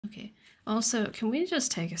Okay. Also, can we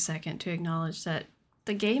just take a second to acknowledge that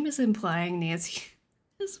the game is implying Nancy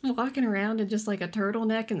is walking around in just like a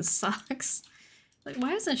turtleneck and socks? Like,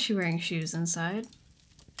 why isn't she wearing shoes inside?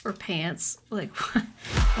 Or pants? Like,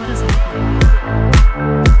 what is happening?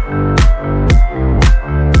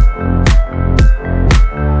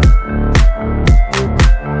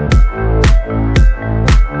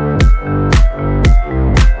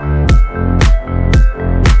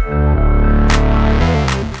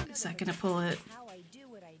 Is that gonna pull it?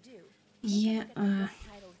 Yeah,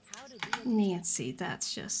 Nancy,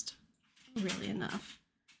 that's just really enough.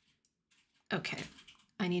 Okay.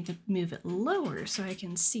 I need to move it lower so I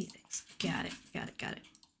can see things. Got it, got it, got it.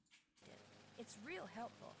 It's real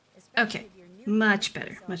helpful. Okay, much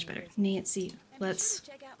better, much better. Nancy, let's...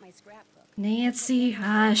 Nancy,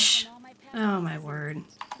 hush. Oh my word.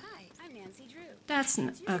 Hi, I'm Nancy Drew. That's...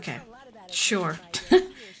 okay, sure. I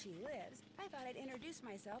thought I'd introduce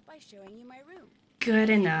myself by showing you my room.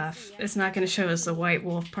 Good enough. It's not going to show us the white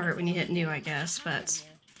wolf part when you hit new, I guess, but...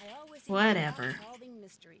 whatever.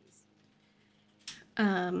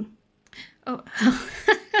 Oh,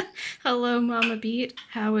 hello, Mama Beat.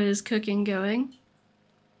 How is cooking going?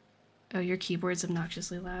 Oh, your keyboard's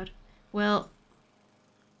obnoxiously loud. Well,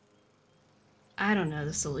 I don't know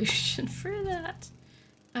the solution for that.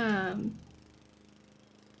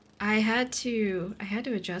 I had to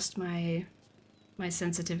adjust my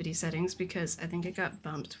sensitivity settings because I think it got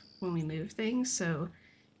bumped when we moved things, so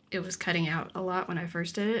it was cutting out a lot when I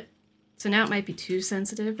first did it. So now it might be too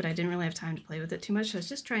sensitive, but I didn't really have time to play with it too much. So I was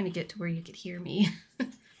just trying to get to where you could hear me.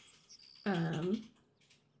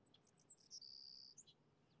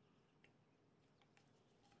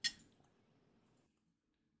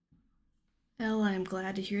 Well, I'm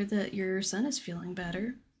glad to hear that your son is feeling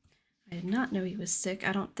better. I did not know he was sick,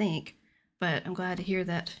 I don't think, but I'm glad to hear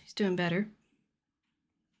that he's doing better.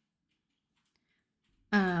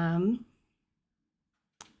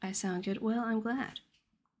 I sound good. Well, I'm glad.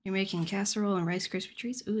 You're making casserole and Rice Krispie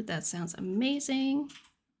treats? Ooh, that sounds amazing.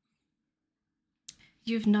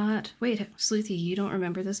 You've not... Wait, Sleuthy, you don't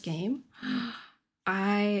remember this game?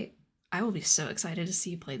 I will be so excited to see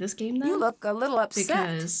you play this game then. You look a little upset.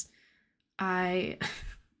 Because I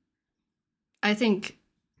think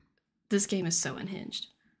this game is so unhinged.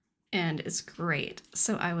 And it's great.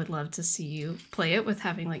 So I would love to see you play it with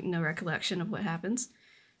having like no recollection of what happens.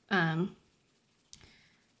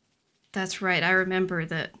 That's right, I remember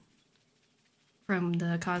that from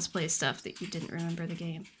the cosplay stuff that you didn't remember the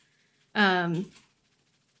game.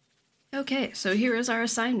 Okay, so here is our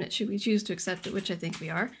assignment. Should we choose to accept it, which I think we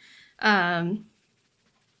are.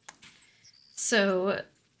 So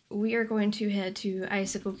we are going to head to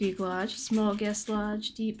Icicle Geek Lodge, small guest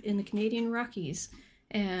lodge deep in the Canadian Rockies,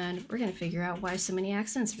 and we're going to figure out why so many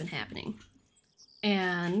accidents have been happening.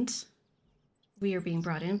 And we are being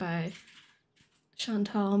brought in by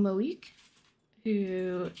Chantal Moik,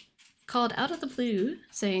 who called out of the blue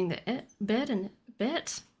saying that Bet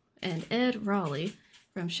and Ed Raleigh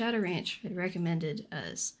from Shadow Ranch had recommended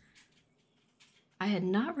us. I had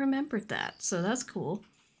not remembered that, so that's cool.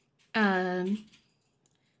 Sounded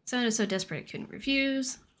so desperate it couldn't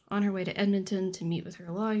refuse. On her way to Edmonton to meet with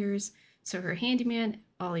her lawyers, so her handyman,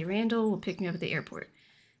 Ollie Randall, will pick me up at the airport.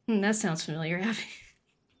 That sounds familiar,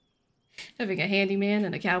 having a handyman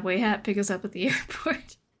and a cowboy hat pick us up at the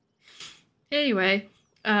airport. Anyway,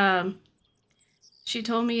 she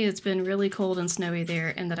told me it's been really cold and snowy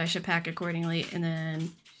there and that I should pack accordingly, and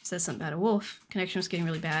then she says something about a wolf. Connection was getting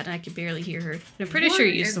really bad and I could barely hear her. And I'm pretty sure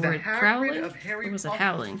you used the word growling, or was it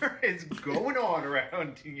howling? What is going on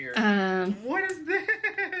around here? What is this?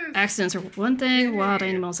 Accidents are one thing, wild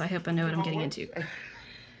animals, I hope I know what I'm getting into.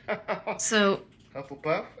 So,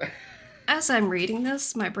 Hufflepuff? as I'm reading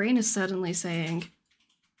this, my brain is suddenly saying,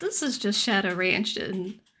 this is just Shadow Ranch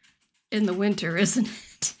in the winter, isn't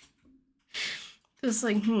it? It's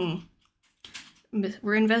like,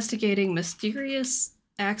 we're investigating mysterious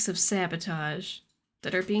acts of sabotage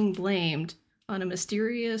that are being blamed on a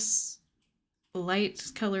mysterious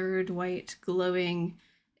light-colored, white, glowing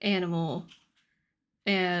animal,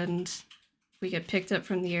 and we get picked up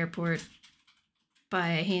from the airport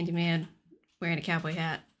by a handyman wearing a cowboy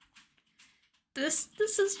hat. This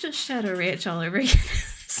is just Shadow Ranch all over again.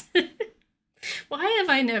 Why have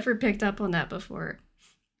I never picked up on that before?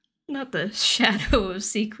 Not the Shadow of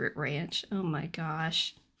Secret Ranch. Oh my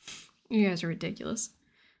gosh. You guys are ridiculous.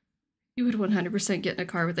 You would 100% get in a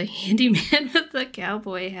car with a handyman with a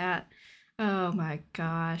cowboy hat. Oh my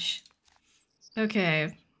gosh.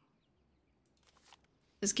 Okay.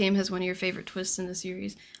 This game has one of your favorite twists in the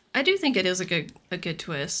series. I do think it is a good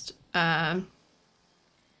twist.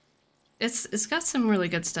 It's got some really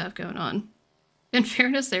good stuff going on. In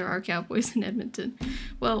fairness, there are cowboys in Edmonton.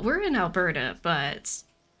 Well, we're in Alberta, but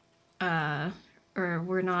or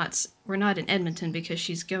we're not in Edmonton because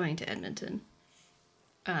she's going to Edmonton.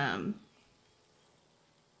 All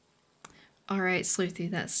right,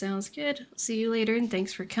 Sleuthy, that sounds good. See you later, and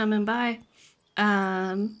thanks for coming by.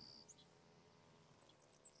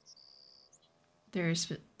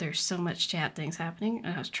 There's so much chat things happening.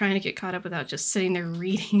 I was trying to get caught up without just sitting there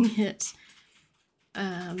reading it.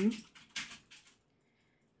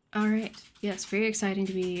 All right. Yes, very exciting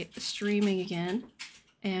to be streaming again.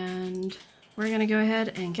 And we're going to go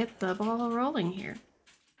ahead and get the ball rolling here.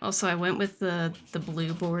 Also, I went with the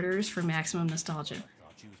blue borders for maximum nostalgia.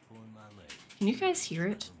 Can you guys hear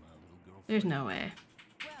it? There's no way.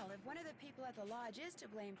 Well, if one of the people at the lodge is to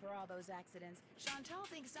blame for all those accidents, Chantal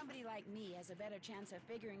thinks somebody like me has a better chance of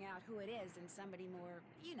figuring out who it is than somebody more,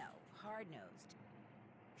 you know, hard-nosed.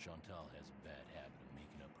 Chantal has a bad habit of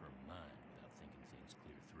making up her mind without thinking things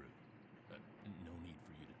clear through. No need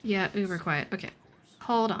for you to... Yeah, uber quiet. Okay.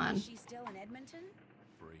 Hold on. Is she still in Edmonton?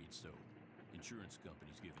 Afraid so. Insurance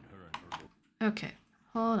company's giving her and her... Okay.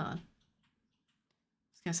 Hold on.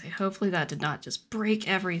 I was gonna say, hopefully that did not just break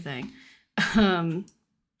everything.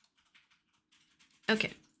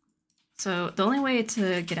 Okay. So the only way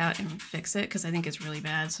to get out and fix it, because I think it's really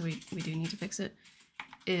bad, so we do need to fix it,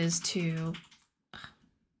 is to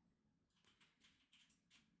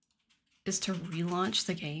relaunch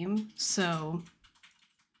the game. So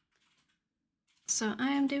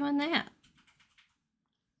I am doing that.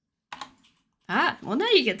 Ah, well now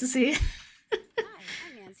you get to see it. Hi,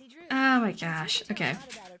 I'm Nancy Drew. Oh my gosh. Okay.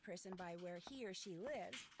 Person by where he or she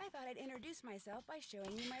lives, I thought I'd introduce myself by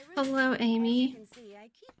showing you my room. Hello, Amy. As you can see, I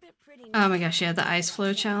keep it pretty Oh my neat. gosh, yeah, the ice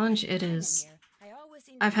flow challenge, it is...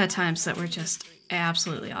 I've had times that were just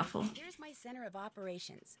absolutely awful. Here's my center of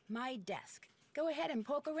operations, my desk. Go ahead and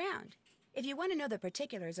poke around. If you want to know the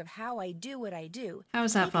particulars of how I do what I do, How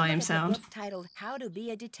does that take a look volume at the sound? book titled How to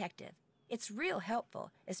Be a Detective. It's real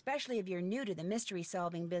helpful, especially if you're new to the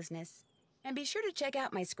mystery-solving business. And be sure to check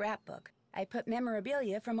out my scrapbook. I put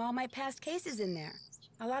memorabilia from all my past cases in there.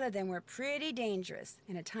 A lot of them were pretty dangerous,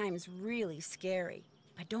 and at times really scary.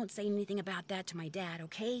 But don't say anything about that to my dad,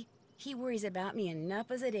 okay? He worries about me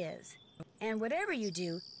enough as it is. And whatever you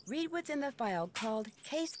do, read what's in the file called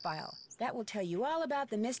Case File. That will tell you all about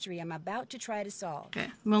the mystery I'm about to try to solve. Okay,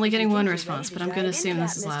 I'm only If you getting think one you're response, ready but I'm going to dive assume into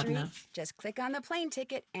this that is loud mystery, enough. Just click on the plane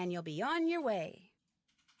ticket and you'll be on your way.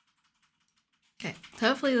 Okay,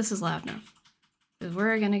 hopefully this is loud enough. Because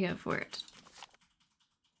we're going to go for it.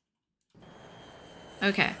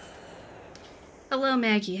 Okay. Hello,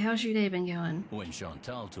 Maggie. How's your day been going? When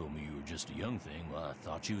Chantal told me you were just a young thing, well, I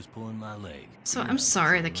thought she was pulling my leg. So I'm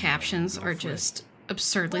sorry the captions are just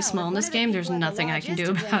absurdly small in this game. There's nothing I can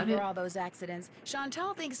do about it. For all those accidents,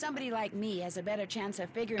 Chantal thinks somebody like me has a better chance of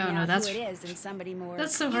figuring Oh, no, out that's- who it is than somebody more.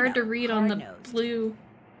 That's so you hard to know, read on the hard-nosed. blue.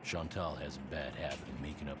 Chantal has a bad habit of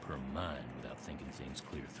making up her mind without thinking things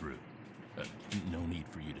clear through. No need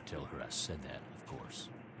for you to tell her I said that, of course.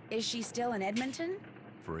 Is she still in Edmonton?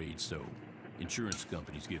 Afraid so. Insurance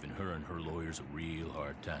company's giving her and her lawyers a real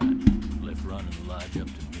hard time. Left running the lodge up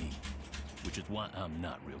to me. Which is why I'm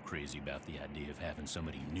not real crazy about the idea of having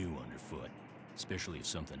somebody new underfoot. Especially if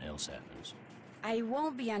something else happens. I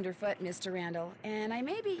won't be underfoot, Mr. Randall, and I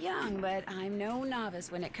may be young, but I'm no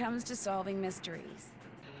novice when it comes to solving mysteries.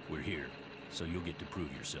 We're here, so you'll get to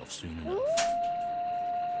prove yourself soon enough.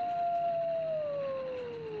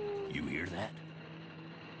 You hear that?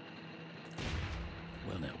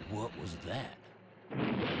 Well, now, what was that?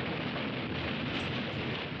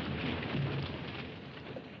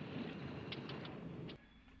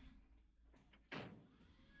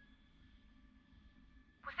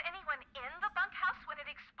 Was anyone in the bunkhouse when it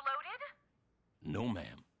exploded? No,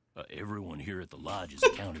 ma'am. Everyone here at the lodge is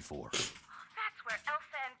accounted for. That's where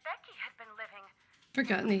Elsa and Becky had been living.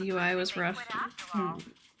 Forgotten the UI was rough.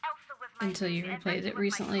 Elsa was my Until you niece, and replayed Becky it was my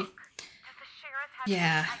recently. cook. Does the sheriff have Yeah,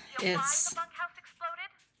 any idea why it's- the bunkhouse exploded?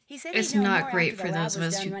 He said It's he'd know not more great after for the lab those of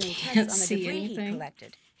was us done who running can't tests on the see debris he anything.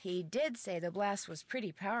 collected. He did say the blast was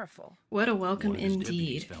pretty powerful. What a welcome One of his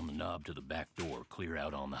deputies indeed. found the knob to the back door clear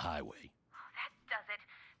out on the highway. Oh, that does it.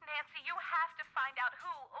 Nancy, you have to find out who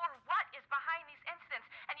or what is behind these incidents,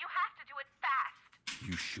 and you have to do it fast.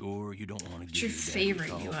 You sure you don't want to What's give your daddy a favorite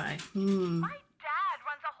call? UI? My dad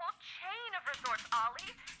runs a whole chain of resorts, Ollie.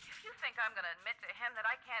 If you think I'm going to admit to him that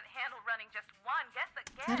I can't handle running just one, guess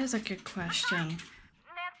again. That is a good question.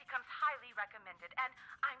 Nancy comes highly recommended, and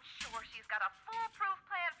I'm sure she's got a foolproof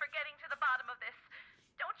plan for getting to the bottom of this.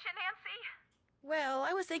 Don't you, Nancy? Well,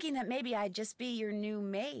 I was thinking that maybe I'd just be your new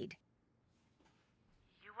maid.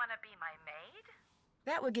 You want to be my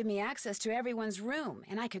That would give me access to everyone's room,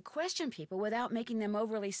 and I could question people without making them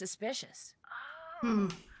overly suspicious. Oh. Hmm.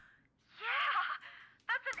 Yeah,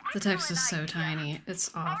 that's an The text is excellent so idea. tiny. It's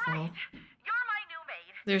All awful. right, you're my new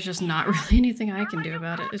maid. There's just not really anything I can do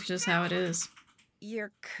about it. It's just how it is. Your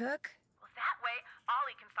cook? Well, that way,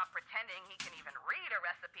 Ollie can stop pretending he can even read a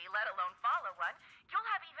recipe, let alone follow one. You'll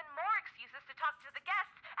have even more excuses to talk to the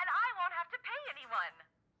guests, and I won't have to pay anyone.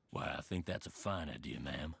 Why, I think that's a fine idea,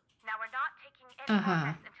 ma'am. Now, we're not taking any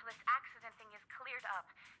more guests until this accident thing is cleared up.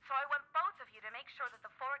 So I want both of you to make sure that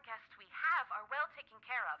the 4 guests we have are well taken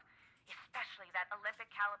care of. Especially that Olympic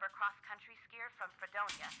caliber cross-country skier from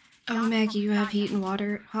Fredonia. Oh, Maggie, you have heat and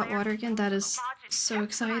water, hot water again? That is so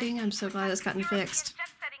exciting. I'm so glad it's gotten fixed.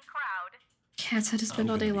 Cats had to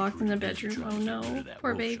spend all day locked in the bedroom. Oh no,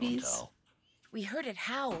 poor babies. We heard it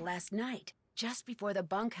howl last night, just before the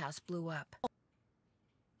bunkhouse blew up.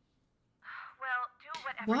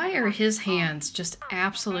 Why are his hands just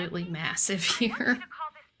absolutely massive here?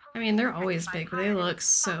 I mean, they're always big, but they look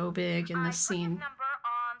so big in this scene.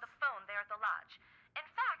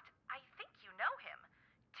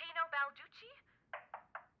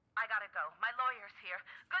 I gotta go. My lawyer's here.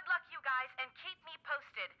 Good luck, you guys, and keep me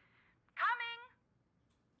posted. Coming!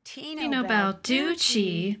 Tino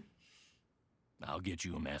Balducci. I'll get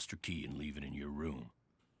you a master key and leave it in your room.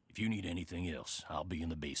 If you need anything else, I'll be in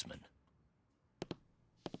the basement.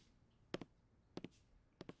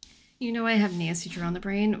 You know I have Nancy Drew on the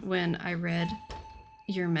brain when I read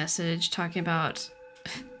your message talking about,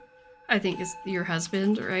 I think it's your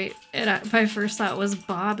husband, right? And my first thought was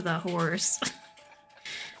Bob the horse.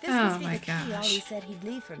 Oh my gosh. He said he'd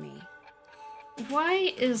leave for me.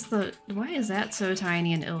 Why is that so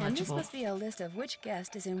tiny and illegible? And this must be a list of which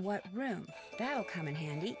guest is in what room. That'll come in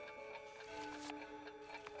handy.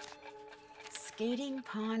 Skating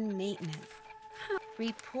pond maintenance.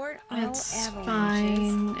 Report all It's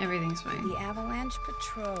avalanches. fine. Everything's fine. The avalanche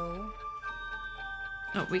patrol.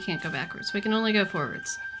 Oh, we can't go backwards. We can only go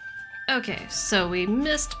forwards. Okay, so we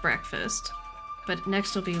missed breakfast, but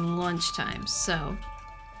next will be lunchtime. So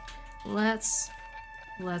let's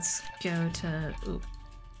go to. Ooh,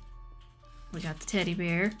 we got the teddy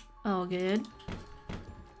bear. All good.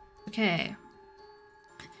 Okay.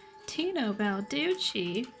 Tino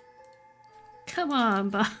Balducci. Come on,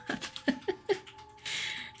 Bob.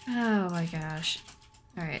 Oh my gosh.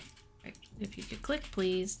 Alright. If you could click,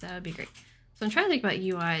 please, that would be great. So I'm trying to think about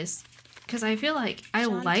UIs, because I feel like I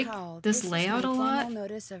like this layout a lot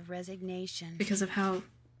Notice of resignation. because of how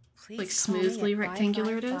Please like call me smoothly at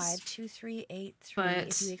rectangular it is. 555-2383 But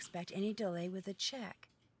if you expect any delay with a check.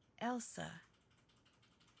 Elsa.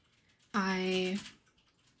 I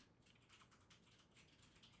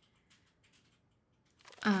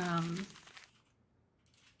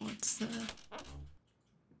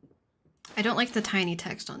don't like the tiny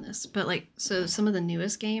text on this, but like, so some of the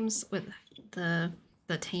newest games with the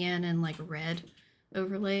tan and like red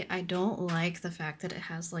overlay, I don't like the fact that it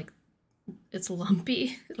has like, it's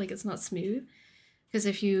lumpy, like it's not smooth. Because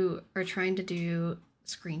if you are trying to do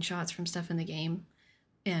screenshots from stuff in the game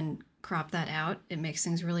and crop that out, it makes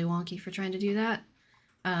things really wonky for trying to do that.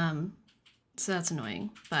 So that's annoying,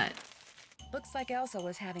 but Looks like Elsa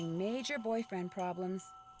was having major boyfriend problems.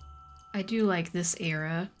 I do like this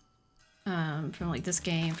era from like this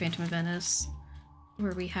game, Phantom of Venice,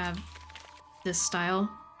 where we have this style.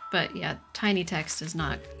 But yeah, tiny text is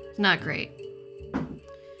not great.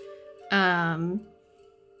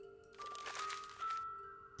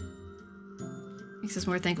 Makes us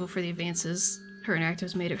more thankful for the advances her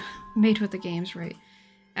interactives made with the games, right?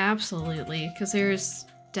 Absolutely, because there's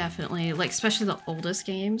definitely, like, especially the oldest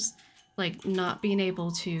games, like, not being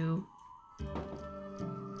able to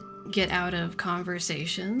get out of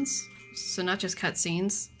conversations, so not just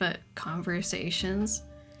cutscenes, but conversations,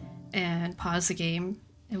 and pause the game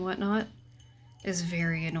and whatnot, is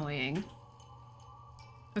very annoying.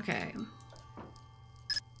 Okay.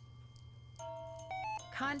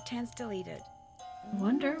 Contents deleted.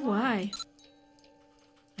 Wonder why.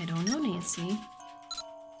 I don't know, Nancy.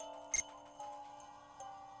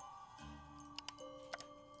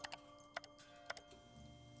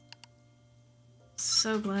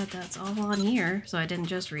 So glad that's all on here, so I didn't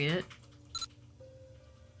just read it.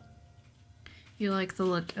 You like the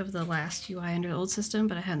look of the last UI under the old system,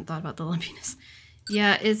 but I hadn't thought about the lumpiness.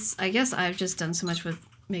 Yeah, I guess I've just done so much with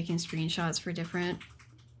making screenshots for different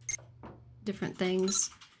things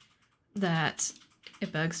that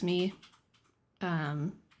it bugs me.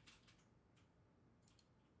 Let's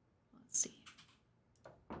see.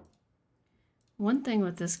 One thing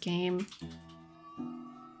with this game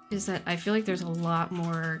is that I feel like there's a lot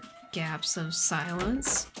more gaps of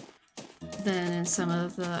silence than in some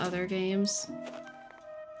of the other games.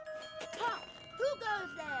 Who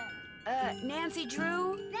goes there? Nancy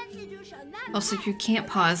Drew? Nancy Drew shall not. Also, you can't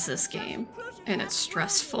pause this game, and it's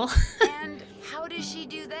stressful. And how does she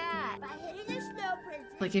do that? By hitting the snow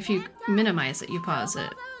princess. Like, if you minimize it, you pause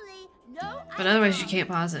it. But otherwise, you can't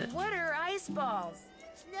pause it. What are ice balls?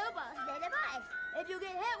 Snowballs made of ice. If you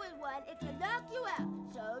get hit with one, it can knock you out.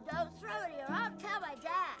 So don't throw it or I'll tell my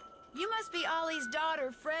dad. You must be Ollie's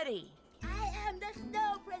daughter, Freddie. I am the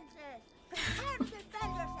Snow Princess. Prepare to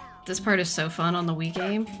defend yourself. This part is so fun on the Wii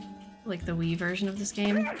game. Like, the Wii version of this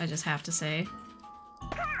game, I just have to say.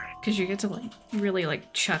 Because you get to, like, really,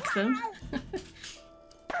 like, chuck them. The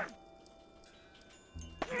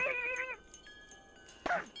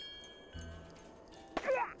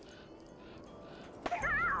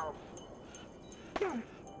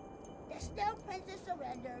Snow Princess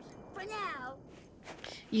surrenders. For now.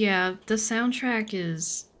 Yeah, the soundtrack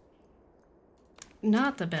is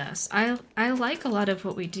not the best. I like a lot of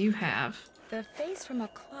what we do have, The face from a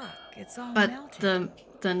clock, it's all but melted.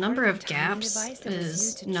 the number Part of the tiny gaps device that was used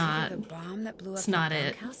is to trigger not. the bomb that blew It's up the not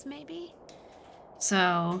it. bunkhouse, maybe?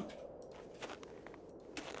 So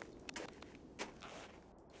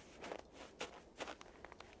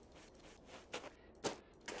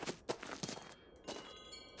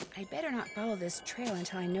I better not follow this trail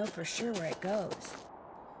until I know for sure where it goes.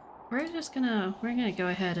 we're gonna go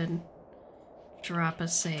ahead and drop a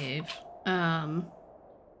save.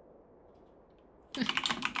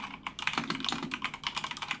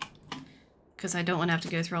 Because I don't want to have to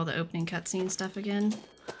go through all the opening cutscene stuff again.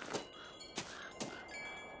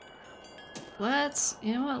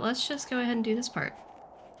 You know what, let's just go ahead and do this part.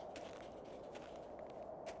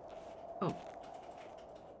 Oh.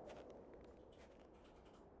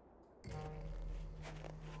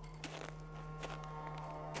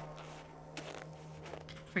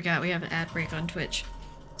 Forgot we have an ad break on Twitch.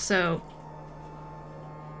 So,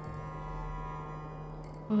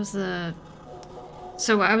 what was the...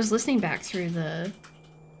 So I was listening back through the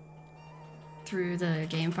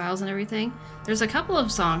game files and everything. There's a couple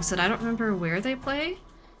of songs that I don't remember where they play,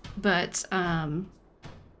 but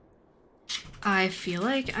I feel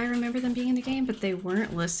like I remember them being in the game, but they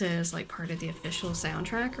weren't listed as like part of the official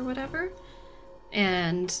soundtrack or whatever.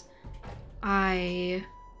 And I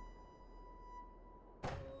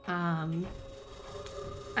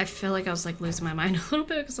feel like I was like losing my mind a little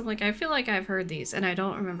bit because I'm like, I feel like I've heard these and I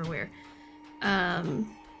don't remember where.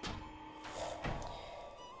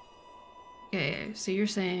 Okay, so you're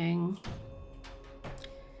saying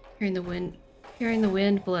hearing the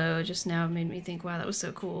wind blow just now made me think, wow, that was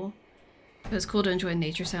so cool. It was cool to enjoy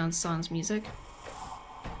nature sounds, songs, music.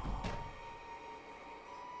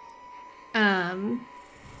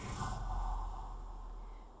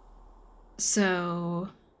 So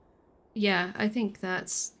yeah, I think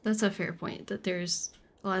that's a fair point, that there's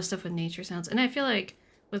a lot of stuff with nature sounds. And I feel like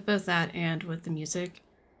with both that and with the music,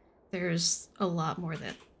 there's a lot more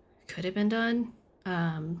that could have been done.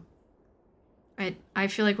 I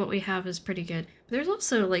feel like what we have is pretty good. But there's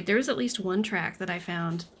also, like, there was at least one track that I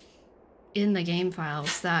found in the game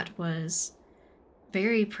files that was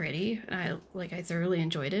very pretty. I thoroughly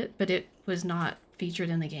enjoyed it, but it was not featured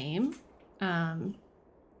in the game. I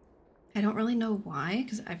don't really know why,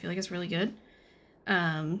 because I feel like it's really good.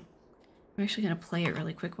 I'm actually going to play it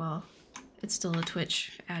really quick while it's still a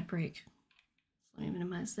Twitch ad break. Let me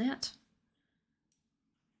minimize that.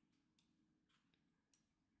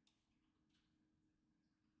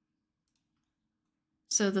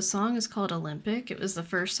 So the song is called Olympic. It was the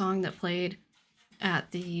first song that played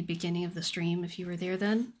at the beginning of the stream, if you were there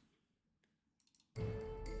then.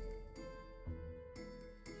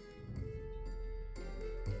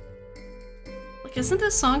 Like, isn't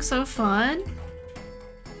this song so fun?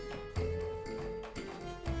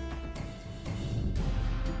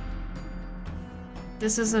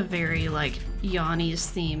 This is a very, like, Yanni's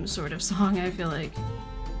theme sort of song, I feel like.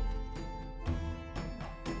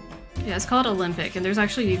 Yeah, it's called Olympic, and there's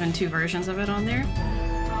actually even 2 versions of it on there.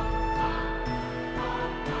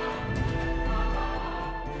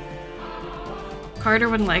 Carter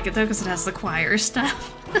wouldn't like it though, because it has the choir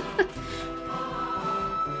stuff.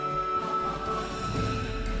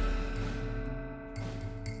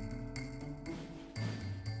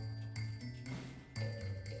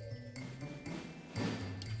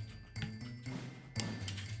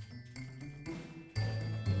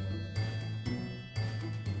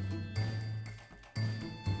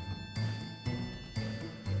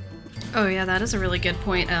 Oh yeah, that is a really good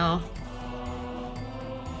point, Elle.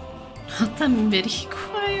 Not the MIDI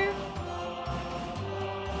choir.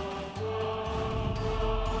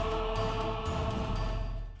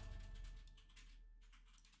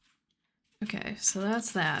 Okay, so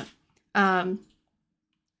that's that.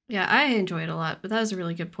 Yeah, I enjoyed it a lot, but that was a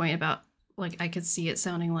really good point about, like, I could see it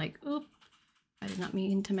sounding like, oop, I did not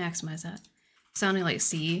mean to maximize that. Sounding like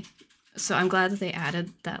C. So I'm glad that they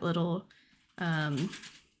added that little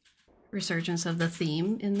resurgence of the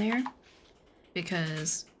theme in there,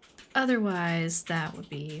 because otherwise that would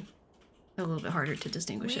be a little bit harder to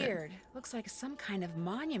distinguish it. Weird. Looks like some kind of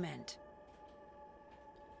monument.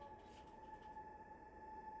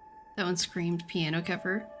 That one screamed piano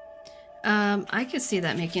cover. I could see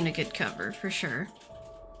that making a good cover for sure.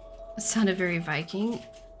 It sounded very Viking.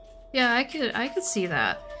 Yeah, I could see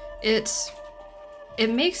that. It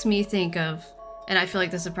makes me think of, and I feel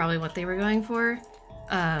like this is probably what they were going for,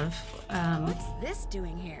 of What's this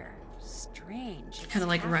doing here? Strange. kind of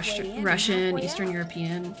like Russian, Eastern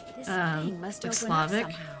European, like Slavic.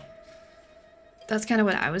 That's kind of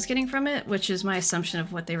what I was getting from it, which is my assumption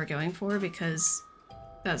of what they were going for, because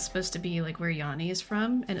that's supposed to be like where Yanni is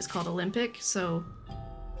from, and it's called Olympic, so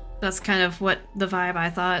that's kind of what the vibe I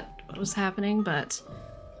thought was happening, but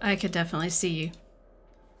I could definitely see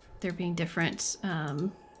there being different,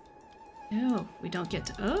 no, we don't get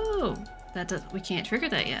to, oh, we can't trigger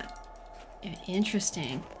that yet. Yeah,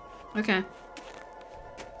 interesting. Okay.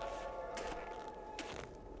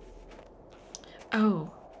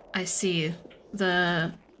 Oh, I see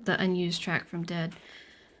the unused track from Dead.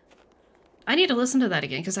 I need to listen to that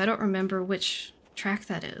again because I don't remember which track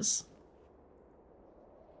that is.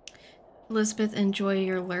 Elizabeth, enjoy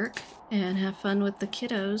your lurk and have fun with the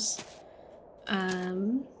kiddos.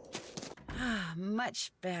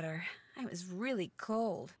 Much better. I was really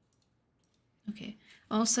cold. Okay.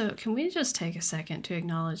 Also, can we just take a second to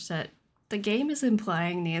acknowledge that the game is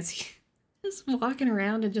implying Nancy is walking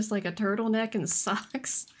around in just like a turtleneck and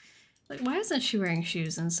socks? Like, why isn't she wearing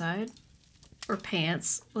shoes inside? Or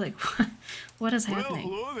pants? Like, what is happening?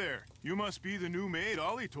 Well, hello there. You must be the new maid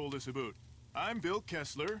Ollie told us about. I'm Bill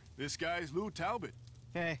Kessler. This guy's Lou Talbot.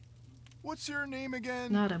 Hey. What's your name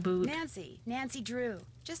again? Not a boot. Nancy Drew.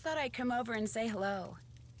 Just thought I'd come over and say hello.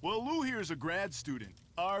 Well, Lou here's a grad student.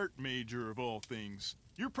 Art major of all things.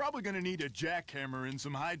 You're probably gonna need a jackhammer and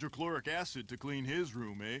some hydrochloric acid to clean his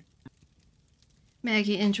room, eh?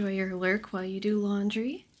 Maggie, enjoy your lurk while you do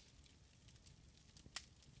laundry.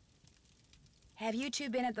 Have you two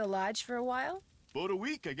been at the lodge for a while? About a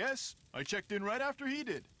week, I guess. I checked in right after he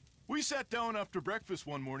did. We sat down after breakfast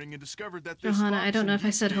one morning and discovered that this Johanna, I don't know if I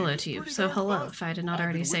fox said in hello East to you, pretty so darn hello fun. if I did not I've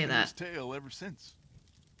already been say whipping his that. tail ever since.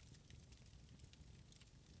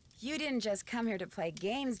 You didn't just come here to play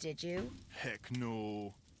games, did you? Heck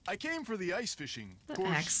no. I came for the ice fishing. The Of course,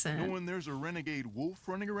 accent. knowing there's a renegade wolf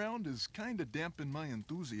running around is kinda dampened my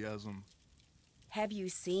enthusiasm. Have you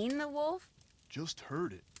seen the wolf? Just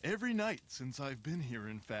heard it. Every night since I've been here,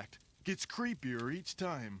 in fact. Gets creepier each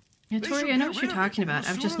time. Yeah, They Tori, should I know get what you're rid of talking it, and about. the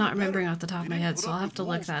I'm just sooner not the remembering better. off the top of my They head, didn't so put I'll up have with to look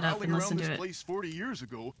wolves that up and prowling listen around to this it. place 40 years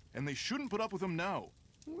ago, and they shouldn't put up with them now.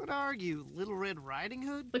 What are you, Little Red Riding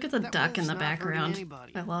Hood? Look at the That duck in wolf's the not hurting background.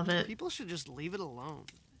 anybody. I love it. People should just leave it alone.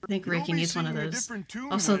 I think You'll Ricky be needs one of singing a those. different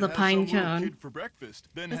tune Also, when the it has pine some little cone. kid for breakfast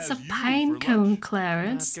than It's has a you pine for cone, lunch.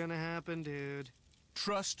 Clarence. Not gonna happen, dude.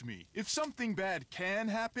 Trust me, if something bad can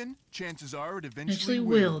happen, chances are it Actually eventually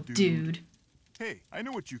will, dude. Hey, I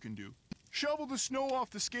know what you can do. Shovel the snow off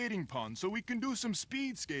the skating pond so we can do some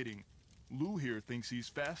speed skating. Lou here thinks he's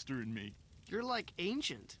faster than me. You're like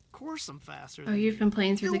ancient. Of course I'm faster Oh, than you've you. been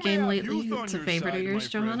playing through the You may game have lately? youth on It's a your favorite of side, yours,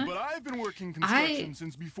 my friend, Johanna? but I've been working construction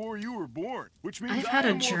since before you were born, which means I've had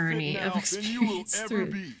I'm a more fit journey now of than you will experience ever through,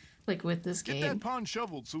 be. like, with this Get game. that pond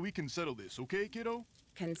shoveled so we can settle this, okay, kiddo?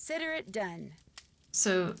 Consider it done.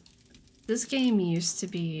 So, this game used to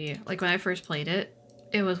be, like, when I first played it,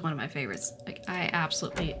 it was one of my favorites. Like, I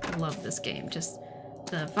absolutely loved this game. Just,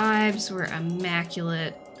 the vibes were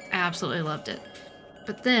immaculate. Absolutely loved it.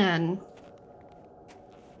 But then,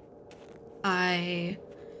 I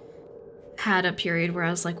had a period where I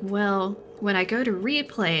was like, well, when I go to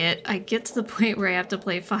replay it, I get to the point where I have to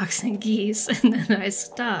play Fox and Geese, and then I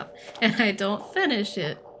stop, and I don't finish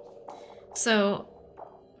it. So,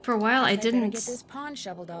 for a while, I better didn't... get this pond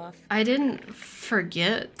shoveled off. I didn't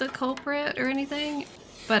forget the culprit or anything,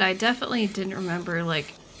 but I definitely didn't remember,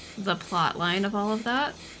 like, the plot line of all of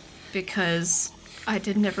that, because I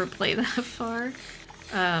did never play that far.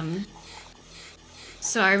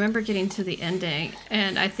 So I remember getting to the ending,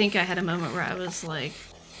 and I think I had a moment where I was like,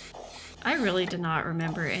 I really did not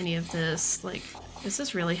remember any of this. Like, is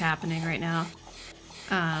this really happening right now?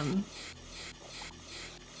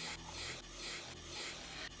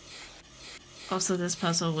 Also, this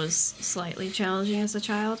puzzle was slightly challenging as a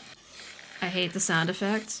child. I hate the sound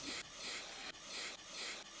effects,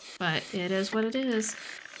 but it is what it is.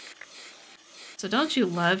 So don't you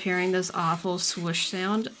love hearing this awful swoosh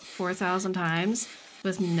sound 4,000 times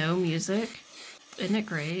with no music? Isn't it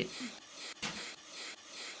great?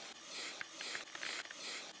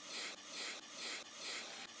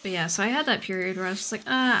 But yeah, so I had that period where I was just like,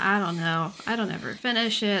 I don't know. I don't ever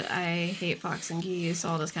finish it. I hate Fox and Geese,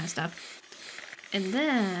 all this kind of stuff. And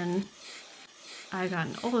then I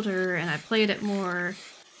gotten older and I played it more.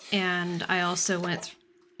 And I also went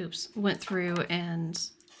through and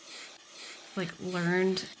like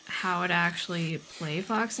learned how to actually play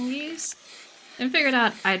Fox and Geese. And figured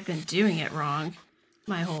out I'd been doing it wrong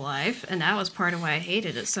my whole life. And that was part of why I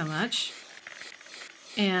hated it so much.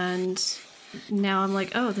 And now I'm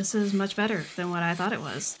like, oh, this is much better than what I thought it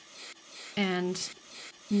was. And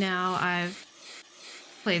now I've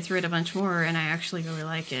played through it a bunch more and I actually really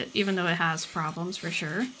like it, even though it has problems for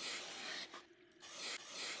sure.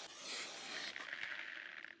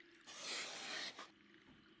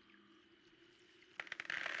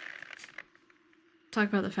 Talk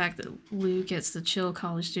about the fact that Lou gets the chill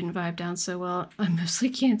college student vibe down so well. I mostly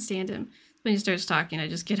can't stand him. When he starts talking, I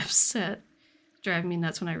just get upset. Driving me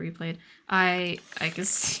nuts when I replayed. I can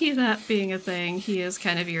see that being a thing. He is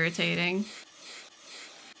kind of irritating.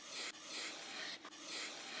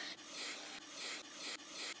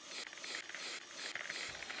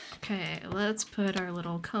 Okay, let's put our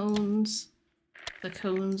little cones. The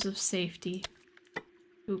cones of safety.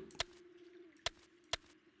 Oop.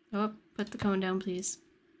 Oh, put the cone down, please.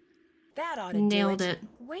 That ought to Nailed do it.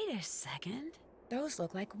 Wait a second. Those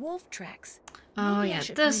look like wolf tracks. Oh Maybe I yeah,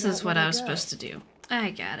 should this find is out what where I to was go. supposed to do.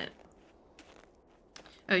 I got it.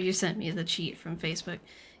 Oh, you sent me the cheat from Facebook.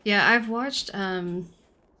 Yeah, I've watched, I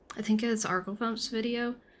think it's Arglefump's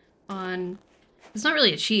video on... It's not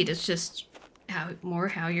really a cheat, it's just how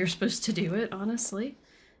you're supposed to do it, honestly.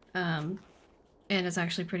 And it's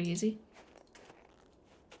actually pretty easy.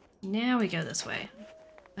 Now we go this way.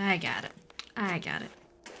 I got it. I got it.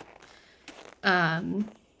 I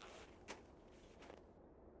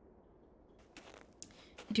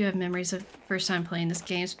do have memories of first time playing this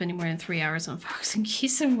game, spending more than 3 hours on Fox and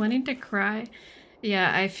Geese and wanting to cry. Yeah,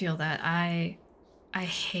 I feel that. I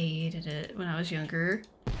hated it when I was younger.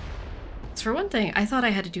 So for one thing, I thought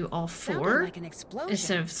I had to do all 4 Like an explosion.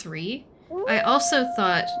 instead of 3. I also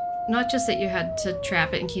thought not just that you had to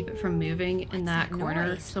trap it and keep it from moving in that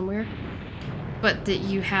corner somewhere, but that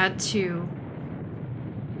you had to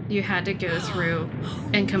go through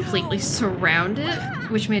and completely surround it,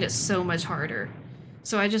 which made it so much harder.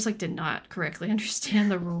 So I just like did not correctly understand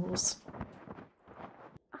the rules.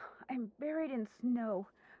 I'm buried in snow.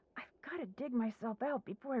 I've got to dig myself out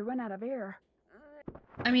before I run out of air.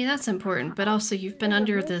 I mean, that's important, but also you've been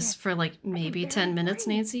under this for like maybe 10 minutes,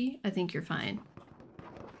 Nancy. I think you're fine.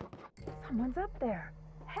 Someone's up there.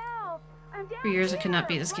 Help! I'm down For years I here. could not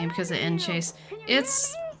beat this game because of Where are end you? chase. Can you hear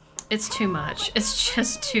It's too much. It's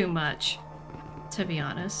just too much, to be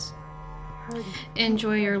honest.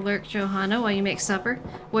 Enjoy your lurk, Johanna, while you make supper.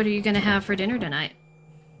 What are you gonna have for dinner tonight?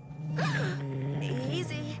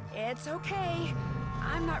 Easy. It's okay.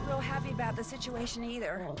 I'm not real happy about the situation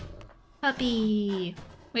either. Puppy!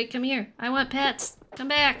 Wait, come here. I want pets. Come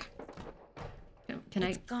back. Can I?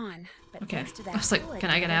 It's gone. But Okay. thanks to that I was like, bullet, can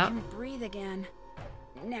I get out? can breathe again.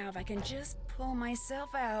 Now if I can just pull myself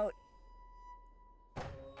out.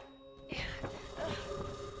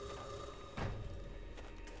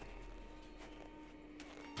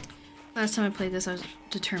 Last time I played this, I was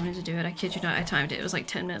determined to do it. I kid you not, I timed it. It was like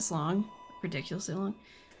 10 minutes long. Ridiculously long.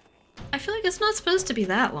 I feel like it's not supposed to be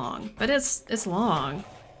that long, but it's long.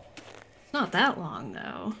 It's not that long,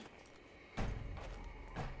 though.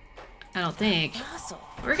 I don't think. Fossil.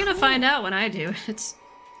 We're gonna find out when I do it.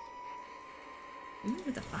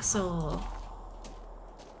 Ooh, the fossil.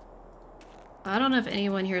 I don't know if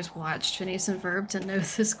anyone here has watched Phineas and Ferb to know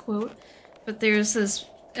this quote, but there's this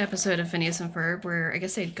episode of Phineas and Ferb where I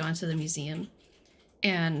guess they'd gone to the museum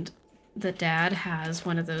and the dad has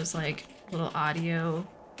one of those like little audio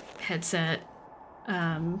headset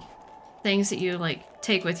things that you like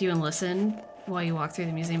take with you and listen while you walk through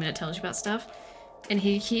the museum and it tells you about stuff, and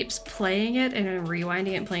he keeps playing it and then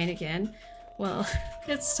rewinding it and playing it again. Well,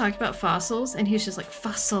 it's talking about fossils and he's just like,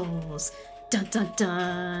 fossils, dun dun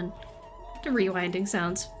dun. The rewinding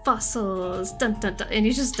sounds, fossils, dun dun dun, and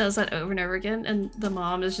he just does that over and over again, and the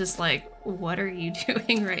mom is just like, what are you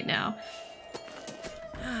doing right now?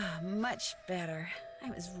 Ah, much better. I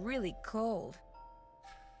was really cold.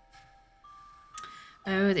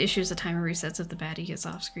 Oh, the issue is the timer resets if the baddie gets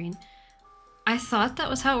off screen. I thought that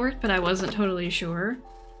was how it worked, but I wasn't totally sure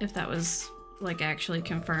if that was like actually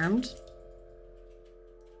confirmed.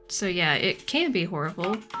 So yeah, it can be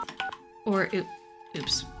horrible. Or,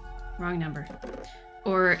 oops. wrong number.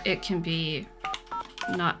 Or it can be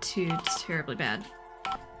not too terribly bad.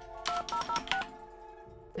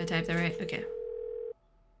 Did I type that right? Okay.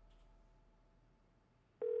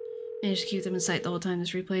 Managed to keep them in sight the whole time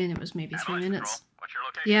this replay, and it was maybe 3 minutes. What's your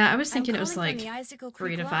location? Yeah, I was I'm thinking it was calling like from the Icicle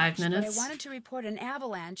 3 Creek to 5 Lodge, minutes. But I wanted to report an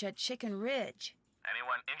avalanche at Chicken Ridge.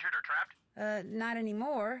 Anyone injured or trapped? Not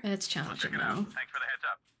anymore. It's Check challenging it out. though. Thanks for the heads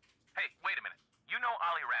up. Hey, wait a minute. You know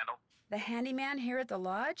Ollie Randall? The handyman here at the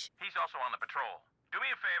lodge? He's also on the patrol. Do me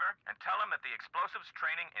a favor and tell him that the explosives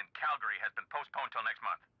training in Calgary has been postponed till next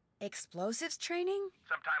month. Explosives training?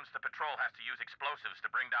 Sometimes the patrol has to use explosives to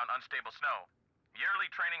bring down unstable snow. Yearly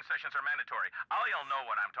training sessions are mandatory. Ollie'll know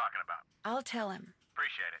what I'm talking about. I'll tell him.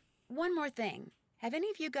 Appreciate it. One more thing. Have any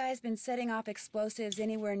of you guys been setting off explosives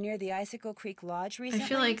anywhere near the Icicle Creek Lodge I recently?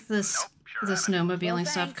 feel like this Nope, the sure snowmobiling Well,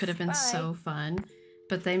 stuff could have been thanks. so fun,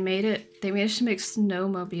 but they managed to make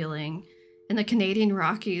snowmobiling in the Canadian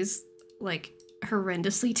Rockies like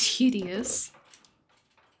horrendously tedious.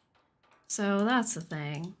 So that's the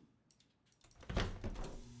thing.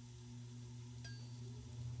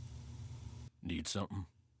 Need something?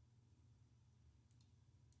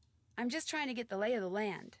 I'm just trying to get the lay of the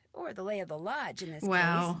land, or the lay of the lodge in this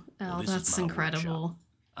Wow, case. Elle, this is that's my incredible. workshop.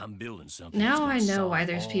 I'm building something. Now I that's gonna know why solve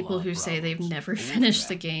there's all people our who say they've problems. never A wolf finished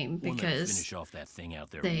the trap. game One that'll because finish off that thing out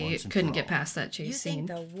there they once and couldn't for get all. past that You chase think scene.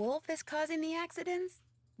 the wolf is causing the accidents?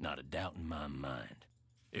 Not a doubt in my mind.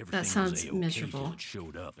 Everything sounds was A-okay miserable. till it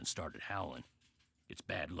showed up and started howling. It's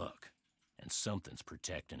bad luck, and something's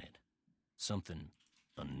protecting it. Something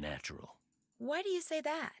unnatural. Why do you say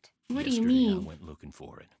that? What do you Yesterday, I mean? went looking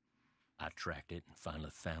for it. I tracked it and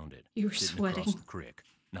finally found it. You were sitting sweating. across the creek,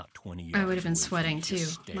 not 20 yards I would have been away from sweating me, too.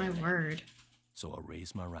 just My staring at me. word. So I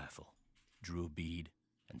raised my rifle, drew a bead,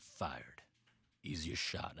 and fired. Easiest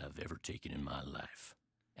shot I've ever taken in my life.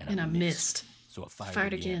 And I missed. So I fired,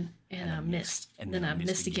 Fired again, and I missed. and then I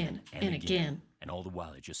missed again, and again. And all the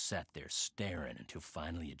while it just sat there staring until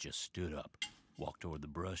finally it just stood up, walked toward the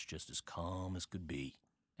brush just as calm as could be,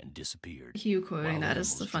 and disappeared. Hugh quoting Wild that is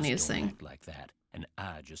animals the just funniest don't thing. act like that, and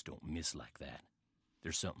I just don't miss like that.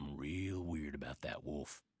 There's something real weird about that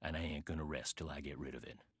wolf, and I ain't gonna rest till I get rid of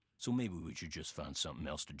it. So maybe we should just find something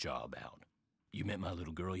else to job out. You met my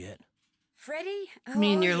little girl yet? Freddie? I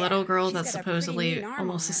mean, your yeah. little girl She's that's got a pretty supposedly mean arm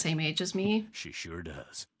almost on the her. same age as me. She sure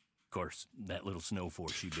does. Of course, that little snow fort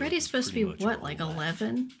she built Freddie's is supposed to pretty be, much what, her like whole life.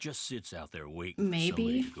 11? Just sits out there waiting for somebody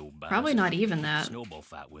Maybe. to go by Probably so not she can even pick a that. snowball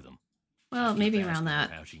fight with him. Well, I maybe keep around asking her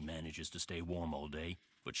that. how she manages to stay warm all day,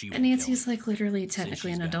 but she And won't tell Nancy's me. like literally Says technically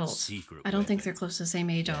she's an got a adult. secret I don't think weapon. they're close to the same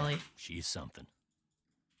age, Yeah, Ollie. she's something.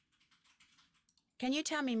 Can you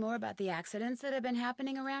tell me more about the accidents that have been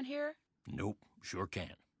happening around here? Nope, sure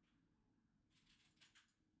can.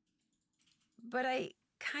 But I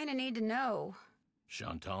kinda need to know.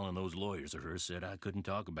 Chantal and those lawyers of hers said I couldn't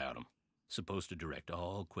talk about them. Supposed to direct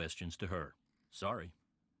all questions to her. Sorry.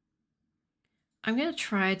 I'm gonna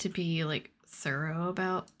try to be like thorough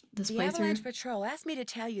about this The Avalanche playthrough. Patrol asked me to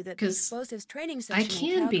tell you that the 'Cause explosives training I session in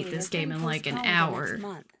can beat Calgary this has game been in like an postponed till hour. next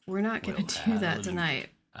month. We're not gonna Well, do that hallelujah. tonight.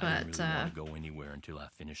 I But didn't really want to go anywhere until I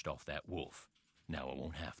finished off that wolf. Now I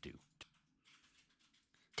won't have to.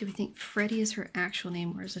 do we think Freddy is her actual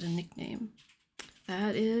name or is it a nickname?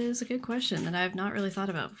 That is a good question that I have not really thought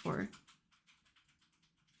about before.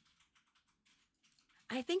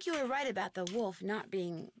 I think you were right about the wolf not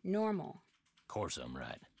being normal. Course I'm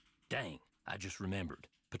right. Dang, I just remembered.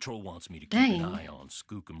 Patrol wants me to keep Dang. an eye on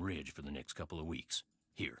Skookum Ridge for the next couple of weeks.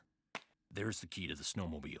 Here, there's the key to the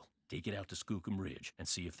snowmobile. Take it out to Skookum Ridge and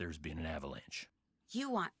see if there's been an avalanche. You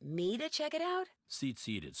want me to check it out? Seat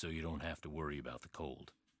it so you don't have to worry about the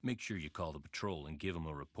cold. Make sure you call the patrol and give them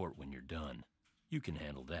a report when you're done. You can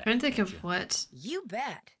handle that. I'm trying to think can't of ya? what, You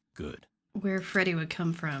bet. Good. where Freddy would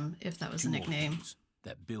come from if that was a Two more nickname. things.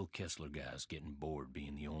 That Bill Kessler guy's getting bored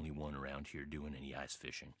being the only one around here doing any ice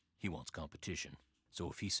fishing. He wants competition. So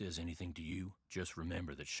if he says anything to you, just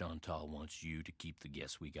remember that Chantal wants you to keep the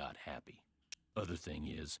guests we got happy. Other thing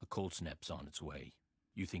is, a cold snap's on its way.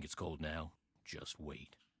 You think it's cold now? Just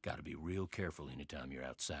wait. Gotta be real careful anytime you're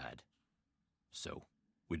outside. So,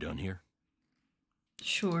 we done here?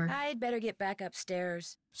 Sure. I'd better get back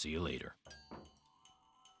upstairs. See you later.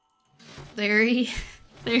 There he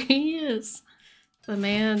is. The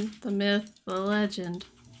man, the myth, the legend.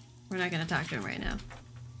 We're not gonna talk to him right now.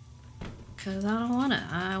 Cause I don't wanna.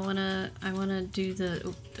 I wanna do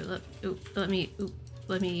the let me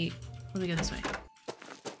go this way.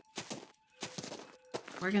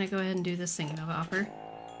 We're gonna go ahead and do this thingamabopper.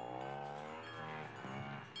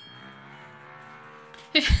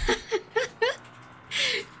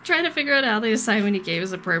 Trying to figure out how the assignment he gave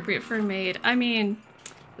is appropriate for a maid. I mean,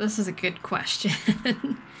 This is a good question.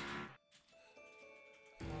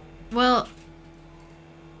 Well,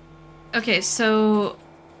 okay, so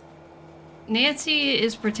Nancy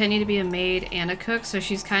is pretending to be a maid and a cook, so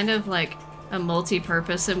she's kind of like a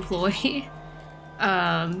multi-purpose employee.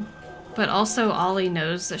 But also Ollie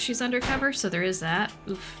knows that she's undercover, so there is that.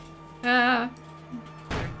 Oof. How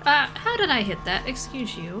did I hit that?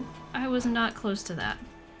 Excuse you. I was not close to that.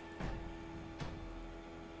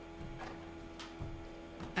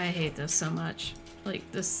 I hate this so much. Like,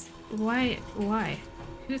 this... Why?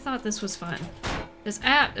 Who thought this was fun? This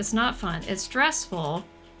app is not fun. It's stressful.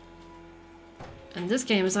 And this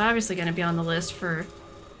game is obviously going to be on the list for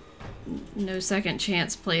no second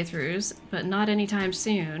chance playthroughs, but not anytime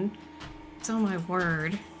soon. Oh my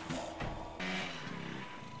word.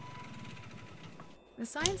 The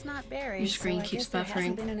sign's not buried. Your screen so keeps there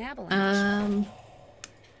hasn't buffering. been an avalanche.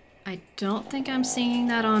 I don't think I'm seeing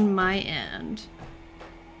that on my end.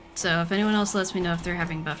 So if anyone else lets me know if they're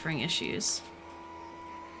having buffering issues.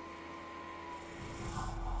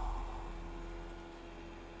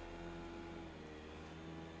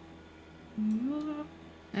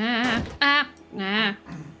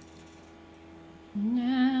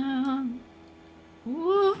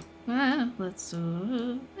 Let's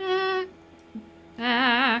oh,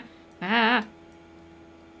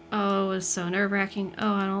 it was so nerve-wracking.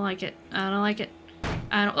 Oh, I don't like it. I don't like it.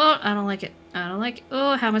 I don't like it. I don't like it.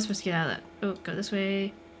 Oh, how am I supposed to get out of that? Oh, go this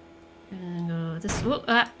way. And go this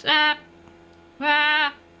way.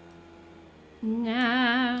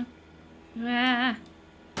 No.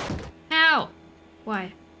 How?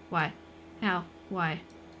 Why? Why? How? Why?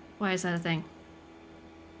 Why is that a thing?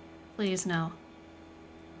 Please, no.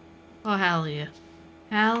 Oh, hallelujah.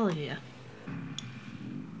 Hallelujah.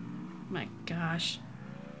 My gosh.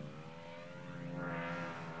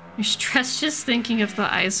 You're stressed just thinking of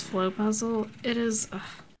the ice flow puzzle. It is...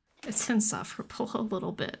 it's insufferable a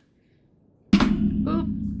little bit. Oop.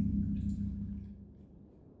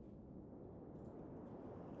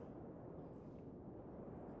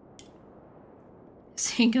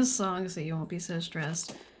 Sing a song so you won't be so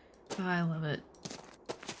stressed. Oh, I love it.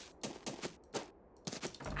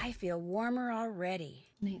 I feel warmer already.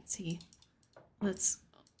 Nancy, let's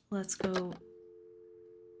go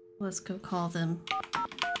call them.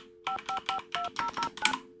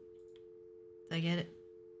 Did I get it?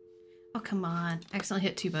 Oh, come on. I accidentally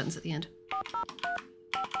hit 2 buttons at the end.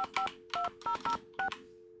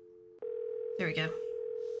 There we go.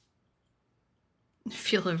 I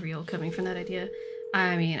feel a reel coming from that idea.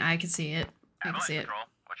 I mean, I can see it. I can see it. Control.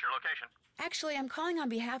 What's your location? Actually, I'm calling on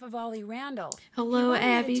behalf of Ollie Randall. Hello,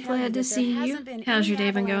 Abby. Glad to see you. How's your day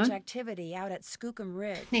been going? Activity out at Skookum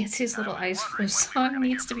Ridge. Nancy's little ice flow song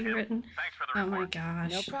needs to be written. Thanks for the Oh my report.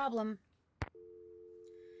 gosh. No problem.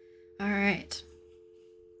 All right.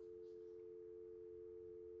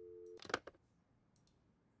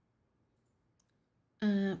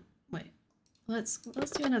 Wait. Let's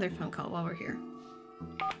do another phone call while we're here.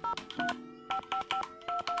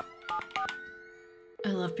 I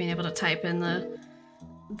love being able to type in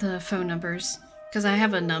the phone numbers because I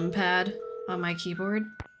have a numpad on my keyboard,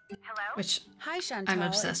 Hello? which Hi, Chantal. I'm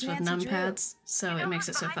obsessed with it's Nancy Drew. numpads, so it makes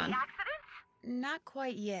it so fun. The accident? Not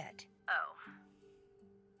quite yet. Oh.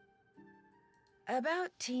 About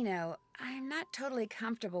Tino, I'm not totally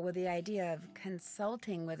comfortable with the idea of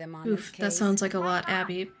consulting with him on this Oof, case. that sounds like a lot,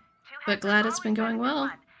 Abby. But glad it's been going well.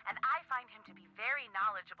 And I find him to be very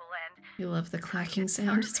knowledgeable and... You love the clacking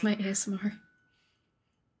sound. It's my ASMR.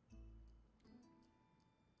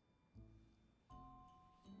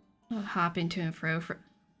 Oh, hopping to and fro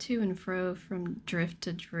from drift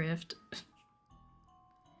to drift.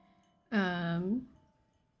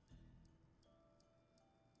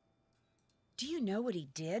 Do you know what he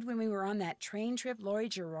did when we were on that train trip Laurie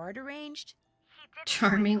Gerard arranged? He didn't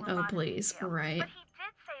Charming. go into a Oh, lot of please. detail, Right. But he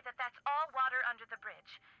did say that that's all water under the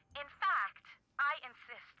bridge. In fact, I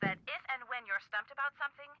insist that if and when you're stumped about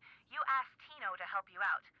something, you ask Tino to help you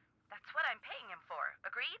out. That's what I'm paying him for.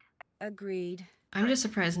 Agreed? Agreed. I'm just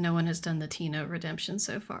surprised no one has done the Tino redemption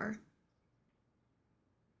so far.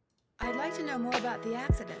 I'd like to know more about the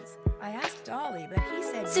accidents. I asked Ollie, but he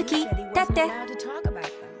said Suki, he wasn't tate. allowed to talk about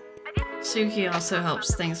them. Suki also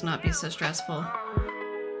helps things not be so stressful.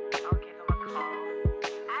 I'll give him a call.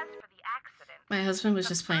 As for the accident... My husband was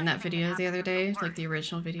just playing that video the other day, like the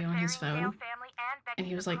original video on his phone, and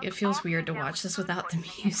he was like, it feels weird to watch this without the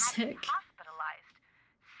music. Hospitalized.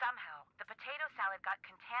 Somehow, the potato salad got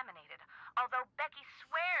contaminated, although Becky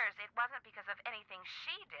swears it wasn't because of anything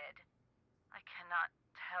she did. I cannot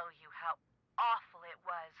tell you how awful it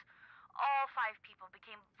was. All 5 people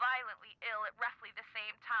became violently ill at roughly the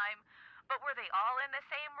same time. But were they all in the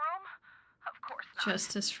same room? Of course not.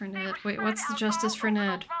 Justice for They Ned. were Wait, spread what's the out justice all for over the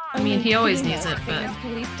Ned? lawn. I mean, he always The needs it, most but famous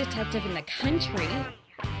police detective in the country. And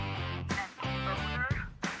the odor?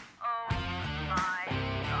 Oh my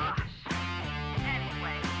gosh.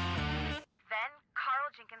 Anyway, then Carl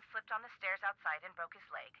Jenkins slipped on the stairs outside and broke his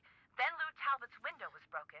leg. Then Lou Talbot's window was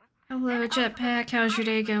broken. hello, Jetpack. How's your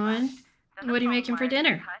day going? What are you making for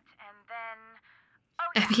dinner? And then, oh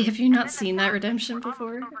yeah. Abby, have you not And then the seen that faucets redemption were almost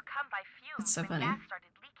before? overcome by fumes It's so when funny. gas started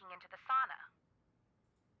leaking into the sauna.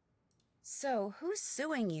 So, who's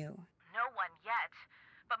suing you? No one yet.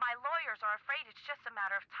 But my lawyers are afraid it's just a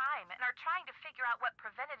matter of time and are trying to figure out what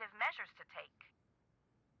preventative measures to take.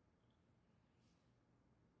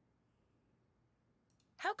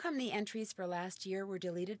 How come the entries for last year were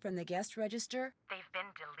deleted from the guest register? They've been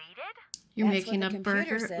deleted? You're That's making what a the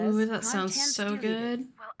computer burger? says. Ooh, that sounds Contents so deleted. good.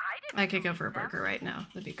 Well, I didn't I could go delete for a them. burger right now.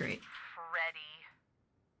 That'd be great. Freddie.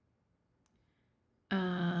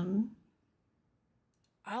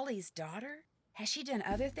 Ollie's daughter? Has she done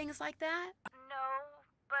other things like that? No,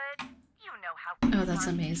 but you know how Oh, that's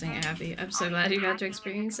people are amazing, these days. Abby. I'm so Always glad you got to hacking into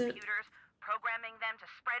experience it. computers, programming them to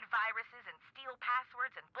spread viruses and steal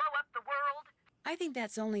passwords and blow up the world. I think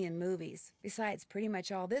that's only in movies. Besides, pretty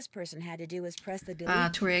much all this person had to do was press the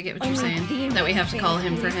delete. Tori, I get what you're Only saying. the That we have most to call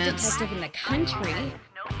famous him for police hints. detective in the country.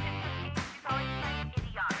 No offense, she's always been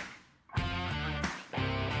idiotic.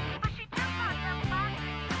 But she just got done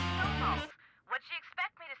plastic snowballs. What'd she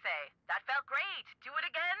expect me to say? That felt great. Do it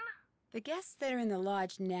again? The guests that are in the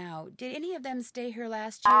lodge now, did any of them stay here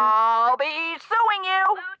last year? I'll be suing you.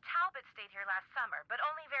 Lou Talbot stayed here last summer, but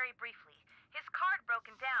only very briefly. His card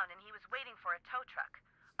broken down and he was waiting for a tow truck.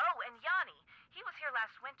 Oh, and Yanni, he was here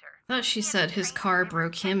last winter. I thought she He and said his his car trainer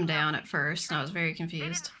were broke him checking down out at these first, and I was very They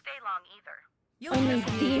confused. didn't stay long either. You'll Only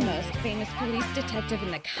definitely the get most famous police detective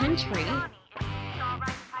in the country. Yanni, is it all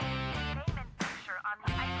right if I use his name and picture on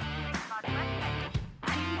the Icicle website?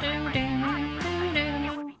 It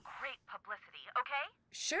would be great publicity, okay?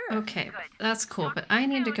 Sure. Okay, that's cool, but I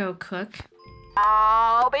need to go cook.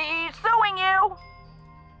 I'll be suing you.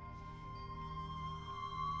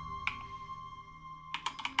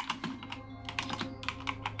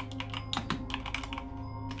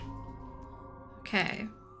 Okay.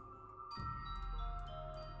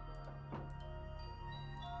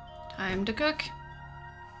 Time to cook.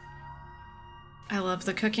 I love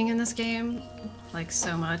the cooking in this game, like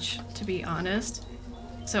so much, to be honest.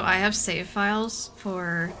 So I have save files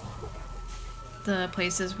for the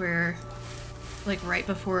places where, like right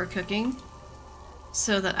before cooking,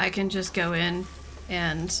 so that I can just go in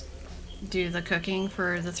and do the cooking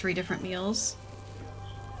for the 3 different meals.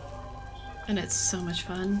 And it's so much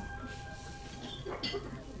fun.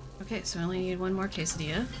 Okay, so I only need 1 more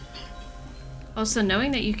quesadilla. Also,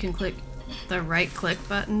 knowing that you can click the right click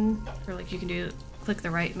button, or like you can click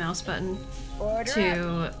the right mouse button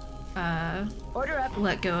to Order up.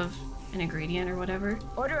 let go of an ingredient or whatever,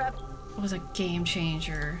 Order up. was a game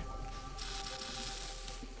changer.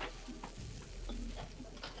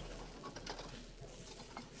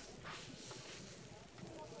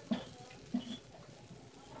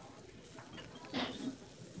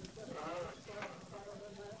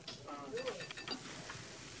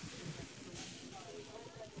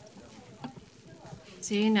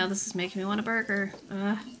 See, now this is making me want a burger.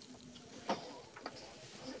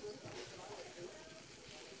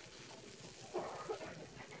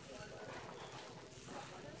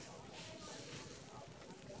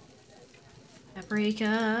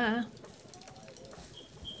 Paprika.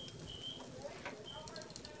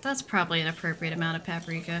 That's probably an appropriate amount of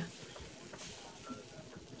paprika.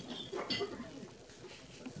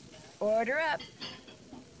 Order up.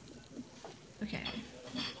 Okay.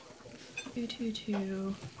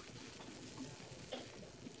 222.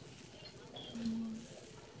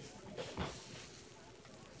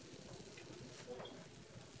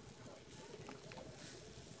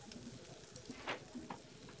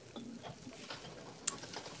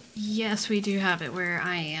 Yes, we do have it where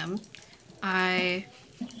I am. I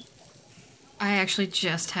actually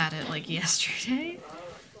just had it like yesterday.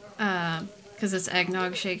 Because it's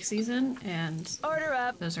eggnog shake season and Order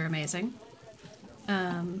up. those are amazing.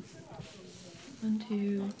 1,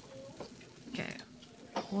 2. Okay.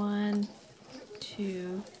 1,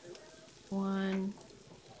 2, 1,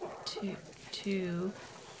 2, 2,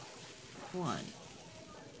 1.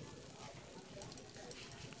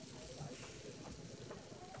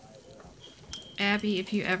 Abby,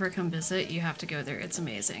 if you ever come visit, you have to go there. It's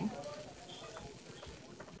amazing.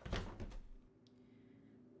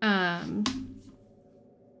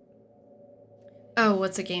 Oh,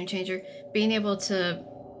 what's a game changer? Being able to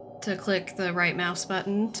to click the right mouse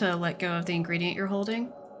button to let go of the ingredient you're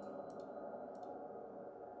holding.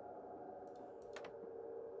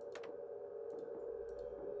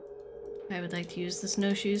 I would like to use the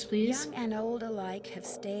snowshoes, please. Young and old alike have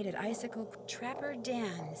stayed at Icicle. Trapper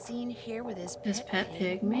Dan, seen here with his pet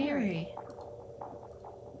pig, Mary.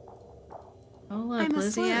 Oh look, I'm a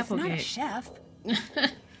Lizzie sleuth, Applegate. not a chef.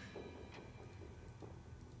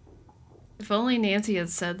 If only Nancy had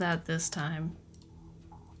said that this time.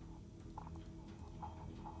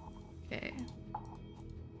 Okay.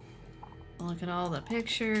 Look at all the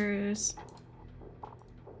pictures.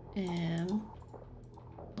 And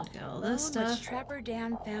look at all this stuff. Which Trapper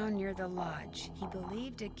Dan found near the lodge. He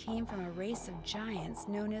believed it came from a race of giants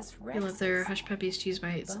known as I love Rexes. their Hush Puppies cheese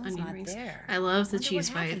bites, Bone's onion not rings. there. I love the Wonder cheese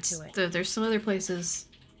what happened bites. to it. There's some other places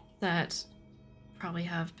that probably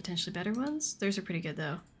have potentially better ones. Theirs are pretty good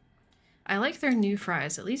though. I like their new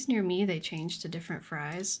fries. At least near me, they changed to different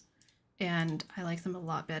fries, and I like them a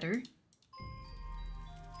lot better.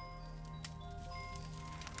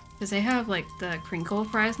 Because they have like the crinkle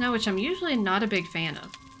fries now, which I'm usually not a big fan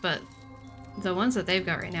of, but the ones that they've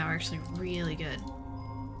got right now are actually really good.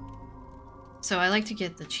 So I like to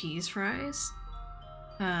get the cheese fries.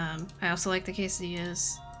 I also like the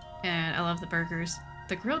quesadillas, and I love the burgers.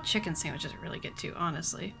 The grilled chicken sandwiches are really good too,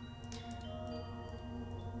 honestly.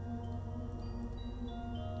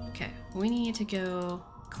 Okay, we need to go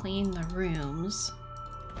clean the rooms.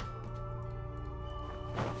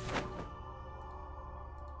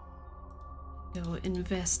 Go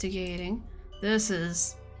investigating. This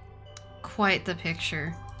is quite the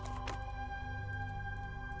picture.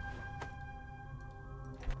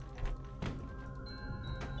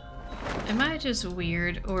 Am I just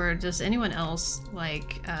weird, or does anyone else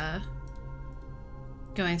like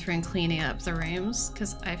going through and cleaning up the rooms?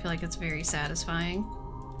 Because I feel like it's very satisfying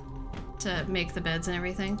to make the beds and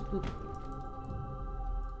everything. Oop.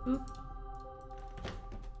 Oop.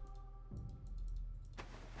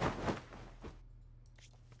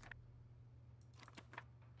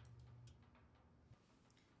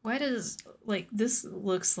 Why does, like, this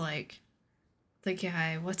looks like the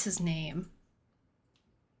guy, what's his name?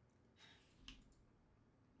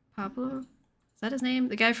 Pablo? Is that his name?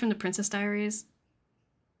 The guy from the Princess Diaries?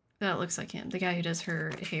 That looks like him. The guy who does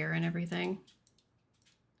her hair and everything.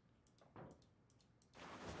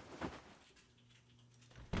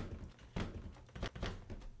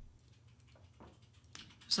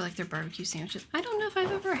 So like their barbecue sandwiches. I don't know if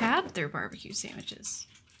I've ever had their barbecue sandwiches.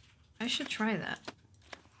 I should try that.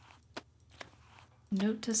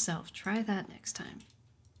 Note to self, try that next time.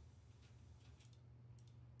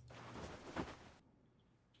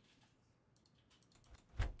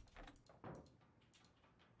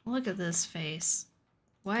 Look at this face.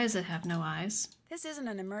 Why does it have no eyes? This isn't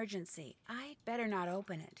an emergency. I'd better not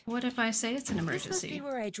open it. What if I say it's an This must emergency? be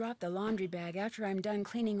where I drop the laundry bag after I'm done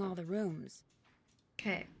cleaning all the rooms.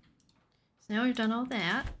 Okay. So now we've done all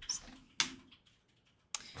that.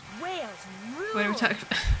 Whales rule! What are we talking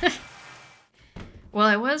about? Well,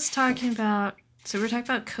 I was talking about... So we're talking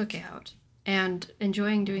about cookout and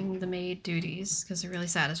enjoying doing the maid duties because they're really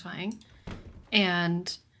satisfying.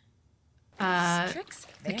 And the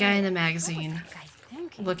guy in the magazine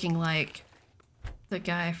looking like the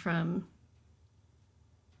guy from...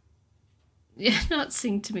 Yeah, not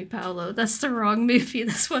Sing to Me, Paolo. That's the wrong movie.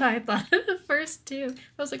 That's what I thought at first, too.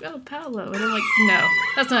 I was like, oh, Paolo. And I'm like, no,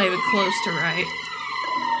 that's not even close to right.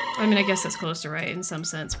 I mean, I guess that's close to right in some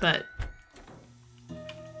sense, but...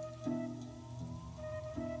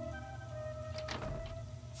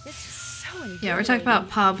 Yeah, we're talking about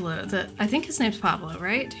Pablo. I think his name's Pablo,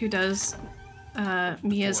 right? Who does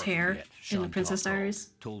Mia's hair in the Princess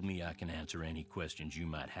Diaries? Told me I can answer any questions you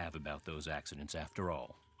might have about those accidents after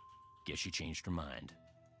all. Guess she changed her mind.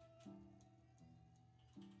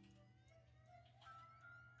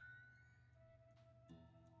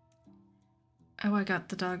 Oh, I got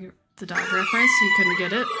the dog reference. You couldn't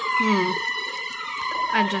get it?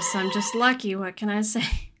 I'm just lucky. What can I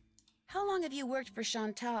say? How long have you worked for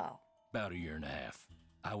Chantal? About 1.5 years.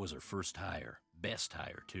 I was her first hire. Best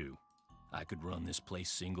hire, too. I could run this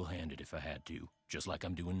place single-handed if I had to, just like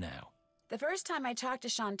I'm doing now. The first time I talked to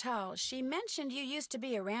Chantal, she mentioned you used to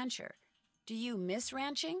be a rancher. Do you miss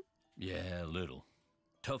ranching? Yeah, a little.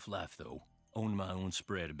 Tough life, though. Owned my own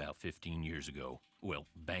spread about 15 years ago. Well,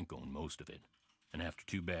 bank owned most of it. And after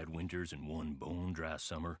 2 bad winters and 1 bone-dry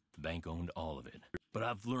summer, the bank owned all of it. But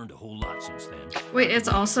I've learned a whole lot since then. Wait, it's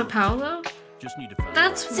also Paolo? Just need to find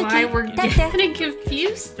That's out. why we're getting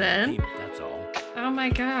confused then. That's all. Oh my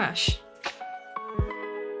gosh.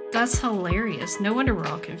 That's hilarious. No wonder we're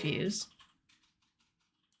all confused.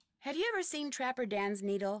 Have you ever seen Trapper Dan's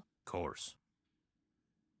needle? course.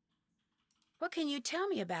 What can you tell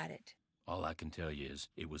me about it? All I can tell you is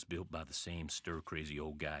it was built by the same stir-crazy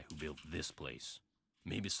old guy who built this place.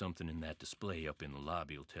 Maybe something in that display up in the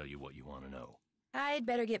lobby will tell you what you want to know. I'd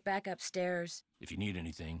better get back upstairs. If you need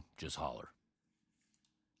anything, just holler.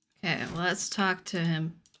 Okay, well, let's talk to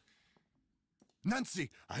him.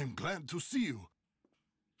 Nancy, I am glad to see you.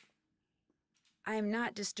 I'm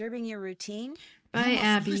not disturbing your routine? Bye, You must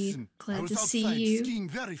Abby. listen. I Glad was to see outside you. skiing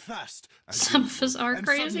very fast. Some of us are and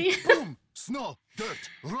crazy. suddenly, boom, snow, dirt,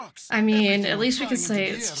 rocks. I mean, everything at was least we can flying say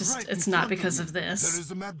into the it's air just, right it's in not front because me. of this. There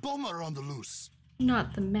is a mad bomber on the loose.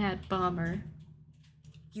 Not the Mad Bomber.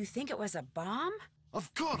 You think it was a bomb?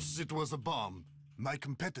 Of course it was a bomb. My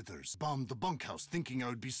competitors bombed the bunkhouse thinking I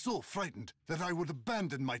would be so frightened that I would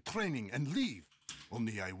abandon my training and leave.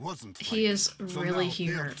 Only I wasn't frightened. He is So really now they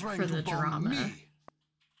are here trying for to the bomb drama. me.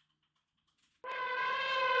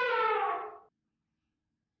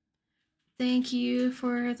 Thank you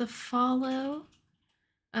for the follow.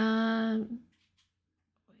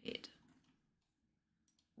 Wait.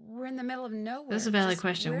 We're in the middle of nowhere. That's a valid Just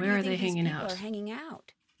question. do Where you are think they these hanging people out? Are hanging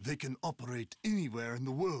out? They can operate anywhere in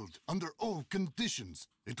the world, under all conditions.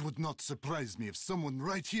 It would not surprise me if someone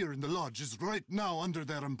right here in the lodge is right now under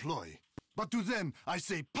their employ. But to them, I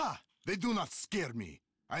say, "Pah!" They do not scare me.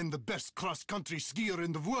 I am the best cross-country skier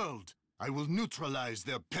in the world. I will neutralize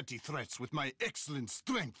their petty threats with my excellent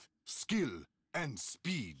strength, skill, and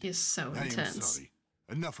speed. He's so I am intense. sorry.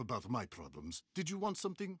 Enough about my problems. Did you want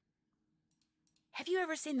something? Have you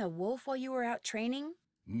ever seen the wolf while you were out training?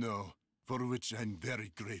 No, for which I'm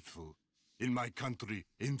very grateful. In my country,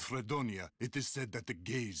 in Fredonia, it is said that the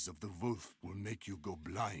gaze of the wolf will make you go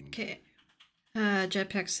blind. Okay.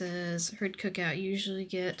 Jetpack says, herd cookout usually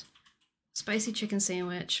get spicy chicken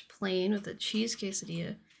sandwich, plain with a cheese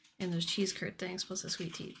quesadilla, and those cheese curd things plus a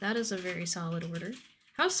sweet tea. That is a very solid order.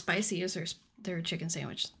 How spicy is their chicken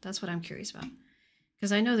sandwich? That's what I'm curious about.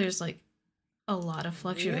 Because I know there's like a lot of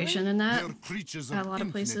fluctuation in that They are creatures at of a lot of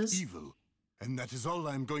infinite places. evil, and that is all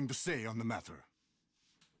I'm going to say on the matter.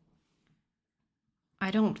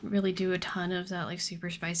 I don't really do a ton of that like super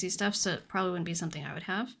spicy stuff, so it probably wouldn't be something I would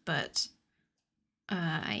have, but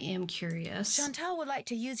I am curious. Chantal would like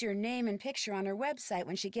to use your name and picture on her website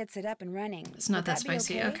when she gets it up and running. It's not Would that be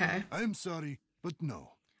spicy. Okay. I'm sorry, but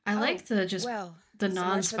no. I like the well, the so much for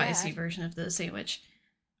non-spicy that. version of the sandwich.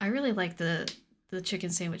 I really like the chicken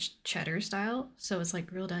sandwich cheddar style. So it's like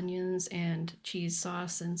grilled onions and cheese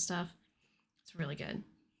sauce and stuff. It's really good.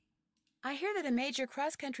 I hear that a major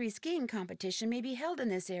cross-country skiing competition may be held in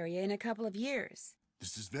this area in a couple of years.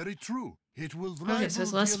 This is very true. It will rival Okay, so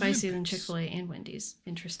it's the less spicy than Olympics. Chick-fil-A and Wendy's.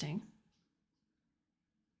 Interesting.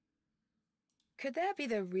 Could that be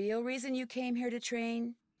the real reason you came here to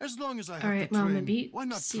train? As long as I have All right, to Mama train, Beat, why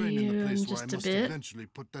not see train in you the in place where I just a must bit. eventually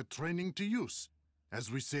put that training to use? As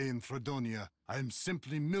we say in Fredonia, I am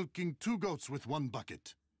simply milking 2 goats with 1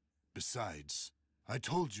 bucket. Besides, I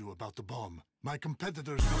told you about the bomb. My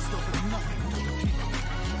competitors must offer nothing to the people.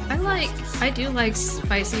 I do like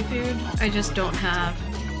spicy food. I just don't have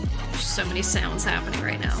so many sounds happening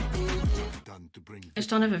right now. Done to bring I just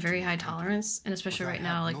don't have a very high tolerance, and especially But I right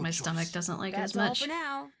now, have like no my choice. stomach doesn't like it That's as all much. for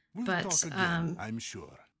now. We'll but, talk again, I'm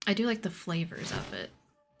sure. I do like the flavors of it.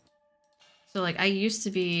 So like I used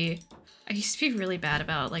to be really bad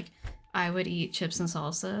about like I would eat chips and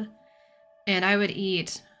salsa, and I would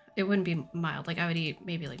eat, it wouldn't be mild, like I would eat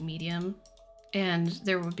maybe like medium, and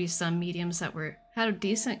there would be some mediums that had a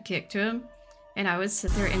decent kick to them, and I would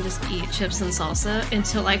sit there and just eat chips and salsa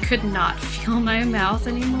until I could not feel my mouth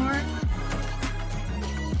anymore.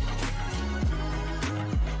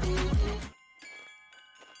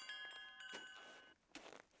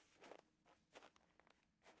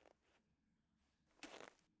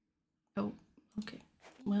 Oh, okay.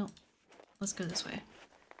 Well, let's go this way.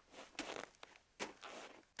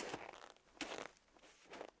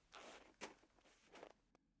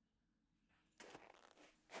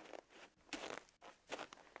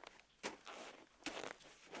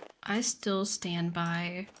 I still stand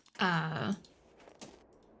by,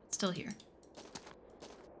 still here.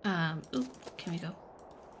 Ooh, can we go?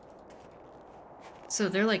 So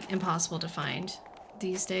they're like impossible to find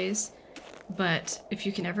these days. But if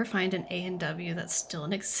you can ever find an A&W that's still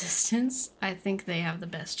in existence, I think they have the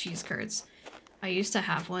best cheese curds. I used to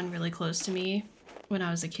have one really close to me when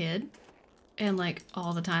I was a kid. And like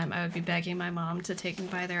all the time I would be begging my mom to take me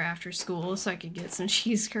by there after school so I could get some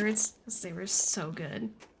cheese curds because they were so good.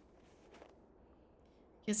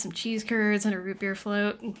 Get some cheese curds and a root beer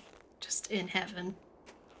float. Just in heaven.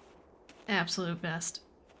 Absolute best.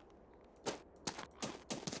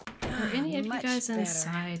 Are any of you Much guys better.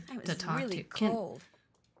 inside I was to talk really to? cold.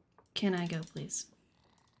 Can I go, please?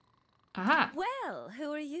 Aha! Well,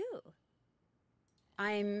 who are you?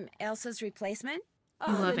 I'm Elsa's replacement.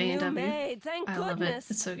 I love the new A&W. maid, thank I goodness. love it.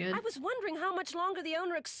 It's so good. I was wondering how much longer the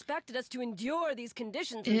owner expected us to endure these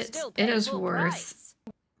conditions and still pay It is full worth. price.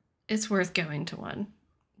 It's worth going to one.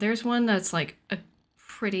 There's one that's like a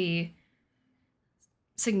pretty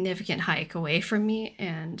significant hike away from me,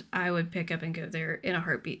 and I would pick up and go there in a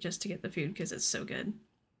heartbeat just to get the food because it's so good.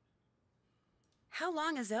 How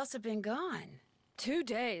long has Elsa been gone? 2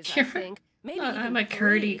 days, I You're- think. Maybe I'm even a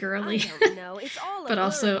curdy 3. girly. I don't know. It's all a But blur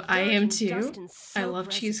also, of I dirt am and too. dust and I soap love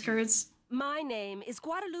cheese residue. curds. My name is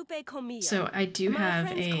Guadalupe Comillo. So I do My have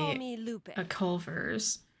friends call me Lupe. a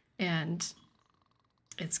Culver's, and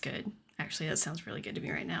it's good. Actually, that sounds really good to me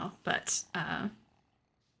right now. But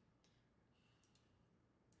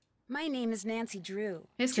My name is Nancy Drew.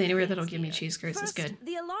 basically 2 anywhere things that'll give me here. cheese curds is First, good.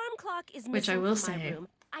 the alarm clock is Which I missing will from my say, room.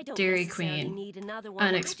 I don't Dairy necessarily Queen, need another one.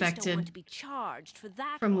 I just don't unexpected want to be charged for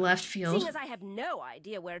that from one. left field. Seeing as I have no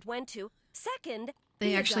idea where it went to. Second, They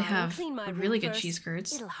be a actually darling, have clean my room really good first. cheese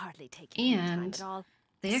curds. It'll hardly take you any time And at all,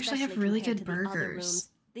 they actually have especially really compared good to the other burgers. rooms.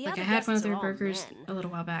 The Like I other had one of guests are their all burgers men. a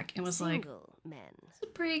little while back and was like, Single men. "This is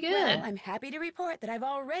pretty good." Well, I'm happy to report that I've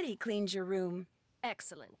already cleaned your room.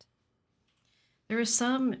 Excellent. There was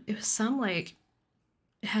some. It was some like.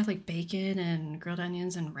 It had like bacon and grilled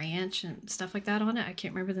onions and ranch and stuff like that on it. I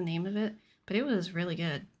can't remember the name of it, but it was really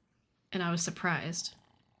good, and I was surprised.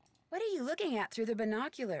 What are you looking at through the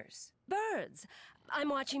binoculars? Birds. I'm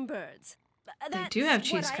watching birds. They do have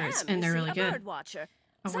cheese what curds, I am, and you they're see, really a good. bird watcher.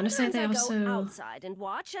 I want to say Sometimes they I also. go outside and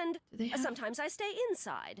watch, and Do they have- sometimes I stay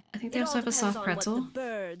inside. I think they It also all have a depends soft on pretzel. what the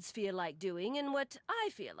birds feel like doing and what I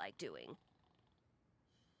feel like doing.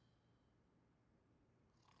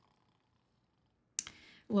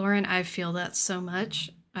 Lauren, I feel that so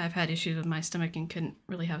much. I've had issues with my stomach and couldn't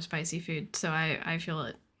really have spicy food, so I feel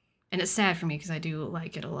it. And it's sad for me because I do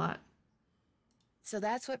like it a lot. So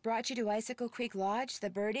that's what brought you to Icicle Creek Lodge, the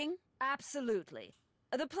birding? Absolutely.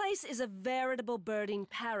 The place is a veritable birding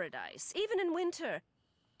paradise, even in winter.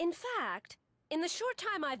 In fact, in the short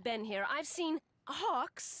time I've been here, I've seen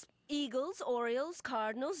hawks, eagles, orioles,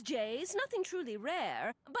 cardinals, jays, nothing truly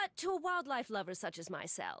rare. But to a wildlife lover such as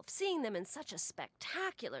myself, seeing them in such a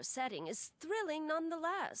spectacular setting is thrilling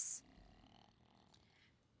nonetheless.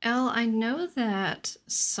 Elle, I know that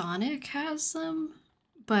Sonic has them,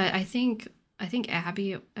 but I think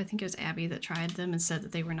Abby, I think it was Abby that tried them and said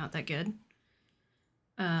that they were not that good.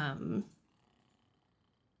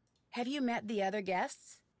 Have you met the other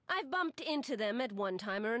guests? I've bumped into them at one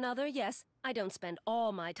time or another, yes. I don't spend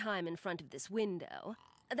all my time in front of this window.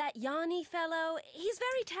 That Yanni fellow, he's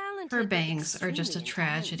very talented. Her but bangs are just a extremely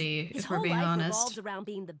tragedy, intense. His if we're whole being life honest. revolves around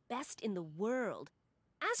being the best in the world.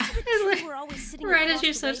 As to the Like, two who are always sitting right as across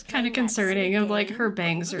you the said, way kind of playing that silly concerning of like game, her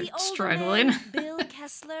bangs are the older struggling. man, Bill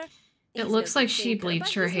Kessler. It He's looks no like good she thinker, bleached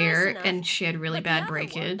but her he's nice hair enough. and she had really But the bad other one,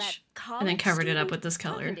 breakage that and then college covered it up student, with this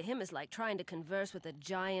talking color. to him is like trying to converse with a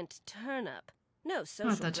giant turnip. No social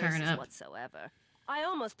Not the graces turnip. whatsoever. I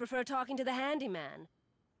almost prefer talking to the handyman.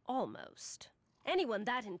 Almost. Anyone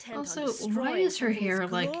that intent Also, on why destroying is her something hair,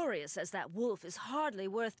 as like- glorious as that wolf is hardly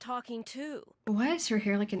worth talking to. Why is her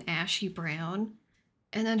hair like an ashy brown?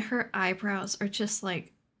 And then her eyebrows are just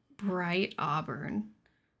like bright auburn.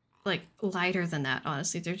 Like lighter than that,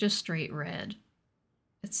 honestly. They're just straight red.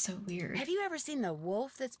 It's so weird. Have you ever seen the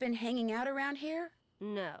wolf that's been hanging out around here?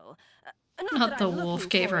 No. Not that the I'm wolf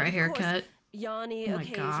looking gave for her it, a of course. haircut. Yanni Oh my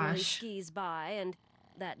occasionally gosh. skis by, and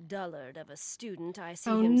that dullard of a student, I see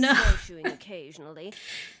Oh him no. snowshoeing occasionally.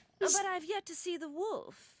 This- But I've yet to see the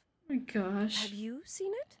wolf. Oh my gosh. Have you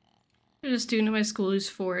seen it? There's a student in my school who's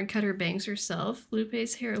 4 and cut her bangs herself.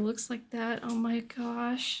 Lupe's hair looks like that. Oh my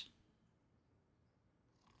gosh.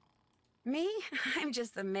 Me? I'm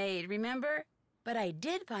just the maid, remember? But I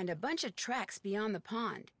did find a bunch of tracks beyond the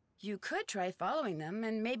pond. You could try following them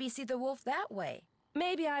and maybe see the wolf that way.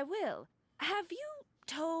 Maybe I will. Have you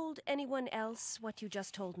told anyone else what you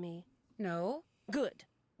just told me? No? Good.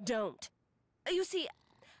 Don't. You see,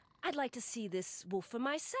 I'd like to see this wolf for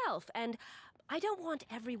myself, and I don't want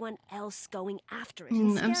everyone else going after it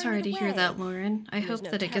and I'm scaring sorry it to hear away. that, Lauren. I There's hope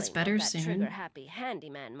no that it gets telling better what that soon. trigger-happy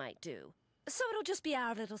handyman might do. So it'll just be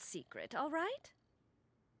our little secret, all right?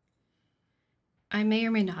 I may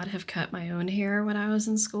or may not have cut my own hair when I was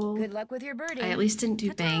in school. Good luck with your birding. I at least didn't do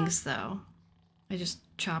Ta-ta. bangs, though. I just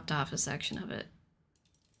chopped off a section of it.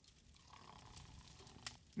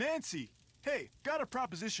 Nancy, hey, got a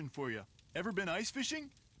proposition for you. Ever been ice fishing?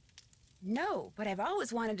 No, but I've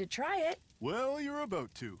always wanted to try it. Well, you're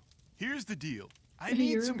about to. Here's the deal. I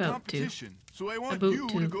need You're some about to. competition, so I want About you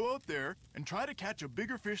to. to go out there and try to catch a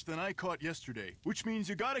bigger fish than I caught yesterday, which means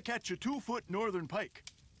you gotta catch a 2-foot northern pike.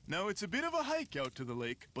 Now, it's a bit of a hike out to the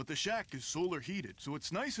lake, but the shack is solar heated, so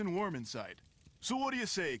it's nice and warm inside. So what do you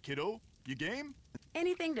say, kiddo? You game?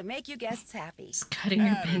 Anything to make you guests happy. Just cutting your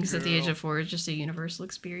Atta bangs at the age girl. of 4 is just a universal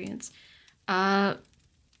experience.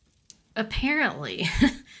 Apparently.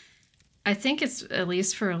 I think it's, at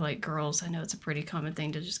least for, like, girls, I know it's a pretty common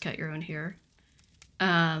thing to just cut your own hair.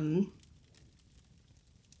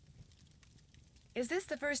 Is this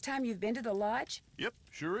the first time you've been to the lodge? Yep,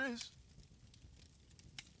 sure is.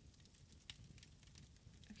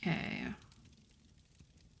 Okay.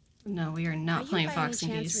 No, we are not playing Fox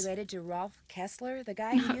and Are you by any chance Geese. related to Rolf Kessler, the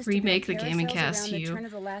guy who Not used remake to the build game and carousels cast around the you. turn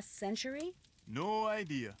of the last century? No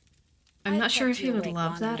idea. I'm not sure kept if he you would awake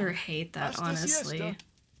love long that or enough. hate that, Hasta honestly. siesta.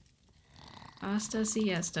 Hasta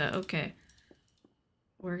siesta. Okay.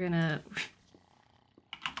 We're gonna...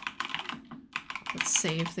 Let's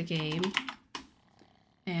save the game.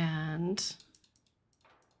 And...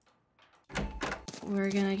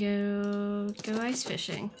 we're gonna go ice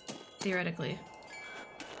fishing, theoretically.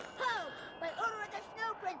 Ho! By order of the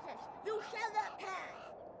Snow Princess, you shall not pass!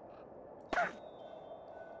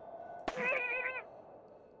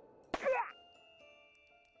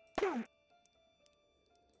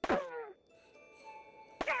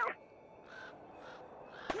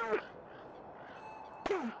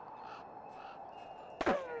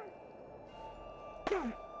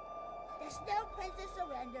 The Snow Princess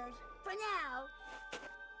surrenders. For now.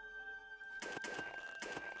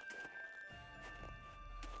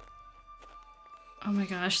 Oh my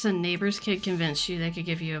gosh, the neighbor's kid convinced you they could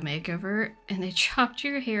give you a makeover, and they chopped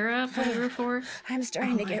your hair up when you were 4? I'm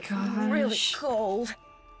starting to my get really gosh. cold.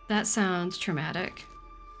 That sounds traumatic.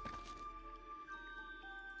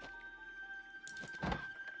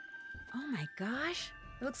 Oh my gosh.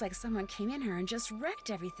 It looks like someone came in here and just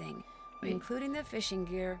wrecked everything, Wait. including the fishing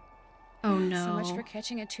gear. Oh no. So much for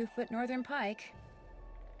catching a 2-foot northern pike.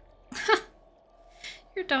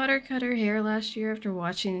 Your daughter cut her hair last year after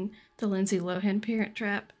watching the Lindsay Lohan Parent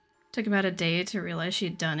Trap. Took about a day to realize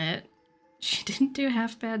she'd done it. She didn't do a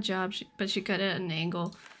half bad job, but she cut it at an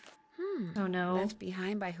angle. Oh no. Left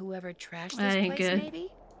behind by whoever trashed That this ain't place, good. maybe?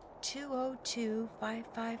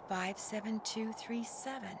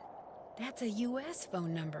 202-555-7237. That's a U.S.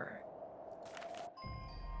 phone number.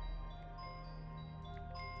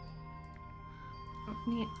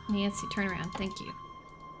 Oh, Nancy, turn around. Thank you.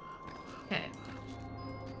 Okay.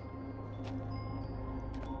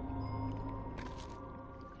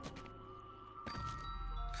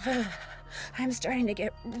 I'm starting to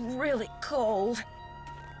get really cold.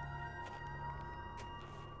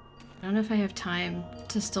 I don't know if I have time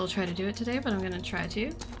to still try to do it today, but I'm gonna try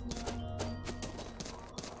to.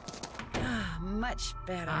 Ah, much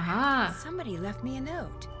better. Aha! Somebody left me a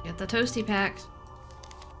note. Get the toasty packs.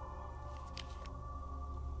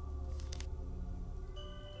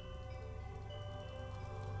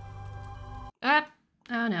 Ah!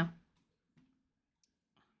 Oh no.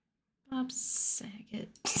 Bob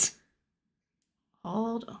Saget.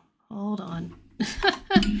 Hold on.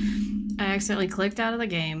 I accidentally clicked out of the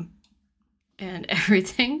game and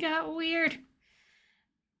everything got weird.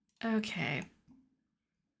 Okay.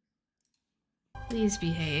 Please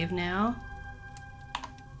behave now.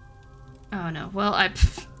 Oh no. Well,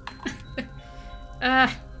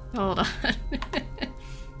 hold on.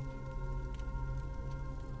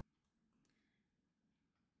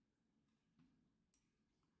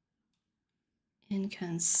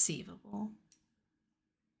 Inconceivable.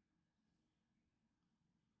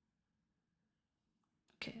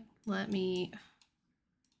 Okay, let me...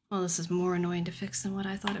 Well, this is more annoying to fix than what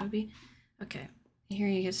I thought it would be. Okay, here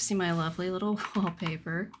you get to see my lovely little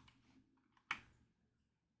wallpaper.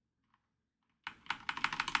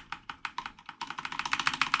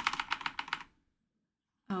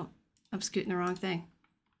 Oh, I'm scooting the wrong thing.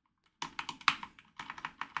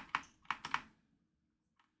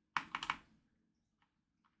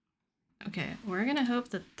 Okay, we're gonna hope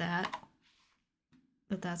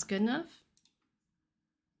that's good enough.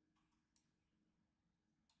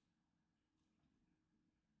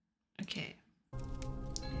 Okay.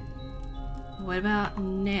 What about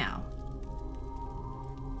now?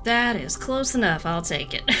 That is close enough, I'll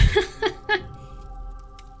take it.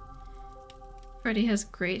 Freddy has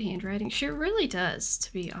great handwriting. She really does,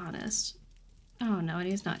 to be honest. Oh no, and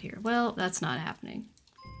he's not here. Well, that's not happening.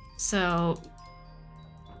 So,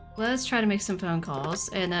 let's try to make some phone calls,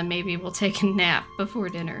 and then maybe we'll take a nap before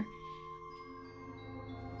dinner.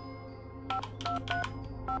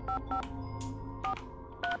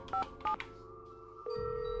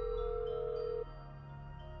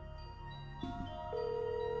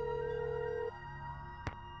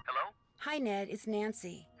 Ned. It's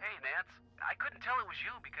Nancy. Hey, Nance. I couldn't tell it was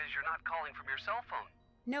you because you're not calling from your cell phone.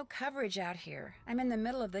 No coverage out here. I'm in the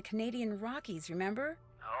middle of the Canadian Rockies, remember?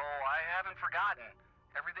 Oh, I haven't forgotten.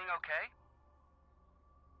 Everything okay?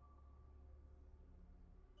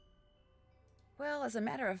 Well, as a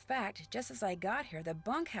matter of fact, just as I got here, the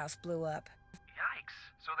bunkhouse blew up. Yikes.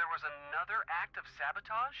 So there was another act of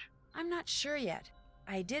sabotage? I'm not sure yet.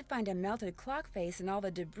 I did find a melted clock face and all the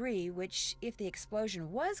debris, which, if the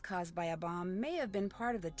explosion was caused by a bomb, may have been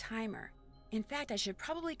part of the timer. In fact, I should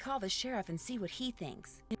probably call the sheriff and see what he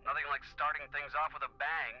thinks. Nothing like starting things off with a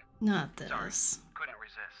bang. Not this. Sorry, couldn't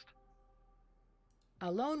resist.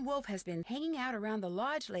 A lone wolf has been hanging out around the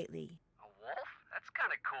lodge lately. A wolf? That's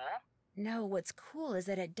kind of cool. No, what's cool is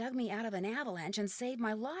that it dug me out of an avalanche and saved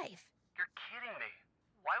my life. You're kidding me.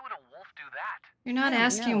 Why would a wolf do that? You're not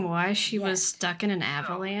asking why she Yes. was stuck in an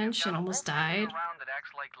avalanche and almost died? Around that acts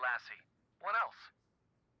like Lassie. What else?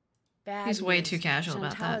 Bad He's way news. too casual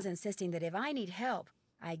about Chantal that. is insisting that if I need help,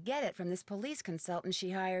 I get it from this police consultant she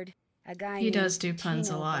hired. A guy He named does do puns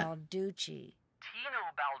a Tino lot. Balducci. Tino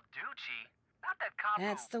Balducci? Not that cop.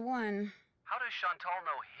 That's the one. How does Chantal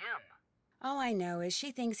know him? All I know is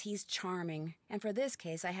she thinks he's charming, and for this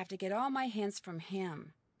case I have to get all my hints from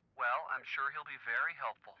him. Well, I'm sure he'll be very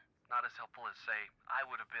helpful. Not as helpful as, say, I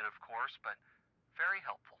would have been, of course, but very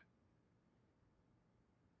helpful.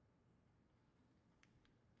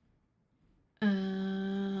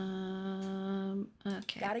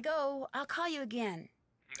 Okay. Gotta go. I'll call you again.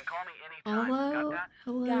 You can call me anytime. Hello? Got that?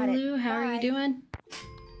 Hello, Got it. Lou. How are Bye. you doing?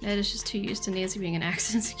 Ned is just too used to Nancy being in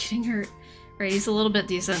accidents and getting hurt. Right, he's a little bit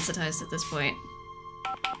desensitized at this point.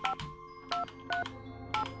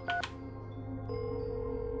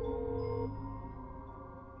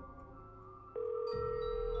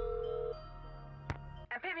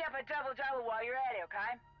 And pick me up a double-double while you're at it,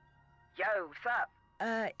 okay? Yo, what's up?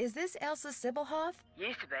 Is this Elsa Sybilhoff?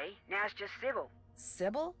 Used to be. Now it's just Sybil.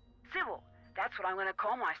 Sybil? Sybil. That's what I'm going to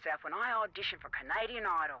call myself when I audition for Canadian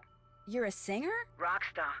Idol. You're a singer?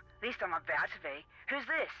 Rockstar. At least I'm about to be. Who's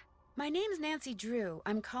this? My name's Nancy Drew.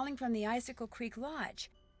 I'm calling from the Icicle Creek Lodge.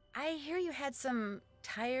 I hear you had some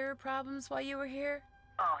tire problems while you were here?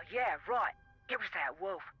 Oh, yeah, right. It was that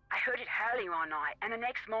wolf. I heard it howling all night, and the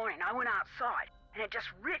next morning I went outside, and it just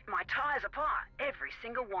ripped my tires apart, every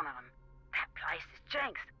single one of them. That place is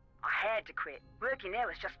jinxed. I had to quit. Working there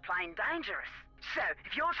was just plain dangerous. So,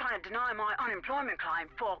 if you're trying to deny my unemployment claim,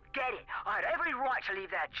 forget it. I had every right to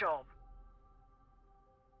leave that job.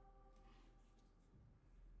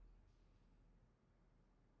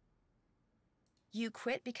 You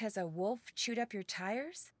quit because a wolf chewed up your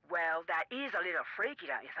tires? Well, that is a little freaky,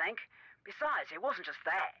 don't you think? Besides, it wasn't just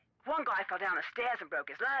that. One guy fell down the stairs and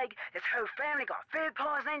broke his leg, his whole family got food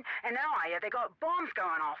poisoning, and now I hear they got bombs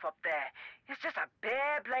going off up there. It's just a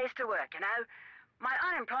bad place to work, you know? My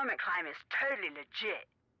unemployment claim is totally legit.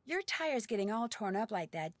 Your tires getting all torn up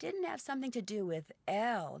like that didn't have something to do with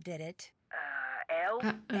L, did it? L?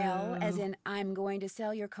 L, as in I'm going to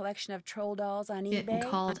sell your collection of troll dolls on eBay? Getting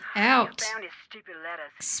called out. I found his stupid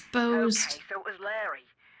letters. Exposed. Okay, so it was Larry.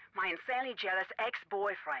 My insanely jealous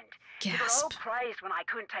ex-boyfriend. He got all Gasp. crazed when I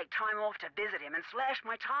couldn't take time off to visit him and slashed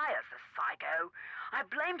my tires, the psycho. I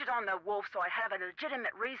blamed it on the wolf so I'd have a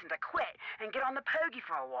legitimate reason to quit and get on the pokey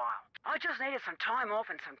for a while. I just needed some time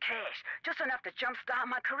off and some cash, just enough to jumpstart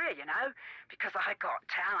my career, you know? Because I got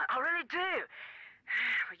talent, I really do.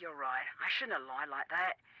 But you're right, I shouldn't have lied like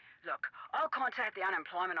that. Look, I'll contact the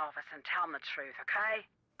unemployment office and tell them the truth, okay?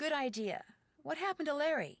 Good idea. What happened to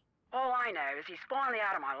Larry? All I know is he's finally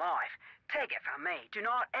out of my life. Take it from me. Do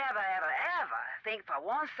not ever, ever, ever think for 1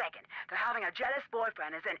 second that having a jealous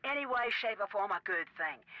boyfriend is in any way, shape, or form a good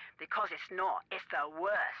thing. Because it's not. It's the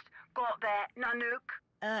worst. Got that, Nanook?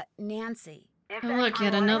 Nancy. In Oh, fact, look,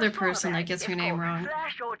 yet I'm another writing a song person about that gets it. her It's name called wrong.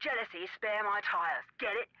 Flash your jealousy, spare my tires.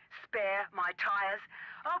 Get it? Spare my tires.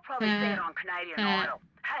 I'll probably sing it on Canadian Idol.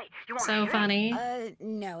 Hey, you want to So hear funny.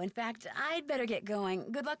 No. In fact, I'd better get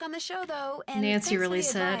going. Good luck on the show, though. And Nancy thanks for really the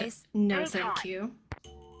said, advice. no Anytime. thank you.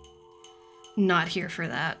 Not here for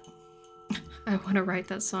that. I want to write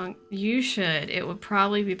that song. You should. It would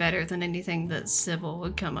probably be better than anything that Sybil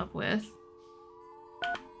would come up with.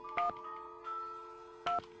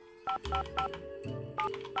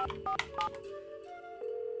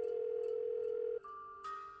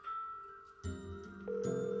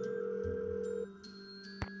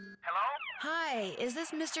 Hello? Hi, is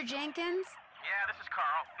this Mr. Jenkins? Yeah, this is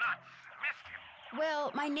Carl. Nuts. Missed you.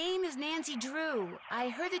 Well, my name is Nancy Drew. I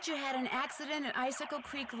heard that you had an accident at Icicle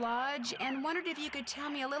Creek Lodge and wondered if you could tell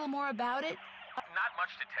me a little more about it. Not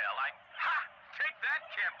much to tell. Ha! Take that,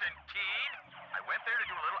 Captain Keene. I went there to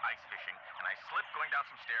do a little ice fishing, and I slipped going down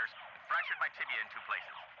some stairs and fractured my tibia in 2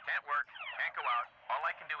 places. Can't work, can't go out. All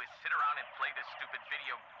I can do is sit around and play this stupid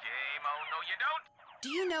video game. Oh, no, you don't. Do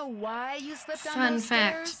you know why you slipped on Fun those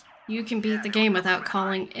fact, stairs? you can beat the game without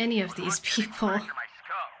calling any of these people. My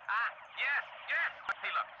skull. Yes. Hey,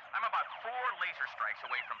 look, I'm about 4 laser strikes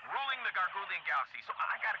away from ruling the Gargoulian galaxy, so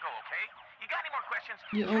I gotta go, okay? You got any more questions?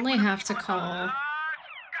 You only have to call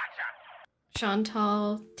Gotcha.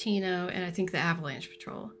 Chantal, Tino, and I think the Avalanche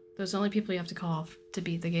Patrol. Those are the only people you have to call to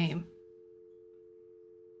beat the game.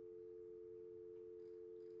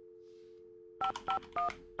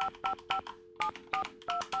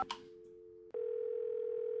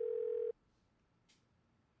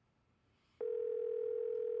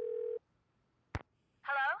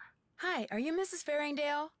 Hello? Hi, are you Mrs.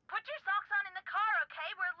 Farringdale? Put your socks on in the car, okay?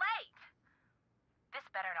 We're late. This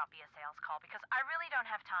better not be a sales call because I really don't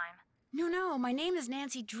have time. No, my name is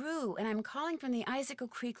Nancy Drew, and I'm calling from the Icicle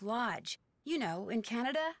Creek Lodge. You know, in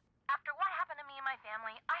Canada. After what happened to me and my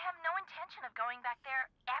family, I have no intention of going back there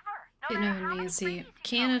ever. No You matter know, how many Nancy, crazies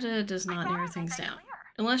Canada does not narrow things down.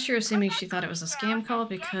 Unless you're assuming she thought it was a scam call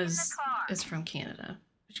because it's from Canada,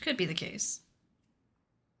 which could be the case.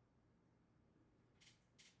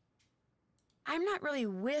 I'm not really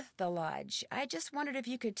with the lodge. I just wondered if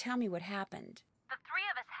you could tell me what happened. The 3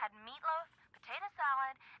 of us had meatloaf, potato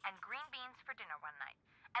salad, and green beans for dinner one night.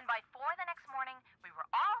 And by 4 the next morning, we were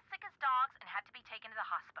all sick as dogs and had to be taken to the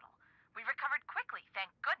hospital. We recovered quickly, thank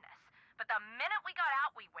goodness. But the minute we got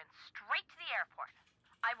out, we went straight to the airport.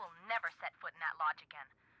 I will never set foot in that lodge again.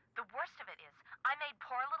 The worst of it is, I made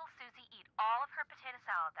poor little Susie eat all of her potato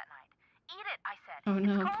salad that night. Eat it, I said. Oh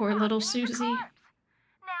no, poor little Susie.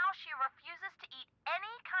 Now she refuses to eat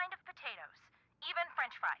any kind of potatoes, even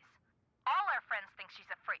French fries. All our friends think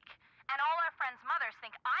she's a freak, and all our friends' mothers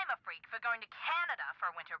think I'm a freak for going to Canada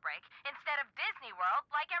for winter break instead of Disney World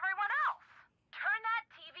like everyone else. Turn that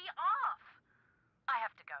TV off. I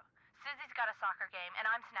have to go. Susie's got a soccer game, and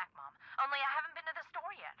I'm snack mom. Only I haven't been to the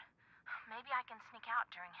store yet. Maybe I can sneak out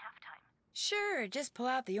during halftime. Sure, just pull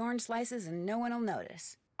out the orange slices and no one will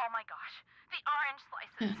notice. Oh my gosh, the orange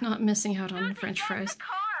slices. Not missing out on the French fries.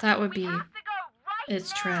 That would be...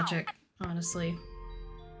 It's tragic, honestly.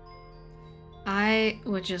 I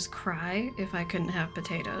would just cry if I couldn't have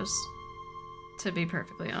potatoes, to be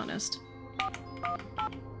perfectly honest.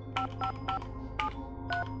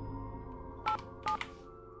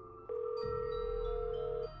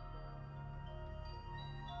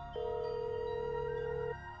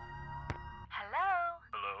 Hello?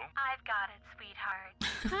 I've got it, sweetheart.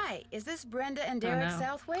 Hi, is this Brenda and Derek no.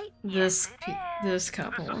 Southwaite? This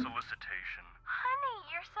couple. This is a solicitation. Honey,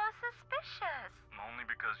 you're so suspicious. Only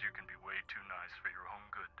because you can be way too nice for your own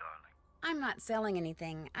good, darling. I'm not selling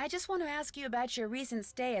anything. I just want to ask you about your recent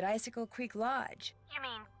stay at Icicle Creek Lodge. You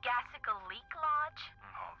mean Gasicle Leak Lodge?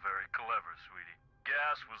 Oh, very clever, sweetie.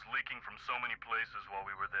 Gas was leaking from so many places while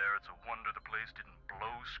we were there, it's a wonder the place didn't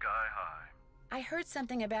blow sky high. I heard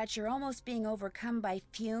something about your almost being overcome by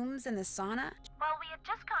fumes in the sauna. Well, we had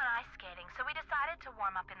just gone ice skating, so we decided to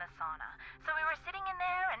warm up in the sauna. So we were sitting in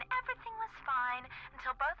there, and everything was fine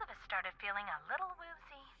until both of us started feeling a little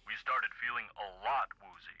woozy. We started feeling a lot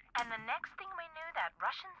woozy. And the next thing we knew, that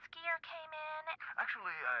Russian skier came in.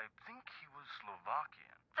 Actually, I think he was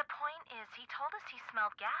Slovakian. The point is, he told us he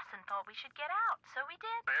smelled gas and thought we should get out, so we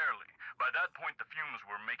did. Barely. By that point, the fumes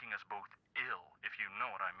were making us both ill, if you know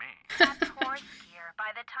what I mean. That poor skier.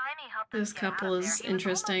 By the time he helped This us get couple out of is there, he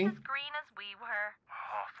interesting. was almost as green as we were.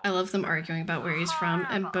 I love them arguing about where he's from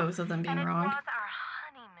and both of them being And it wrong. was our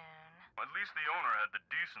honeymoon. At least the owner had the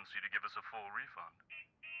decency to give us a full refund.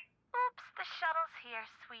 Oops, the shuttle's here,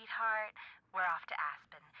 sweetheart. We're off to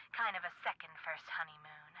Aspen. Kind of a second first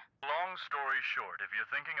honeymoon. Long story short, if you're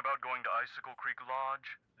thinking about going to Icicle Creek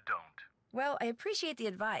Lodge, don't. Well, I appreciate the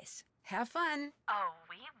advice. Have fun. Oh,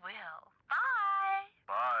 we will. Bye.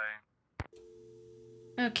 Bye.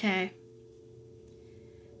 Okay.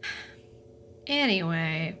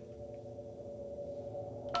 Anyway.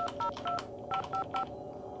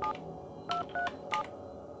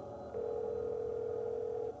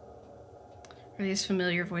 Are these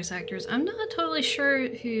familiar voice actors? I'm not totally sure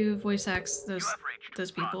who voice acts those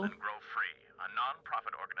people. Run and Grow Free, a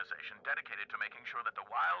non-profit organization dedicated to making sure that the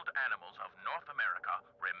wild animals of North America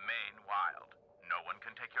remain wild. No one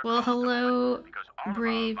can take your Well, calls hello, because all of our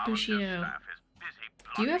Brave volunteer Bushido. staff is busy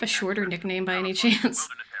Do you have a blocking shorter access nickname by any California's chance?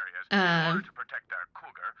 wilderness areas in order to protect their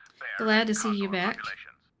cougar, bear, Glad to and see you condor back.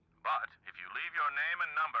 populations. But if you leave your name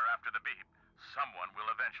and number after the beep, someone will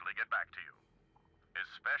eventually get back to you.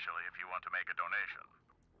 Especially if you want to make a donation.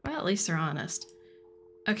 Well, at least they're honest.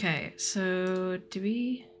 Okay, so do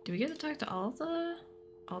we get to talk to all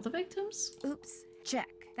the victims? Oops. Check.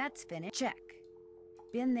 That's finished. Check.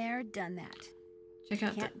 Been there, done that. Check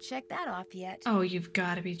out Can't check that off yet. Oh, you've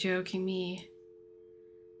got to be joking me.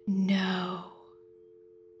 No.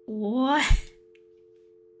 What?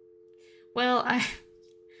 Well,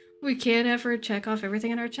 we can't ever check off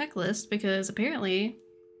everything on our checklist because apparently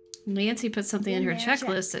Nancy put something in her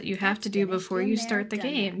checklist that you have to do before you start the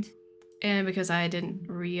game. And because I didn't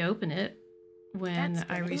reopen it when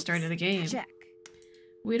I restarted the game,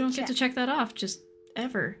 we don't get to check that off just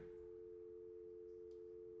ever.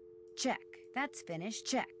 Check. That's finished.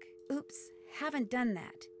 Check. Oops. Haven't done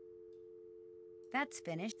that. That's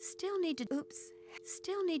finished. Still need to... Oops.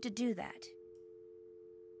 Still need to do that.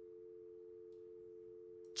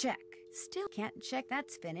 Check. Still can't check.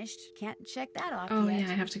 That's finished. Can't check that off Oh, yet. yeah,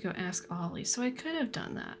 I have to go ask Ollie. So I could have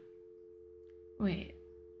done that. Wait.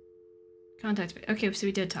 Contact... Okay, so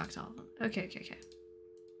we did talk to all of them. Okay.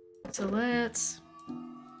 So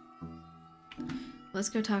let's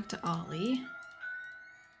go talk to Ollie.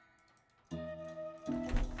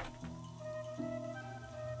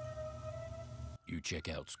 You check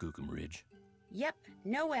out Skookum Ridge. Yep,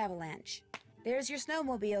 no avalanche. There's your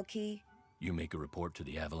snowmobile key. You make a report to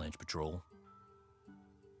the Avalanche Patrol.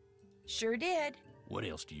 Sure did. What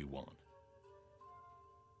else do you want?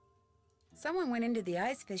 Someone went into the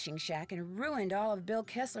ice fishing shack and ruined all of Bill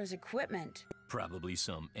Kessler's equipment. Probably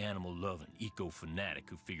some animal-loving eco-fanatic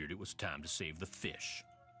who figured it was time to save the fish.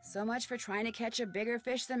 So much for trying to catch a bigger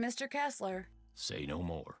fish than Mr. Kessler. Say no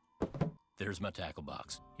more. There's my tackle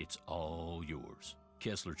box. It's all yours.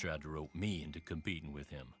 Kessler tried to rope me into competing with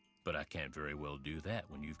him, but I can't very well do that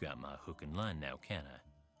when you've got my hook and line now, can I?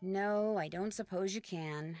 No, I don't suppose you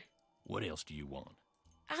can. What else do you want?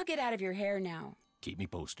 I'll get out of your hair now. Keep me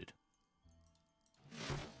posted.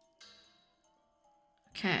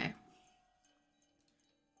 Okay.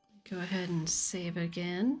 Go ahead and save it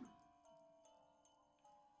again.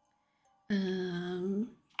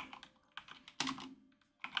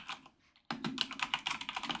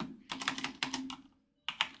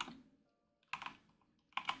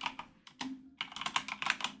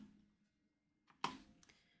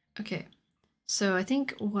 Okay, so I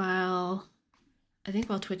think while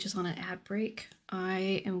Twitch is on an ad break,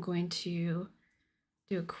 I am going to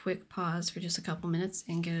do a quick pause for just a couple minutes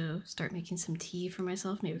and go start making some tea for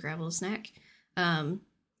myself, maybe grab a little snack.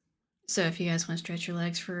 So if you guys want to stretch your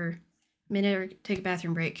legs for a minute or take a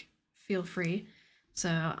bathroom break, feel free. So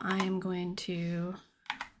I am going to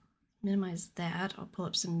minimize that. I'll pull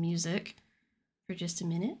up some music for just a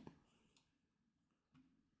minute.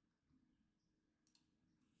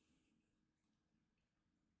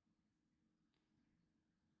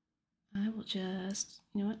 I will just,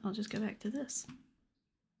 you know what, I'll just go back to this.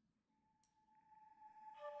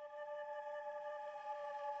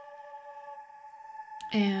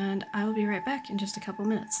 And I will be right back in just a couple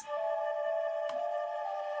minutes.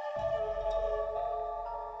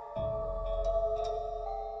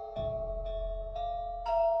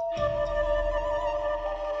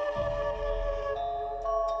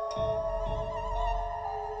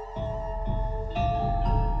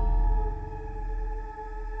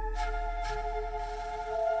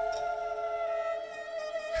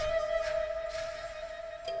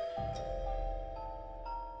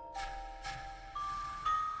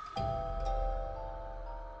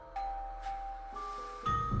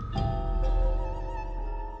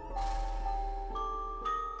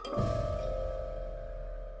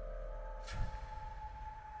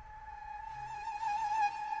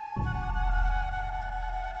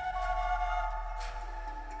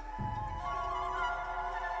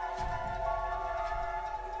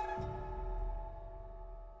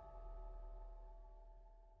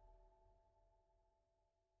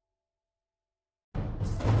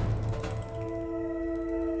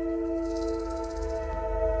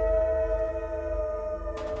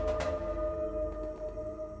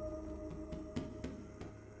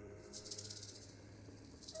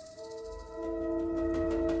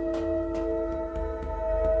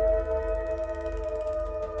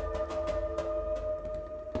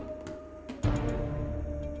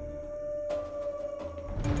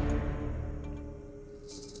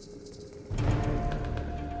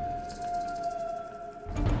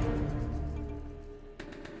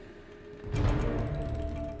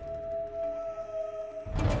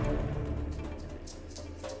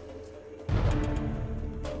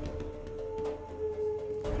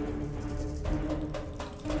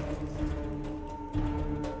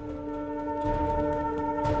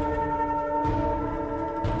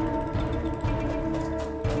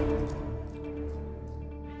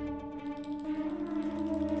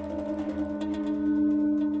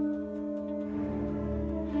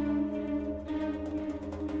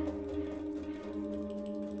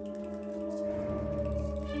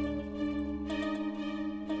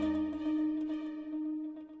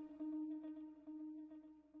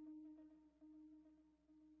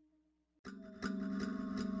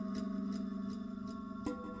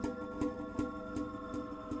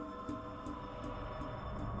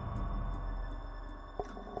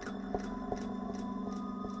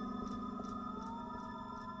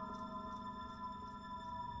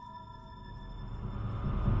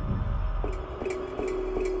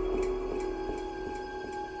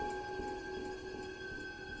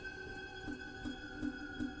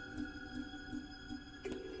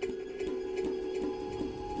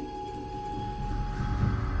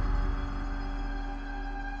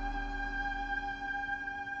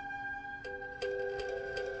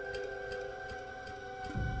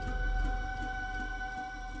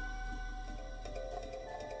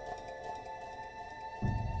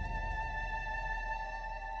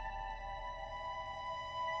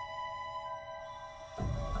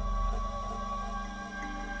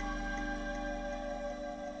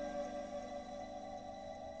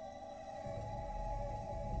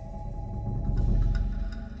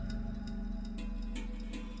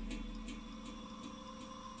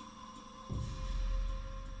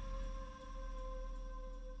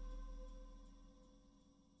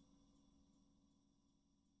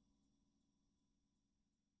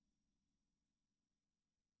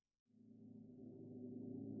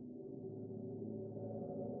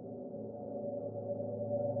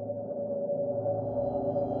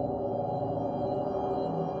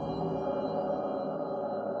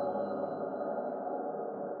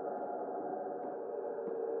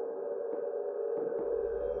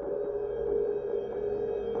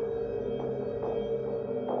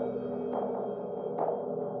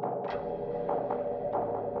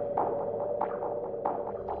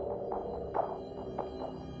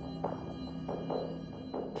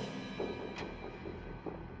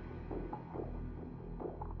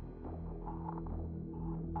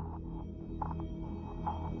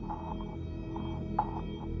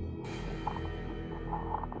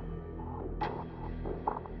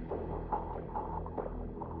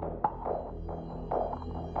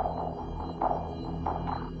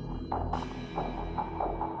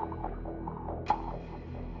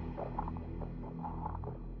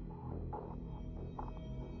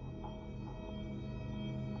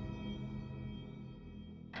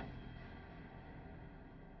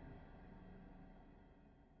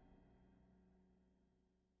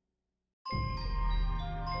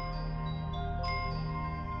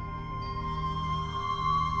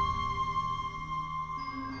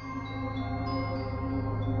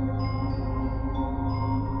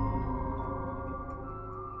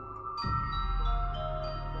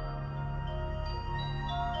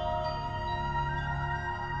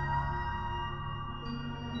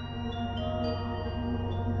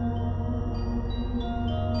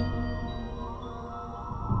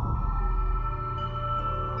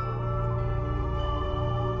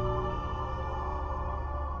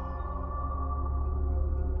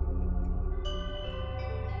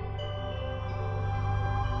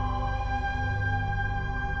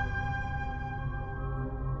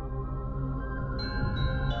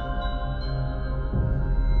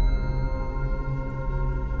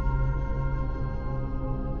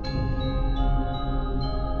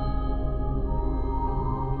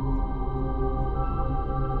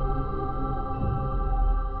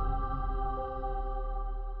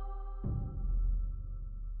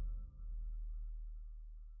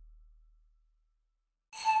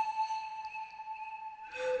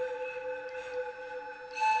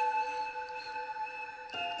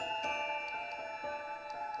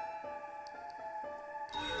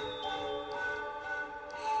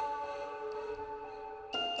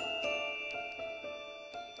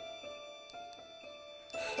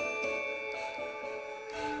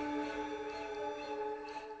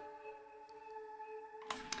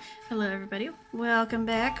 Hello everybody, welcome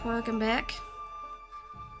back, welcome back.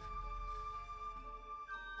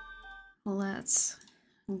 Let's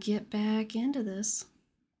get back into this.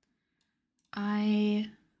 Let me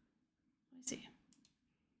see.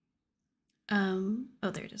 Oh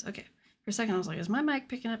there it is, okay. For a second I was like, is my mic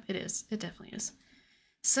picking up? It is, it definitely is.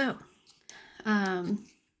 So,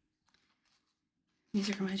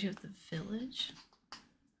 music reminds you of the village?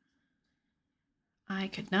 I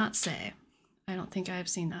could not say. I don't think I've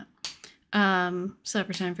seen that.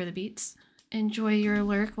 Supper time for the beats. Enjoy your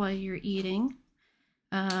lurk while you're eating.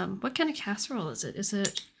 What kind of casserole is it? Is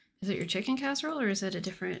it your chicken casserole or is it a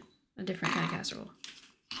different kind of casserole?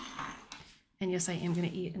 And yes, I am gonna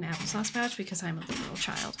eat an applesauce pouch because I'm a little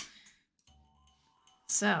child.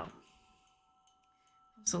 So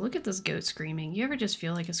look at this goat screaming. You ever just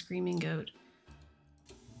feel like a screaming goat?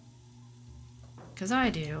 Because I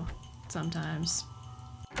do sometimes.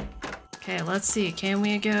 Okay, let's see. Can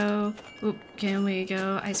we go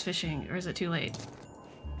ice fishing? Or is it too late?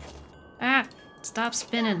 Ah! Stop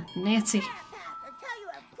spinning, Nancy.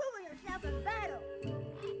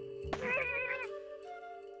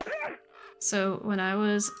 So, when I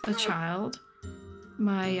was a child,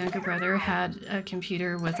 my younger brother had a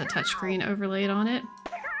computer with a touchscreen overlaid on it,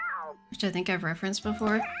 which I think I've referenced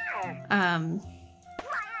before.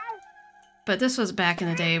 But this was back in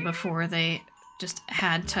the day before they just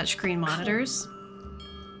had touchscreen monitors.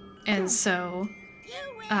 And so,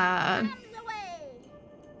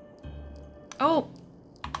 oh!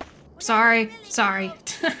 Sorry.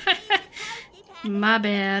 My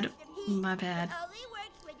bad.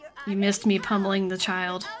 You missed me pummeling the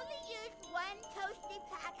child.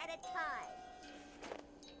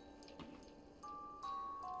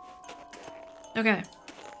 Okay.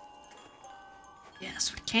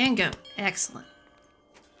 Yes, we can go. Excellent.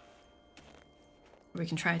 We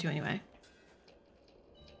can try to anyway.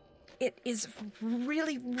 It is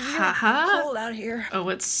really cold out here. Oh,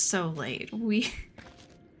 it's so late.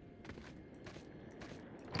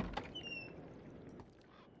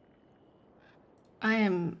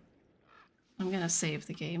 I'm gonna save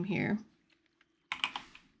the game here.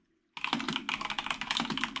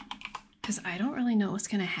 Because I don't really know what's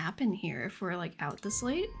gonna happen here if we're like out this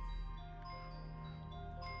late.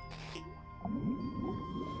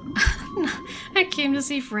 I came to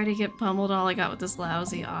see Freddy get pummeled. All I got with this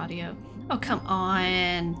lousy audio. Oh, come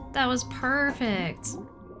on. That was perfect.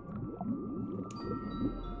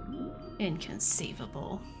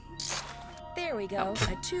 Inconceivable. There we go. A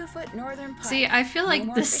 2-foot northern pike. See, I feel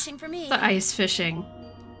like this, the ice fishing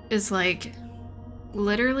is like,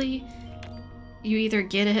 literally, you either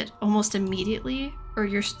get it almost immediately or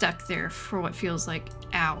you're stuck there for what feels like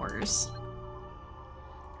hours.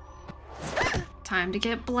 Time to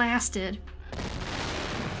get blasted.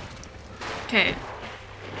 Okay.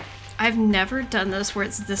 I've never done this where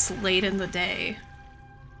it's this late in the day.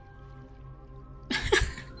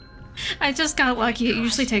 I just got lucky. It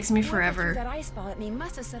usually takes me Whoever threw forever. that ice ball at me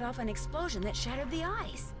must have set off an explosion that shattered the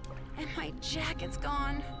ice. And my jacket's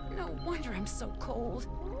gone. No wonder I'm so cold.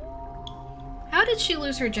 How did she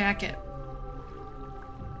lose her jacket?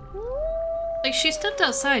 Like, she stepped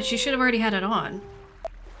outside. She should have already had it on.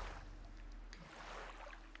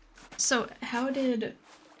 So, how did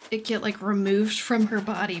it get, like, removed from her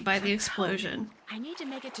body by the explosion? I need to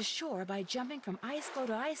make it to shore by jumping from Icicle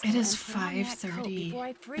to Icicle. It is and put on that coat 5:30, before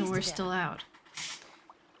I freeze and we're to death. still out.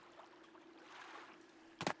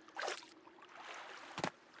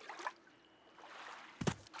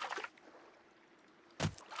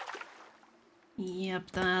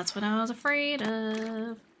 Yep, that's what I was afraid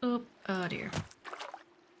of. Oop, oh dear.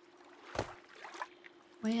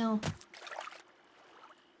 Well.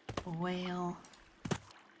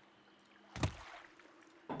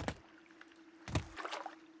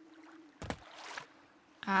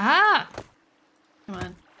 Ah! Come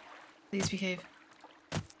on. Please behave.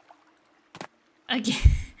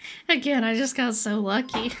 Again, I just got so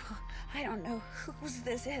lucky. I don't know whose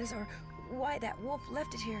this is or why that wolf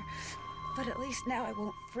left it here, but at least now I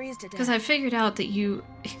won't freeze to death. Because I figured out that you...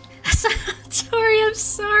 Sorry, I'm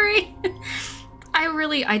sorry.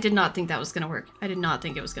 I did not think that was gonna work. I did not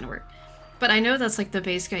think it was gonna work. But I know that's like the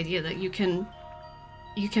basic idea, that you can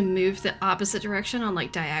move the opposite direction on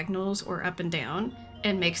like diagonals or up and down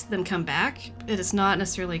and makes them come back. It is not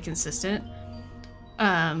necessarily consistent.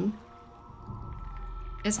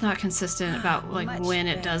 It's not consistent about like Much when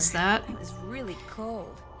it better. does that. It was really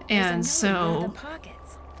cold. And There's a note in one of so the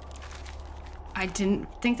pockets. I didn't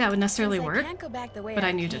think that would necessarily Since I work, can't go back the way but I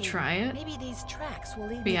I knew to came, try it. Maybe these tracks will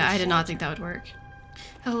lead But me yeah, to I did not shelter. think that would work.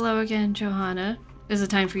 Hello again, Johanna. Is it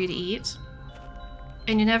time for you to eat?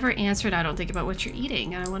 And you never answered, I don't think, about what you're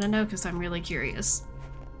eating. And I want to know because I'm really curious.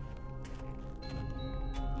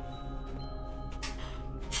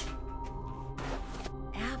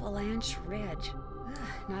 Avalanche Ridge. Ugh,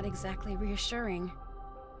 not exactly reassuring.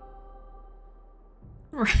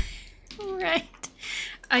 Right.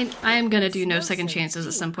 I am gonna do no Snow second so chances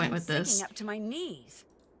at deep, some point I'm with this. sinking up to my knees.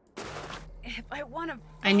 If I want to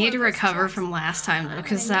I need to follow those recover tracks, from last time though, I'm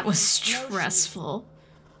because gonna that need was some snowshoes. stressful.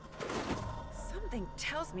 Something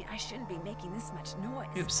tells me I shouldn't be making this much noise.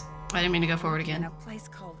 Oops. I didn't mean to go forward In again. a place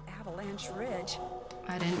called Avalanche Ridge.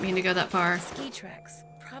 I didn't mean to go that far. Ski tracks,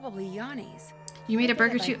 probably Yanni's. You made a I bet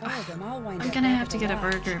burger if I too? follow them, I'll wind I'm up gonna back have at to the get a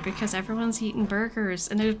lodge. burger because everyone's eating burgers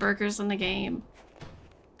and there's burgers in the game.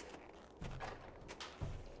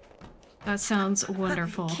 That sounds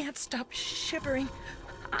wonderful. I can't stop shivering.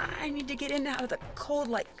 I need to get in and out of the cold,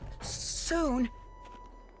 like, soon.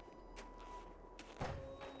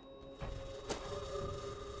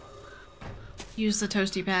 Use the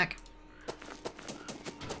toasty pack.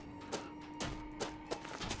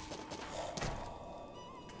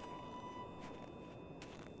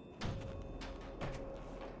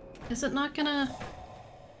 Is it not gonna...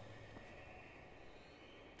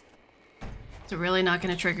 Is it really not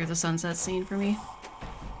gonna trigger the sunset scene for me?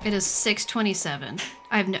 It is 6:27.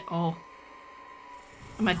 I have no... Oh.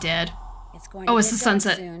 Am I dead? It's going Oh, to it's get the dark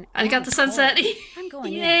sunset. soon. I got I'm the sunset. cold. I'm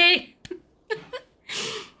going in. Yay!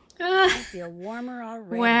 I feel warmer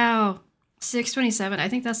already. Wow. 6:27. I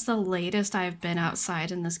think that's the latest I've been outside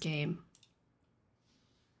in this game.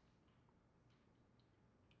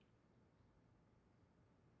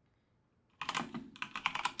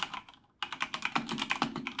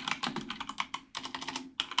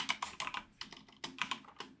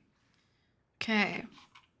 Okay.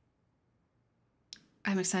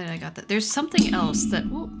 I'm excited I got that. There's something else that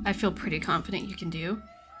I feel pretty confident you can do,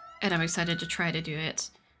 and I'm excited to try to do it.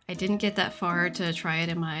 I didn't get that far to try it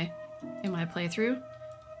in my playthrough.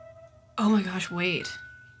 Oh my gosh, wait.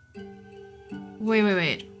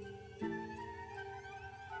 Wait.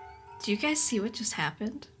 Do you guys see what just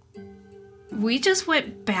happened? We just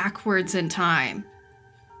went backwards in time.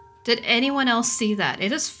 Did anyone else see that?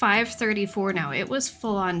 It is 5:34 now. It was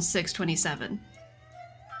full on 6:27.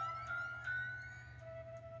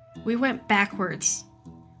 We went backwards.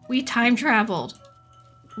 We time traveled.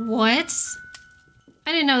 What?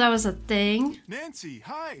 I didn't know that was a thing. Nancy,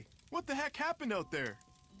 hi! What the heck happened out there?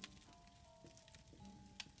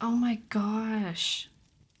 Oh my gosh.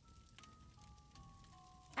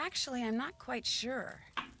 Actually, I'm not quite sure.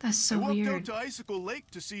 That's so I walked weird. out to Icicle Lake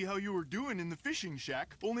to see how you were doing in the fishing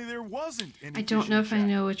shack, only there wasn't any I don't know if fishing I shack.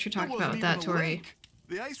 know what you're There talking about with wasn't that, even a Tori. lake.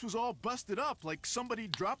 The ice was all busted up like somebody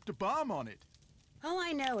dropped a bomb on it. All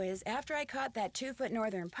I know is, after I caught that 2-foot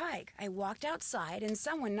northern pike, I walked outside and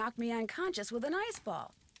someone knocked me unconscious with an ice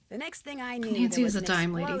ball. The next thing I knew, Nancy there was was a an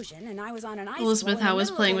dime lady. explosion, and I was on an ice Elizabeth floe in Howe the was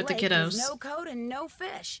middle playing of with the lake kiddos. No coat and no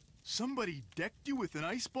fish. Somebody decked you with an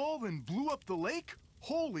ice ball and blew up the lake?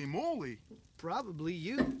 Holy moly! Probably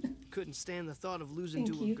you. Couldn't stand the thought of losing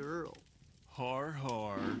Thank to you. a girl. Har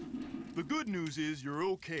har. The good news is you're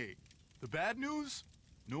okay. The bad news?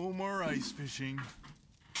 No more ice fishing.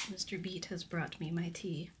 Mr. Beat has brought me my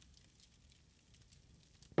tea.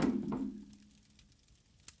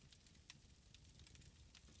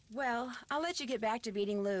 Well, I'll let you get back to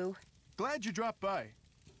beating Lou. Glad you dropped by.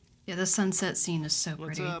 Yeah, the sunset scene is so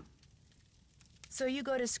What's pretty. up? So you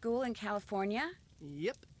go to school in California?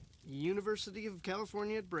 Yep. University of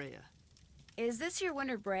California at Brea. Is this your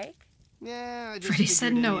winter break? Yeah, I just Freddy figured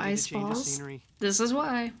said I no needed a ice change of balls. scenery. This is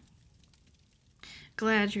why.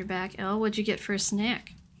 Glad you're back, Elle. What'd you get for a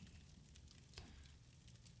snack?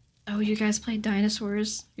 Oh, you guys played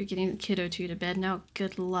dinosaurs. You're getting kiddo 2 to bed now.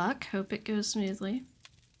 Good luck. Hope it goes smoothly.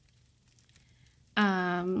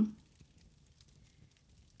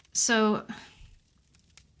 So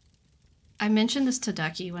I mentioned this to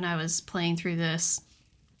Ducky when I was playing through this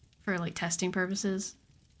for like testing purposes.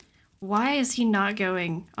 Why is he not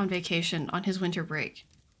going on vacation on his winter break?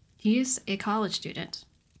 He's a college student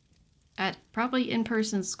at probably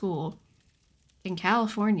in-person school in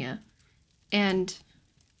California, and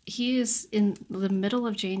he is in the middle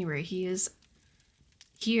of January. He is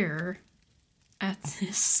here at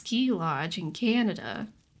this ski lodge in Canada,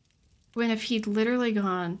 when if he'd literally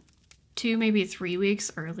gone 2, maybe 3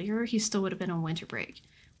 weeks earlier, he still would have been on winter break.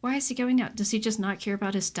 Why is he going now? Does he just not care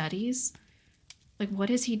about his studies? Like, what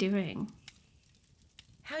is he doing?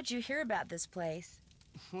 How'd you hear about this place?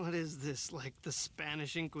 What is this, like the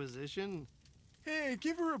Spanish Inquisition? Hey,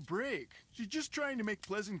 give her a break. She's just trying to make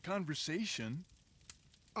pleasant conversation.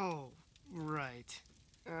 Oh, right.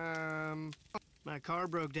 My car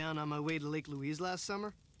broke down on my way to Lake Louise last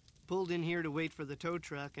summer. Pulled in here to wait for the tow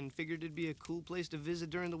truck and figured it'd be a cool place to visit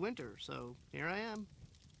during the winter, so here I am.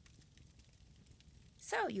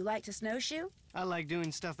 So, you like to snowshoe? I like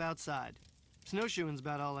doing stuff outside. Snowshoeing's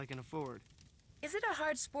about all I can afford. Is it a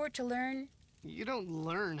hard sport to learn? You don't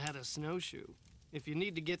learn how to snowshoe. If you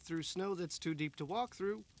need to get through snow that's too deep to walk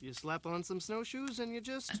through, you slap on some snowshoes and you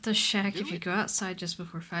just... At the shack, if you go outside just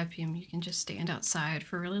before 5 p.m., you can just stand outside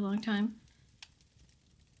for a really long time.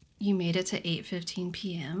 You made it to 8:15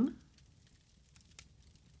 p.m.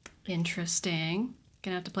 Interesting.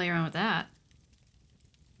 Gonna have to play around with that.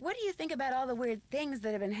 What do you think about all the weird things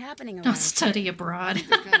that have been happening around Don't study abroad. It's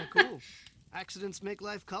kind of cool. Accidents make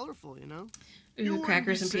life colorful, you know? Ooh,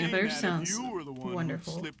 crackers and peanut butter That sounds if you were the one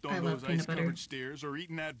wonderful. Who slipped I on love those peanut butter. ice-covered stairs, or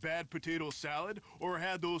eaten that bad potato salad, or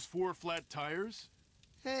had those 4 flat tires.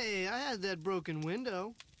 Hey, I had that broken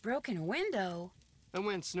window. Broken window? I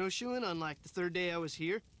went snowshoeing on like the 3rd day I was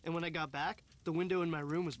here, and when I got back, the window in my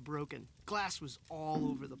room was broken. Glass was all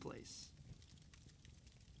over the place.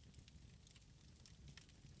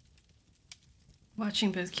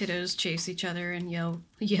 Watching both kiddos chase each other and yell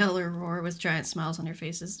or roar with giant smiles on their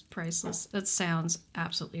faces is priceless. That sounds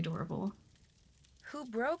absolutely adorable. Who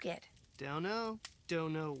broke it? Don't know.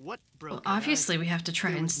 Don't know what broke Well, it. obviously we have to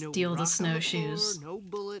try There and was no steal the rock on floor, snowshoes. no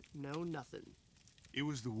bullet, no nothing. It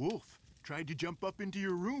was the wolf. Tried to jump up into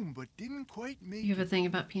your room, but didn't quite make You have a it. thing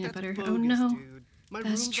about peanut That's butter? bogus, Oh no. dude. My That's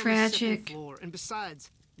room's on the 2nd tragic. floor, and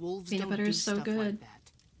besides, wolves Peanut don't butter do is so stuff good. like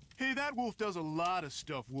that. Hey, that wolf does a lot of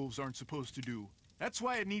stuff wolves aren't supposed to do. That's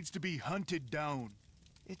why it needs to be hunted down.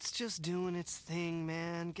 It's just doing its thing,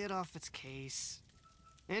 man. Get off its case.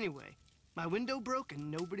 Anyway, my window broke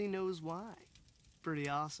and nobody knows why. Pretty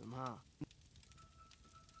awesome, huh?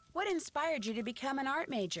 What inspired you to become an art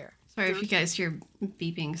major? Sorry if you guys hear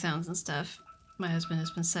beeping sounds and stuff. My husband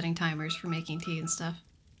has been setting timers for making tea and stuff.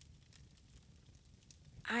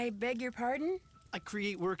 I beg your pardon? I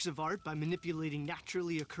create works of art by manipulating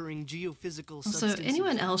naturally occurring geophysical Also, substances.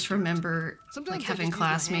 anyone else remember Sometimes like I having just use my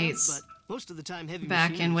hands, classmates but most of the time heavy back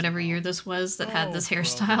in machinery's whatever year involved. this was that had this Oh,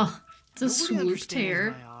 hairstyle? The Nobody swooped understands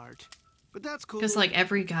hair. my art, but that's cool. Because like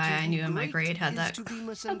every guy To I be knew in my great grade had is that to be had that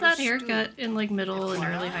misunderstood. haircut in like middle and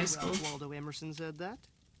FYI, early high school. Ralph Waldo Emerson said that.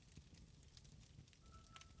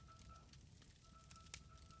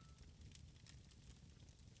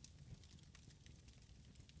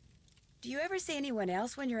 Do you ever see anyone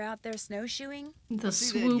else when you're out there snowshoeing? The I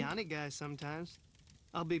see that swoop. Yanni guy sometimes.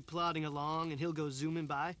 I'll be plodding along and he'll go zooming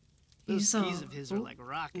by. Those He's skis all- of his are Oop. like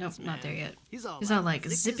rockets, Nope, man. not there yet. He's all like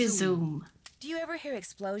zippy zoom. Do you ever hear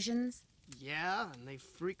explosions? Yeah, and they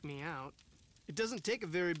freak me out. It doesn't take a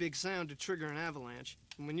very big sound to trigger an avalanche.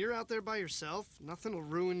 And when you're out there by yourself, nothing will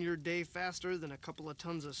ruin your day faster than a couple of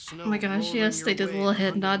tons of snow. Oh my gosh, rolling yes, your they did a way little at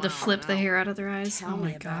head 100 nod to miles flip an the hour. hair out of their eyes. Tell Oh me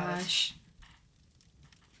my about it. gosh.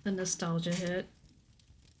 The nostalgia hit.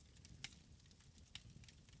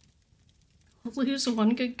 Lose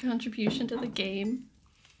one good contribution to the game.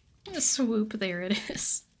 Swoop, there it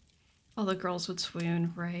is. All the girls would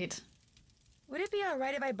swoon, right? Would it be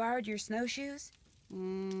alright if I borrowed your snowshoes?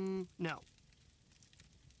 No.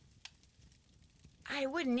 I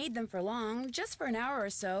wouldn't need them for long, just for an hour or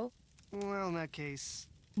so. Well, in that case,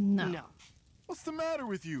 no. No. What's the matter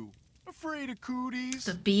with you? Afraid of cooties?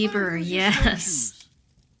 The Bieber, yes.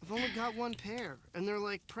 I've only got one pair, and they're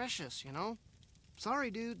like precious, you know?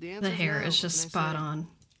 Sorry, dude, the answer's The hair no. is just spot on.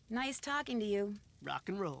 Nice talking to you. Rock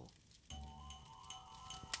and roll.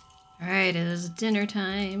 Alright, it is dinner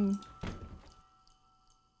time.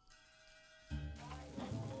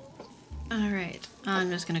 Alright, I'm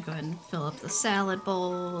just gonna go ahead and fill up the salad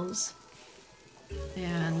bowls.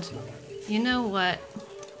 And you know what?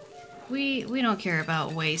 We don't care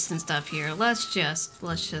about waste and stuff here. Let's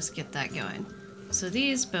just get that going. So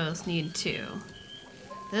these both need 2.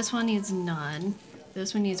 This one needs none.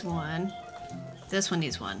 This one needs 1. This one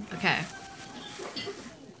needs 1. Okay.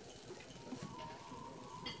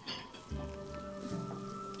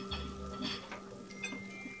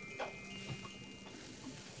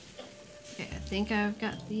 Okay, I think I've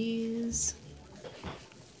got these.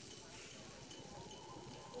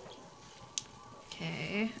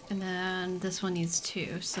 Okay, and then this one needs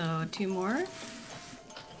 2, so 2 more.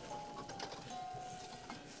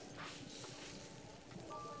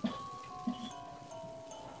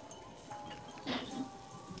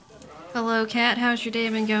 Hello, Cat. How's your day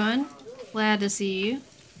been going? Glad to see you.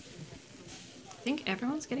 I think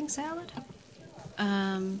everyone's getting salad?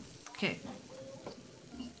 Okay.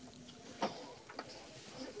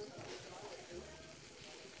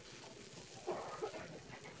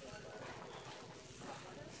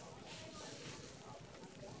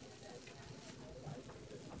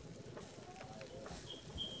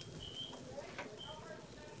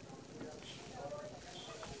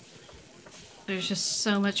 There's just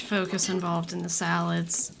so much focus involved in the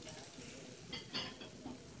salads.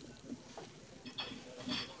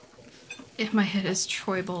 In my head is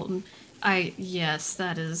Troy Bolton. Yes,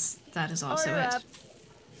 that is also Order it. up.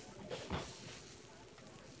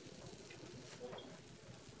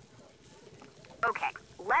 Okay,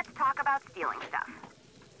 let's talk about stealing stuff.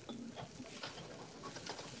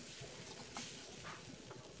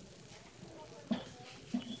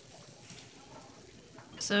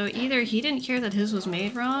 So either he didn't care that his was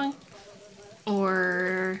made wrong,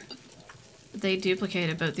 or they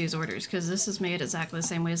duplicated both these orders, because this is made exactly the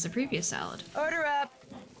same way as the previous salad. Order up.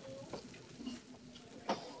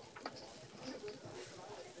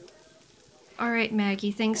 Alright,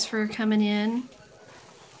 Maggie, thanks for coming in.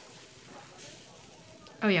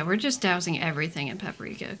 Oh yeah, we're just dousing everything in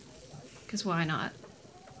paprika. Because why not?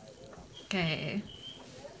 Okay.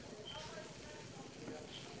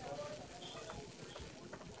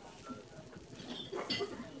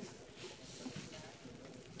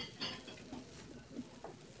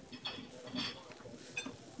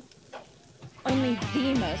 Only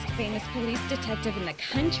the most famous police detective in the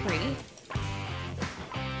country.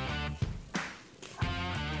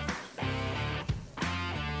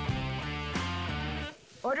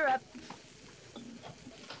 Order up.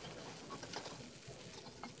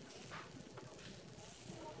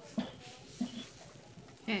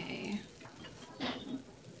 Okay.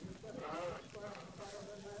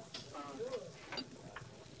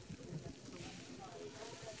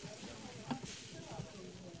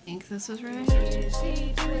 I think this is right.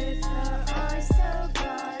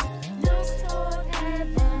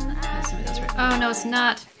 Oh no, it's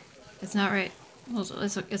not. It's not right. Well,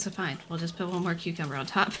 it's a fine. We'll just put one more cucumber on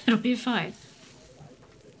top. It'll be fine.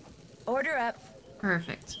 Order up.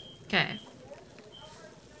 Perfect. Okay.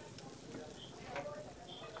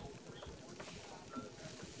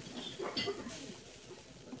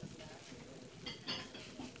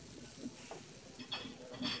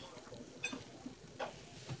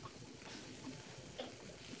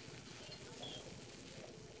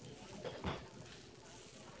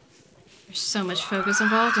 There's so much focus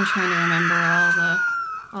involved in trying to remember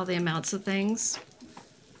all the amounts of things.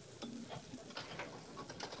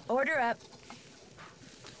 Order up.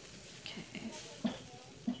 Okay.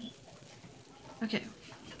 Okay.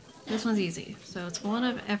 This one's easy. So it's one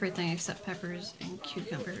of everything except peppers and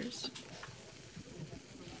cucumbers.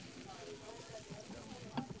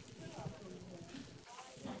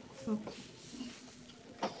 Oh.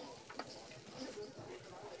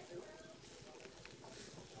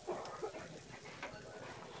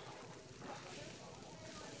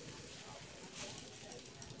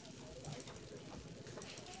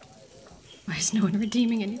 Why is no one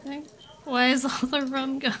redeeming anything? Why is all the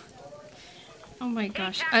rum gone? Oh my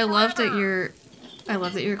gosh. I love that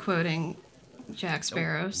you're quoting Jack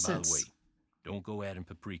Sparrow By the way, since... don't go adding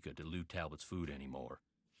paprika to Lou Talbot's food anymore.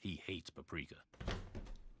 He hates paprika.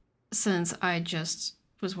 Since I just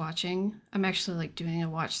was watching, I'm actually like doing a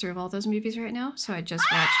watch through of all those movies right now, so I just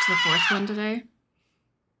watched the 4th one today.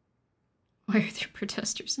 Why are there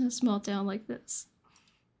protesters in a small town like this?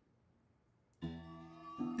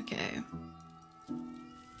 Okay.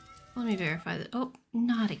 Let me verify that. Oh,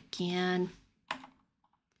 not again.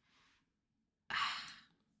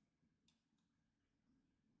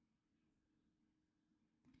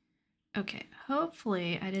 Okay,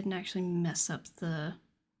 hopefully I didn't actually mess up the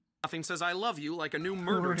Nothing says I love you like a new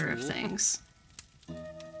murder order tool. of things.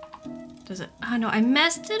 Does it? Oh no, I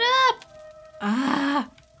messed it up! Ah!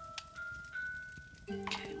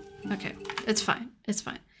 Okay, okay, it's fine, it's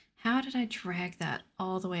fine. How did I drag that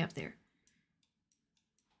all the way up there?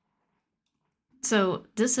 So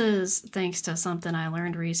this is thanks to something I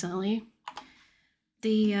learned recently.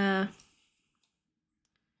 This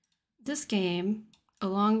game,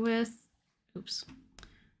 along with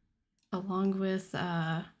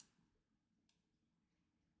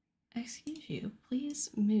excuse you, please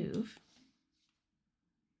move.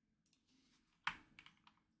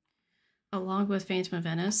 Along with Phantom of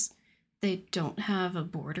Venice, they don't have a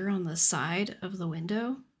border on the side of the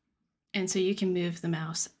window. And so you can move the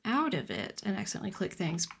mouse out of it and accidentally click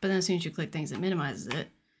things, but then as soon as you click things, it minimizes it.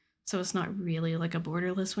 So it's not really like a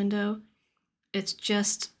borderless window. It's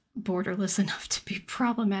just borderless enough to be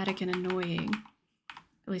problematic and annoying.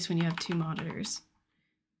 At least when you have 2 monitors.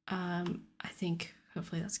 I think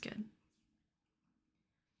hopefully that's good.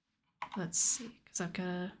 Let's see, because I've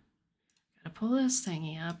gotta pull this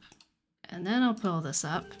thingy up, and then I'll pull this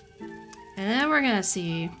up, and then we're gonna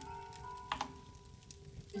see.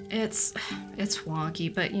 It's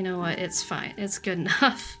wonky, but you know what? It's fine. It's good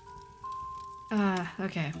enough.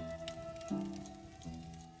 Okay.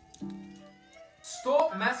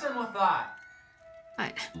 Stop messing with that.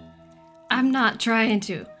 I'm not trying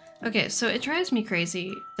to. Okay, so it drives me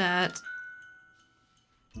crazy that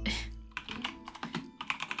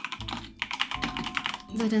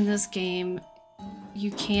in this game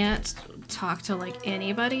you can't talk to like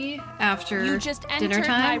anybody after dinner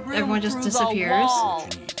time. Everyone just disappears.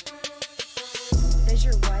 Does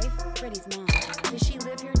your wife, Freddie's mom, does she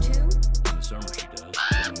live here too? In the summer she does,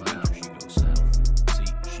 but in the winter she goes south.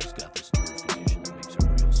 See, she's got this nerve condition that makes her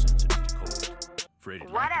real sensitive to cold.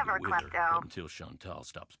 Freddie'd like to go with her, but until Chantal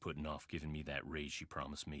stops putting off giving me that raise she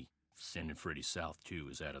promised me, sending Freddie south too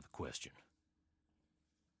is out of the question.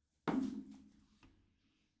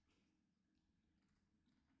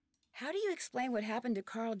 How do you explain what happened to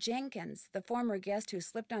Carl Jenkins, the former guest who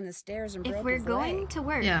slipped on the stairs and broke If we're his going leg? to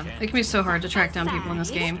work, Yeah, it can be so hard to track down people in this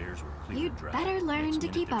game. You'd better learn to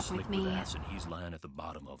keep up with me. And he's lying at the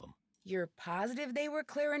bottom of them. You're positive they were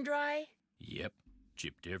clear and dry? Yep,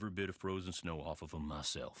 chipped every bit of frozen snow off of them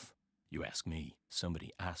myself. You ask me, somebody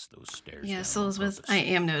iced those stairs. Yes, down on Elizabeth, purpose. I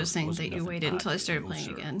am There noticing wasn't that you nothing waited until I did. started No, playing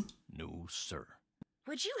sir. again. No, sir.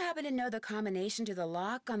 Would you happen to know the combination to the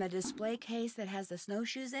lock on the display case that has the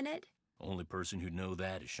snowshoes in it? Only person who'd know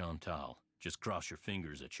that is Chantal. Just cross your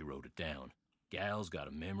fingers that she wrote it down. Gal's got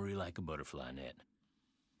a memory like a butterfly net.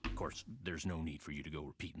 Of course, there's no need for you to go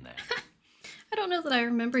repeating that. I don't know that I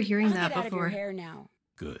remember hearing I'll that get out of your before. hair now.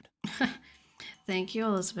 Good. Thank you,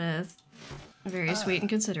 Elizabeth. Very sweet and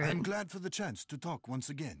considerate. I'm glad for the chance to talk once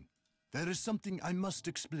again. There is something I must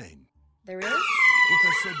explain. There is? What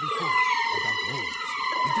I said before about wolves.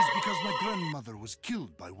 It is because my grandmother was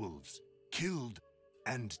killed by wolves. Killed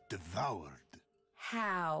and devoured.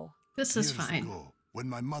 How? This is Years fine. ago, when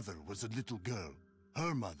my mother was a little girl,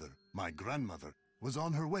 her mother, my grandmother, was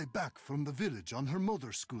on her way back from the village on her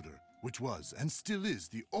motor scooter, which was and still is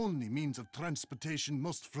the only means of transportation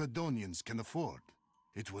most Fredonians can afford.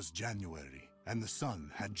 It was January, and the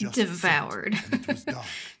sun had just devoured. set, and it was dark,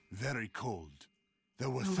 very cold. There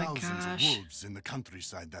were Oh my thousands of gosh. wolves in the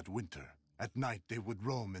countryside that winter. At night, they would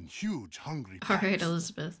roam in huge, hungry All packs. right,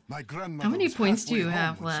 Elizabeth. My grandmother How many was points do halfway you home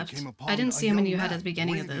have when she left? came upon I didn't a see how many young you had at man the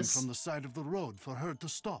beginning of waving this. from the side of the road for her to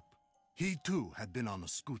stop. He too had been on a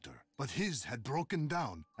scooter, but his had broken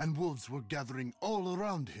down, and wolves were gathering all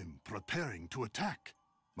around him, preparing to attack.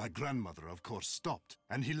 My grandmother, of course, stopped,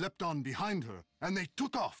 and he leapt on behind her, and they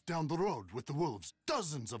took off down the road with the wolves,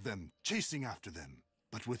 dozens of them, chasing after them.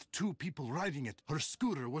 But with 2 people riding it, her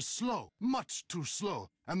scooter was slow, much too slow,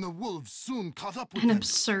 and the wolves soon caught up with An them.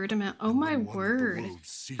 absurd amount. Oh my word.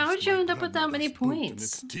 How did you end up with that many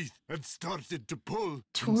points? Teeth and started to pull.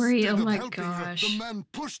 Tori, Instead oh of my helping her, gosh. the man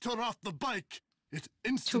pushed her off the bike. It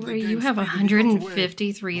instantly Tori, you gained have speed and got away.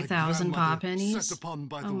 153,000 My paw grandmother, pennies. set upon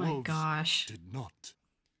by the Oh my wolves, gosh. did not.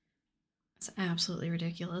 It's absolutely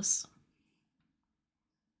ridiculous.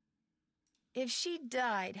 If she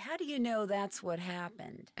died, how do you know that's what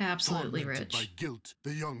happened? Absolutely, Tormented Rich. by guilt,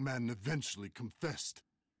 the young man eventually confessed.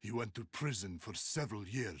 He went to prison for several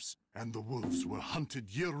years, and the wolves were hunted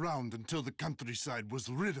year-round until the countryside was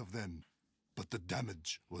rid of them. But the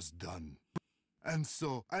damage was done. And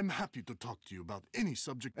so, I'm happy to talk to you about any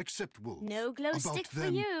subject except wolves. No glow about stick for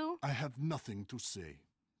them, you. I have nothing to say.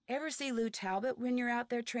 Ever see Lou Talbot when you're out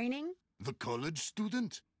there training? The college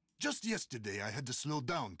student? Just yesterday I had to slow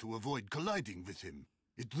down to avoid colliding with him.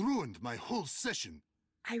 It ruined my whole session.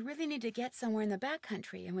 I really need to get somewhere in the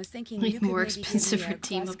backcountry and was thinking Like you could more maybe expensive give me a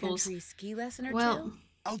redeemables. cross-country ski lesson or Well, two.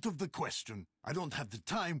 Out of the question. I don't have the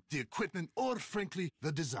time, the equipment, or frankly,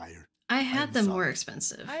 the desire. I had I'm them more sorry.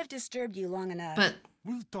 expensive. I've disturbed you long enough. But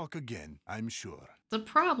We'll talk again, I'm sure. the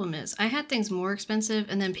problem is, I had things more expensive,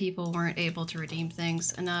 and then people weren't able to redeem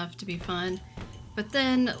things enough to be fun. But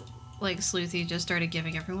then, like, Sleuthy just started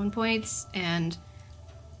giving everyone points, and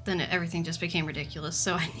then everything just became ridiculous.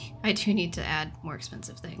 So I do need to add more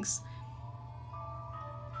expensive things.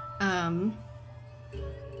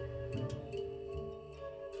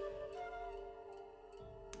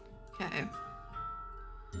 Okay.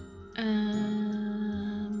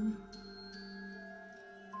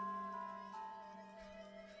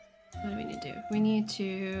 What do we need to do? We need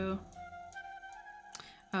to...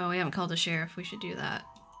 Oh, we haven't called the sheriff. We should do that.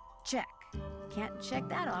 Check. Can't check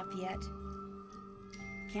that off yet.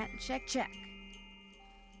 Can't check.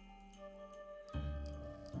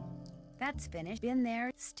 That's finished. Been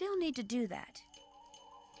there. Still need to do that.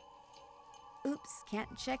 Oops. Can't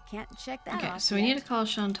check that Okay, off so we yet. need to call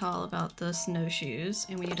Chantal about the snowshoes,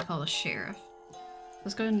 and we need to call the sheriff.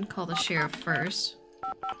 Let's go ahead and call the sheriff first.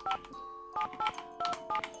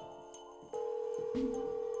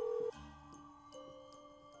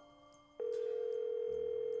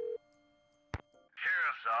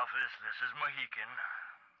 Sheriff's office, this is Mohican.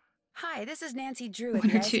 Hi, this is Nancy Drew at One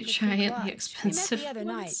the or two Icicle Creek giantly Lodge. expensive We met the other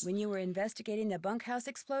night ones. when you were investigating the bunkhouse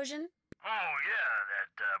explosion. Oh, yeah,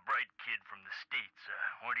 that bright kid from the States.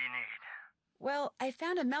 What do you need? Well, I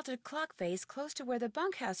found a melted clock face close to where the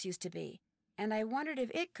bunkhouse used to be, and I wondered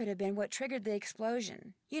if it could have been what triggered the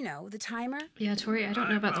explosion. You know, the timer. Yeah, Tori, I don't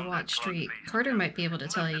know about the Watch Street. Carter might be able to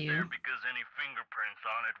tell you. Because any fingerprints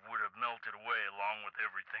on it would have melted away along with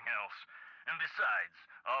everything else. And besides,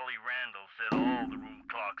 Ollie Randall said all the room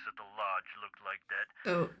clocks at the lodge looked like that.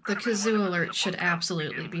 Oh, the kazoo alert should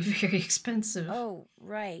absolutely be very expensive. Oh,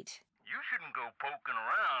 right. You shouldn't go poking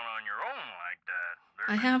around on your own like that.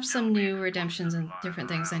 I have some new redemptions and different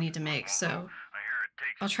things I need to make, so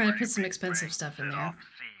I'll try to put some expensive stuff in there.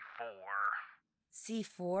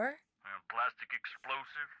 C4? Plastic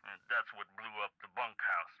explosive? That's what blew up the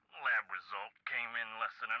bunkhouse. Lab result came in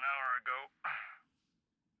less than an hour ago.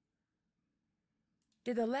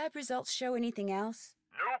 Did the lab results show anything else?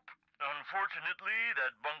 Nope. Unfortunately,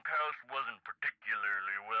 that bunkhouse wasn't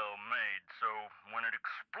particularly well made, so when it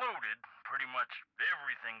exploded, pretty much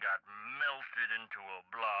everything got melted into a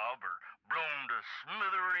blob or blown to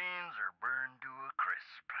smithereens or burned to a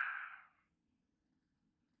crisp.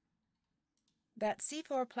 That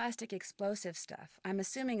C4 plastic explosive stuff, I'm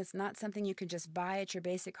assuming it's not something you can just buy at your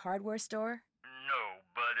basic hardware store? No,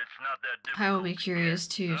 but it's not that difficult. I will be curious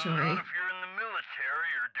too, Tori. Not if you're in the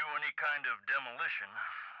military or do any kind of demolition.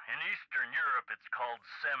 In Eastern Europe, it's called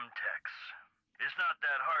Semtex. It's not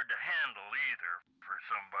that hard to handle either. For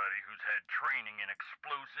somebody who's had training in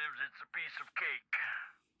explosives, it's a piece of cake.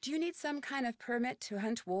 Do you need some kind of permit to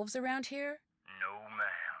hunt wolves around here? No,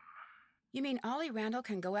 ma'am. You mean Ollie Randall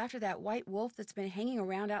can go after that white wolf that's been hanging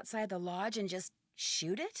around outside the lodge and just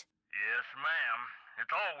shoot it? Yes, ma'am.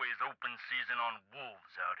 It's always open season on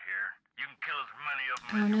wolves out here. You can kill as many of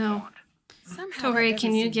them Oh as you no. want. Somehow Tori, that can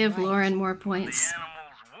doesn't you seem give right. Lauren more points The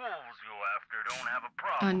animals wolves go after don't have a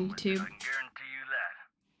problem on with it, YouTube? I can guarantee you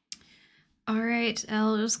that. Alright,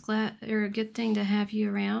 Elle, it was a good thing to have you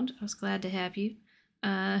around. I was glad to have you.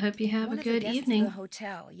 Hope you have One a of the good guests of evening. the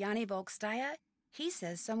hotel, Yanni Volkstaya, he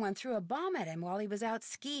says someone threw a bomb at him while he was out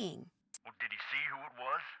skiing. Well, did he see who it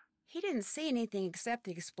was? He didn't see anything except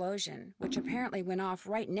the explosion, which apparently went off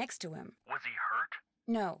right next to him. Was he hurt?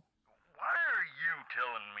 No, Why are you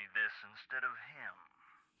telling me this instead of him?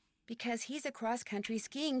 because he's a cross-country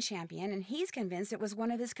skiing champion and he's convinced it was one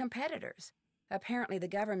of his competitors. Apparently the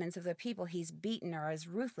governments of the people he's beaten are as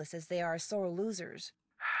ruthless as they are sore losers.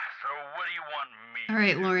 So what do you want me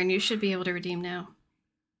Alright, Lauren, you should be able to redeem now.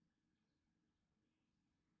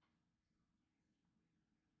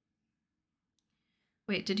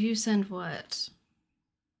 Wait, did you send what?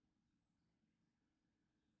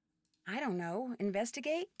 I don't know.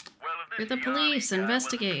 Investigate? Well, if You're this the police. Yanni guy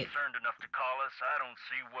Investigate. wasn't concerned enough to call us, I don't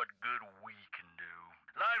see what good we can do.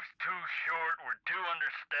 Life's too short, we're too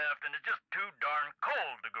understaffed, and it's just too darn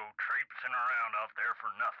cold to go traipsing around out there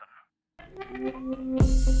for nothing.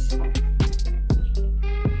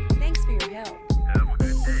 Thanks for your help. Have a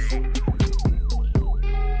good day.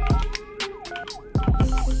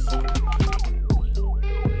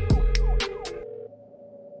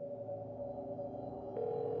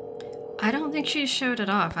 I don't think she showed it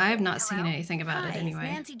off. I have not seen anything about it anyway.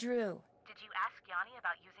 It's Nancy Drew. Did you ask Yanni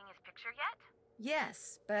about using his picture yet?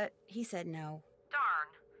 Yes, but he said no. Darn.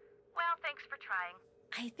 Well, thanks for trying.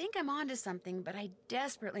 I think I'm onto something, but I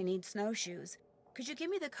desperately need snowshoes. Could you give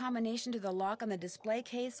me the combination to the lock on the display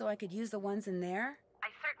case so I could use the ones in there? I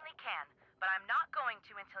certainly can, but I'm not going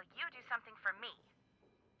to until you do something for me.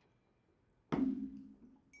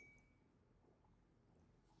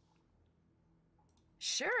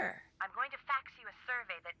 Sure. I'm going to fax you a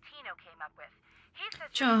survey that Tino came up with. He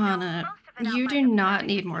says Johanna, you do not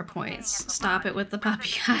need more points. Stop it with the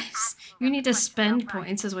puppy eyes. You need to spend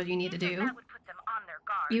points is what you need to do.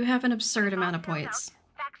 You have an absurd amount of points.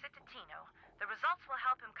 Fax it to Tino. The results will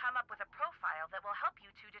help him come up with a profile that will help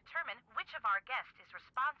you to determine which of our guests is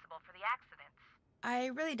responsible for the accidents.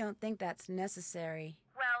 I really don't think that's necessary.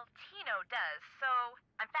 Well, Tino does, so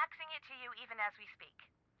I'm faxing it to you even as we speak.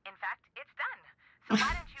 In fact, it's done. So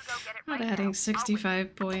why don't you go get it Not right adding now?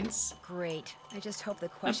 65 points. Great. I just hope the A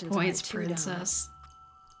questions points aren't too dumb. princess.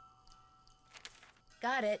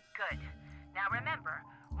 Got it. Good. Now remember,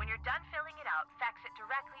 when you're done filling it out, fax it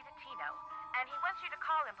directly to Tino. And he wants you to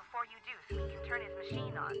call him before you do so he can turn his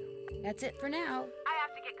machine on. That's it for now. I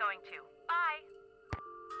have to get going too. Bye!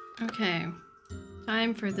 Okay.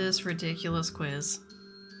 Time for this ridiculous quiz.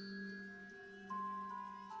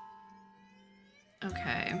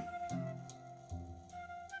 Okay.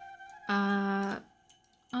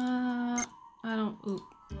 I don't, ooh,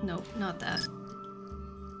 nope, not that.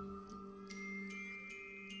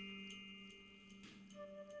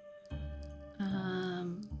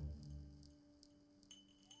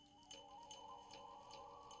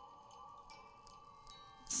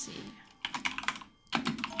 Let's see.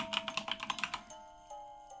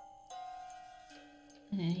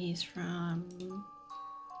 And he's from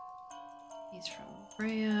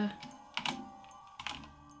Brea,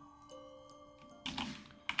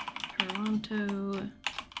 Toronto. I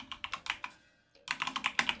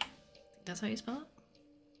think that's how you spell it.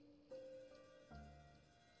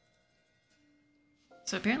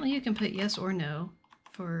 So apparently you can put yes or no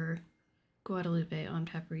for Guadalupe on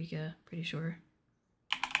Paprika, pretty sure.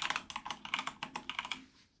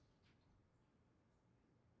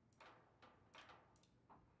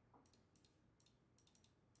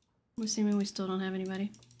 I'm assuming we still don't have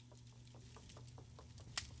anybody.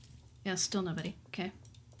 Yeah, still nobody. Okay.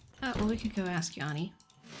 Well, we could go ask Yanni.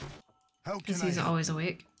 Because he's always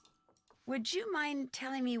awake. Would you mind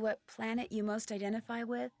telling me what planet you most identify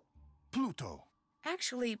with? Pluto.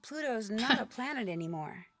 Actually, Pluto's not a planet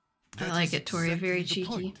anymore. I like it, Tori. Very cheeky.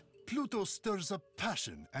 Point. Pluto stirs up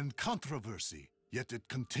passion and controversy, yet it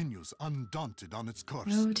continues undaunted on its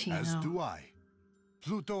course, Oh, Tino. as do I.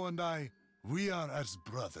 Pluto and I, we are as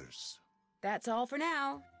brothers. That's all for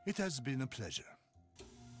now. It has been a pleasure.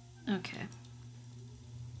 Okay.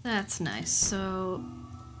 That's nice. So,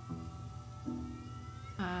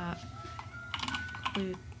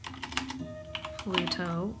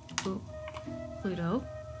 Pluto.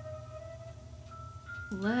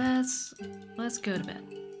 Let's go to bed.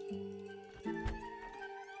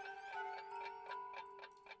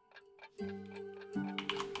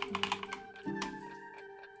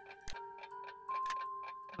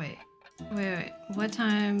 Wait. What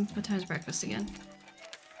time's breakfast again?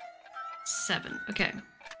 7. Okay.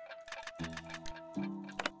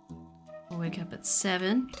 We'll wake up at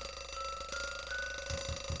 7.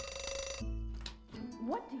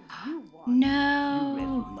 What do you want? No. You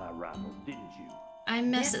messed with my rifle, didn't you? I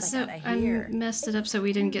messed it up so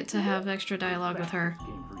we didn't get to have extra dialogue with her.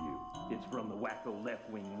 Came for you. It's from the wacko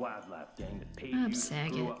left-wing wildlife gang that paid I'm you to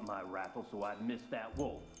sagging. screw up my rifle so I'd miss that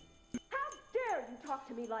wolf. How dare you talk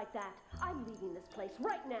to me like that? I'm leaving this place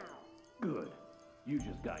right now. Good. You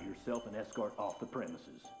just got yourself an escort off the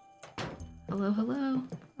premises. Hello, hello.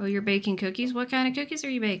 Oh, you're baking cookies? What kind of cookies are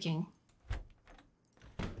you baking?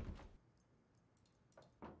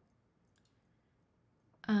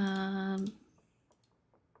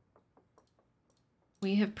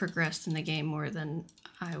 We have progressed in the game more than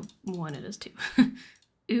I wanted us to.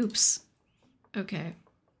 Oops. Okay.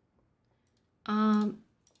 Anyway.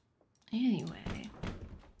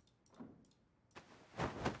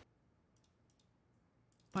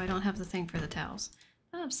 Oh, I don't have the thing for the towels.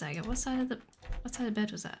 Oh, Saga, what side of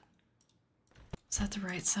bed was that? Was that the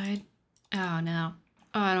right side? Oh, no.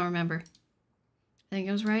 Oh, I don't remember. I think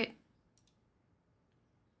I was right.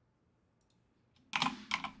 I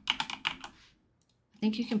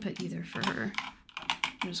think you can put either for her.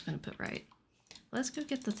 I'm just going to put right. Let's go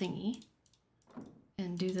get the thingy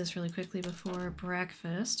and do this really quickly before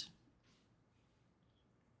breakfast.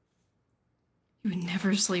 You would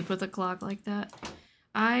never sleep with a clock like that.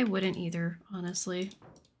 I wouldn't either, honestly.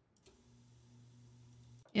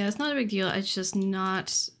 Yeah, it's not a big deal. It's just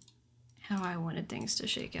not how I wanted things to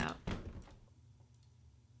shake out.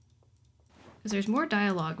 Because there's more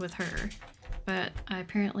dialogue with her, but I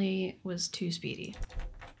apparently was too speedy.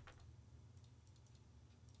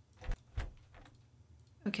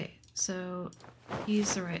 Okay, so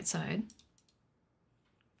he's the right side.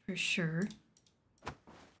 For sure.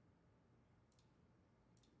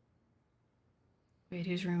 Wait,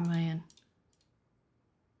 whose room am I in?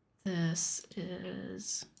 This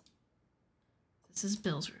is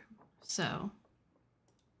Bill's room. So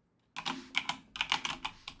I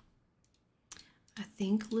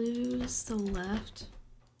think Lou's the left.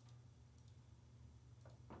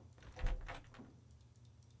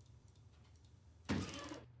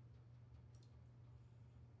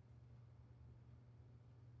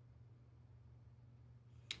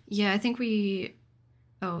 Yeah, I think we...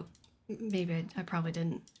 Oh, maybe I probably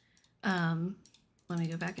didn't. Let me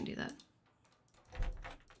go back and do that.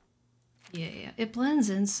 Yeah, it blends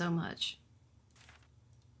in so much.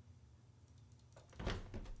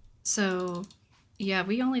 So, yeah,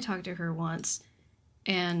 we only talked to her once,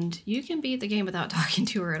 and you can beat the game without talking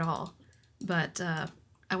to her at all. But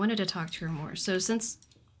I wanted to talk to her more. So since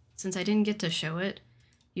I didn't get to show it,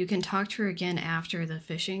 you can talk to her again after the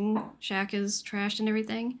fishing shack is trashed and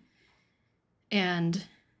everything. And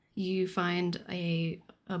you find a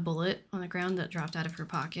bullet on the ground that dropped out of her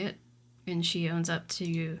pocket, and she owns up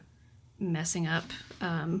to messing up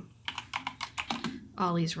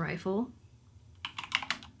Ollie's rifle.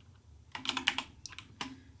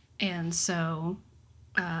 And so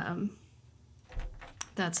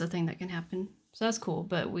that's the thing that can happen. So that's cool,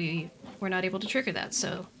 but we're not able to trigger that,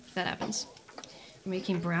 so that happens. We're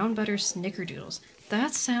making brown butter snickerdoodles.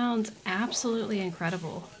 That sounds absolutely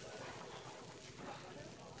incredible.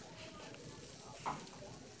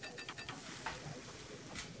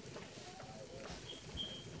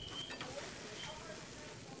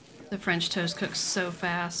 The French toast cooks so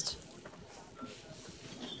fast.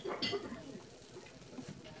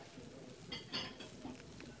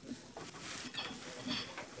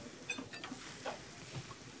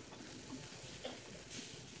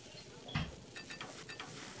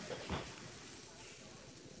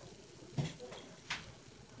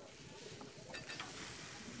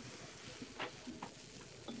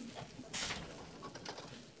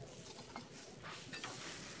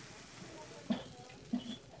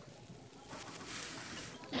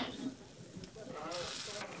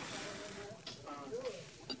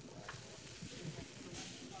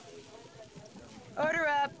 Order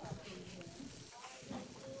up.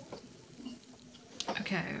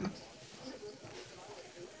 Okay.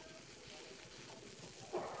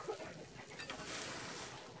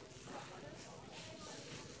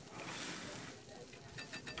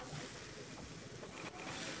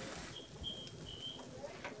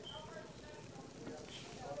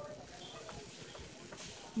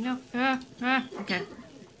 No. Okay.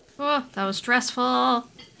 Oh, that was stressful.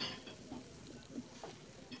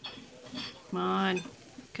 Come on.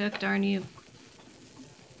 Cook, darn you.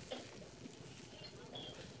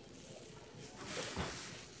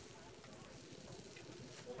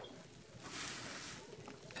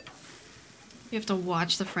 You have to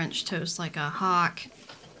watch the French toast like a hawk.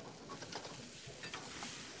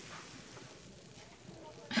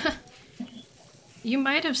 You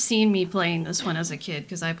might have seen me playing this one as a kid,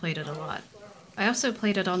 because I played it a lot. I also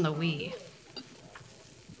played it on the Wii.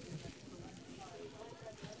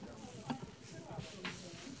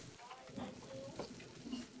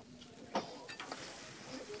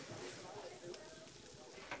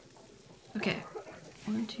 Okay.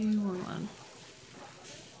 1, 2, 1, 1.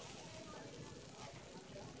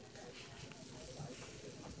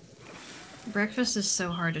 Breakfast is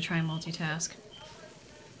so hard to try and multitask.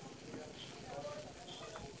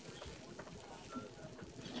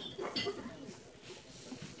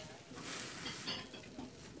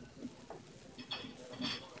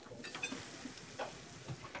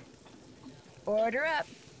 Order up.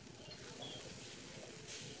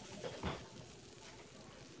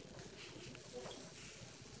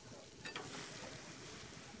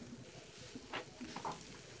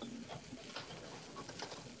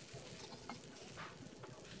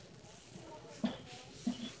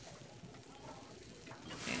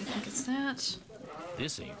 Okay, I think it's that.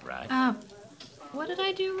 This ain't right. What did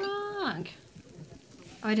I do wrong?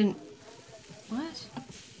 Oh, I didn't... What?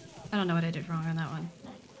 I don't know what I did wrong on that one.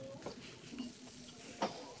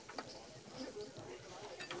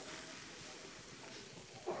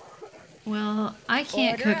 Well, I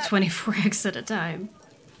can't cook 24 eggs at a time.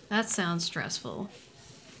 That sounds stressful.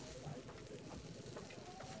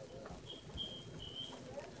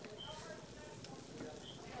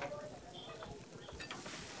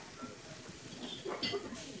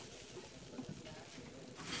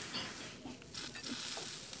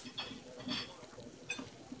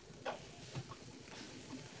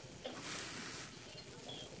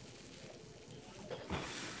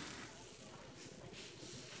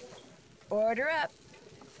 Order up.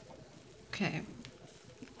 Okay.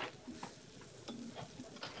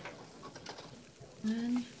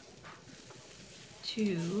 1,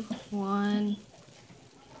 2, 1,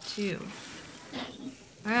 2.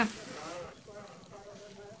 Ah.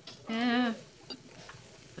 Yeah.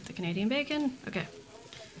 Put the Canadian bacon. Okay.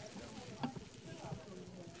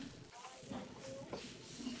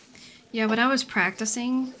 Yeah, when I was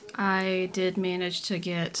practicing, I did manage to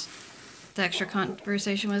get the extra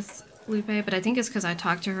conversation with Lupe, but I think it's because I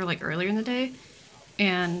talked to her like earlier in the day,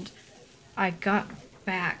 and I got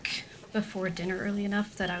back before dinner early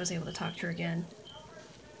enough that I was able to talk to her again.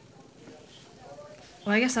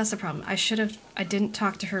 Well, I guess that's the problem. I didn't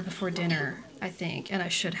talk to her before dinner, I think, and I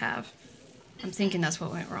should have. I'm thinking that's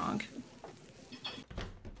what went wrong.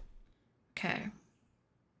 Okay.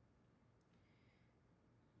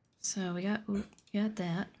 So we got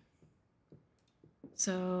that.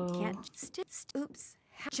 So... Oops.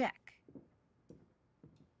 Check.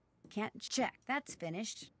 Can't check. That's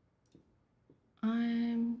finished.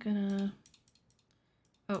 I'm gonna...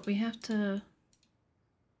 Oh, we have to...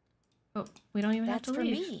 Oh, we don't even have to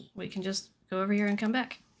leave. Me. We can just go over here and come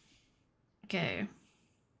back. Okay.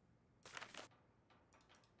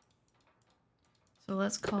 So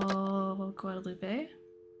let's call Guadalupe.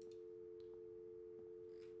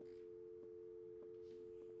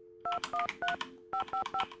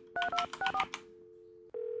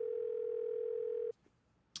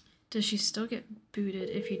 Does she still get booted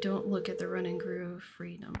if you don't look at the Run and Groove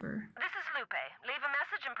free number? This is Lupe. Leave a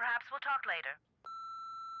message and perhaps we'll talk later.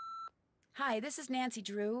 Hi, this is Nancy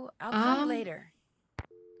Drew. I'll call you later.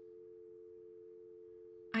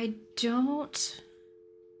 I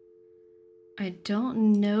don't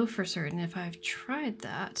know for certain if I've tried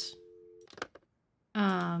that. She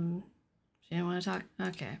didn't want to talk.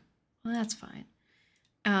 Okay. Well, that's fine.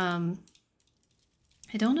 I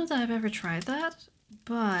don't know that I've ever tried that,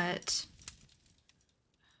 but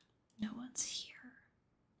no one's here.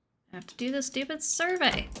 I have to do this stupid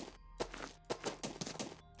survey.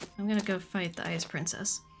 I'm gonna go fight the Ice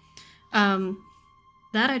Princess.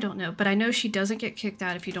 That I don't know, but I know she doesn't get kicked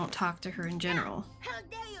out if you don't talk to her in general. How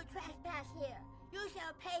dare you trespass here? You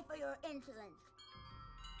shall pay for your insolence.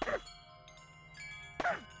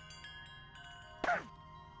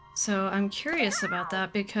 So I'm curious about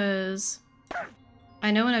that because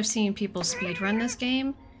I know when I've seen people speedrun this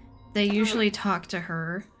game, they usually talk to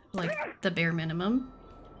her, like, the bare minimum,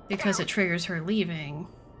 because it triggers her leaving.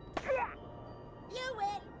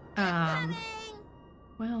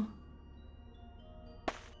 Well...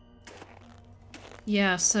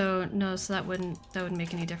 Yeah, so, no, so that wouldn't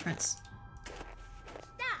make any difference.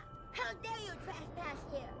 Stop! How dare you trespass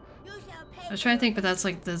here? You shall pay. I was trying to think, but that's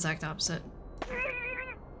like the exact opposite.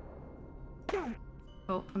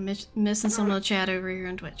 Oh, I'm missing some of the chat over here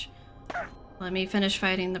on Twitch. Let me finish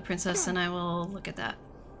fighting the princess and I will look at that.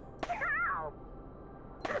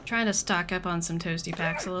 I'm trying to stock up on some toasty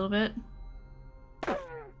packs a little bit.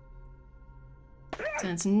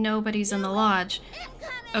 Since nobody's in the lodge.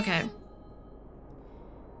 Okay.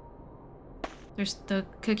 The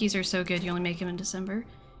cookies are so good, you only make them in December.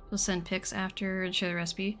 You'll send pics after and share the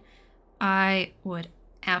recipe. I would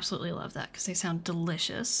absolutely love that because they sound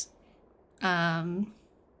delicious.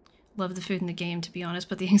 Love the food in the game, to be honest,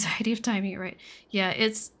 but the anxiety of timing it right. Yeah,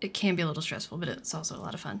 it can be a little stressful, but it's also a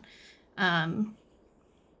lot of fun.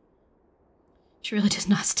 She really does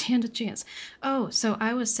not stand a chance. Oh, so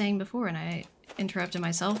I was saying before, and I interrupted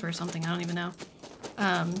myself or something, I don't even know.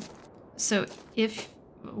 So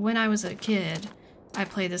when I was a kid, I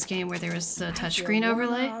played this game where there was the touchscreen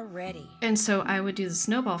overlay. And so I would do the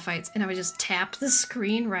snowball fights, and I would just tap the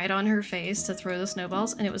screen right on her face to throw the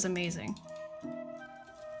snowballs, and it was amazing.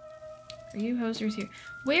 Are you hosters here?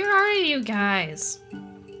 Where are you guys?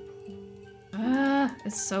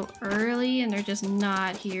 It's so early, and they're just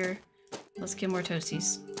not here. Let's get more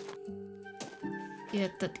toasties.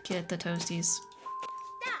 Get the toasties.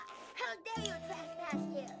 Stop! How dare you trespass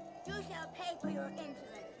here? You shall pay for your insolence.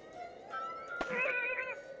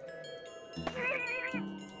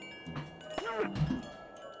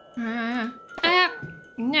 Nah.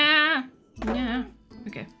 Nah.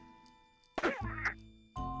 Okay.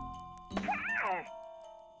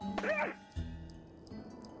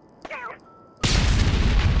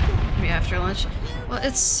 Maybe after lunch. Well,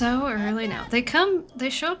 it's so early now. They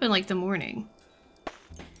show up in like the morning.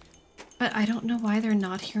 But I don't know why they're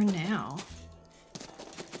not here now.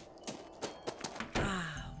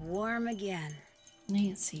 Ah, warm again.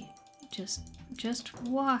 Nancy, just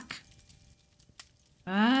walk.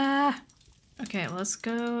 Ah. Okay, let's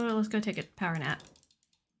go take a power nap.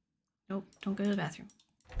 Nope, don't go to the bathroom.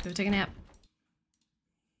 Go take a nap.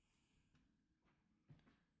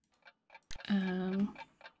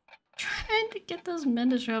 Trying to get those men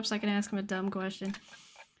to show up so I can ask them a dumb question.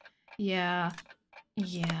 Yeah.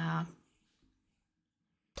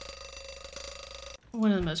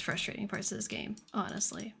 One of the most frustrating parts of this game,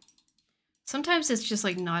 honestly. Sometimes it's just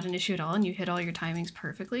like not an issue at all and you hit all your timings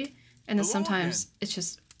perfectly, and then sometimes it's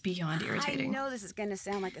just beyond irritating. I know this is going to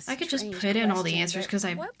sound like a I could just put in all the answers because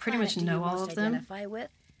I pretty much know all of them.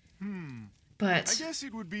 But I guess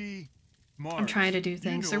it would be Mars. I'm trying to do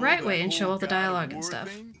things the right way and show all the dialogue and stuff.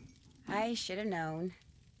 I should have known.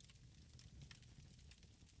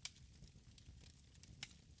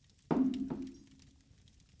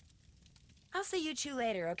 I'll see you two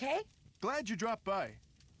later, okay? Glad you dropped by.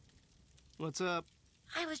 What's up?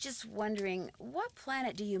 I was just wondering, what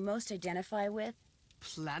planet do you most identify with?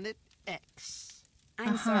 Planet X.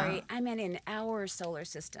 I'm sorry, I meant in our solar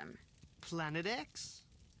system. Planet X?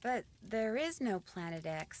 But there is no Planet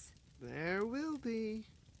X. There will be.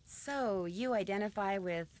 So, you identify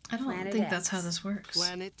with Planet X? I don't think that's how this works.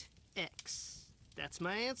 Planet X. That's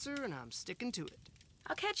my answer, and I'm sticking to it.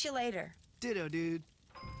 I'll catch you later. Ditto, dude.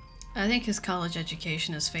 I think his college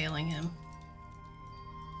education is failing him.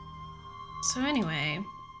 So anyway,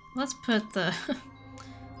 let's put the...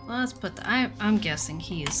 I'm guessing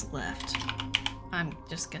he's left. I'm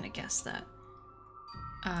just gonna guess that.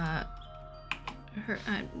 I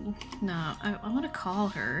want to call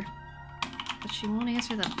her, but she won't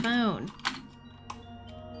answer the phone.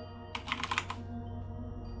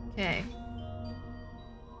 Okay.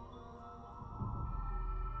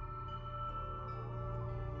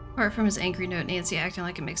 Apart from his angry note, Nancy acting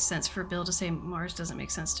like it makes sense for Bill to say Mars doesn't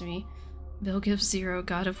make sense to me. Bill gives zero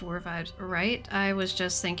God of War vibes, right? I was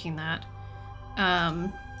just thinking that.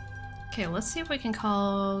 Okay, let's see if we can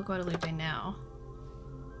call Guadalupe now.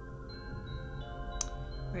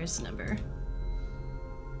 Where's the number?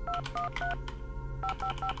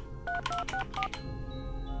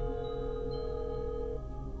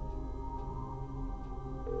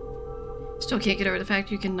 Still can't get over the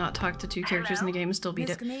fact you cannot talk to two characters in the game and still beat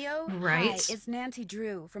Miss it. Camillo? Right? Hi, it's Nancy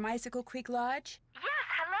Drew from Icicle Creek Lodge. Yes,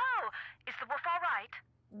 hello. Is the wolf all right?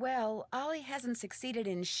 Well, Ollie hasn't succeeded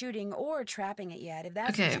in shooting or trapping it yet, if that's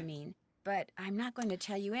Okay. what you mean. But I'm not going to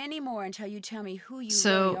tell you any more until you tell me who you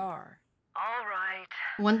So- really are. All right.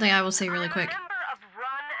 One thing I will say really quick.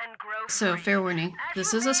 So, fair warning,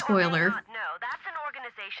 this is a spoiler. No, that's an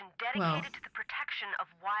organization dedicated Well, to the protection of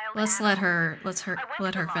wild let's let her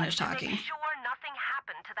finish talking. Make sure nothing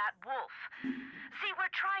happened to that wolf. See,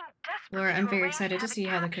 we're trying desperately Laura, I'm to very arrange excited to have see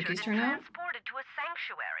it how the captured cookies and turn out. transported to a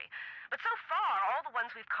sanctuary. But so far, all the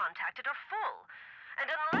ones we've contacted are full. And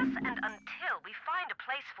unless and until we find a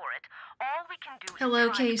place for it, all we can do is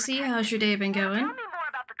Hello, try to Casey. protect How's your day been it. Now, going? tell me more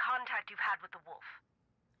about the contact you've had with the wolf.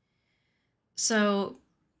 So,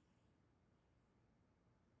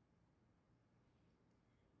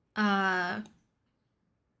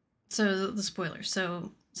 so the spoilers.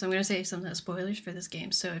 So I'm gonna say some spoilers for this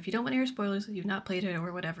game. So if you don't want to hear spoilers, if you've not played it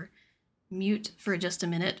or whatever, mute for just a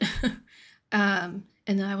minute, and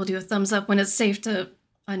then I will do a thumbs up when it's safe to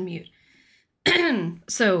unmute.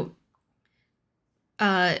 So,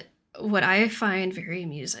 what I find very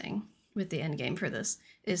amusing with the end game for this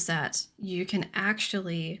is that you can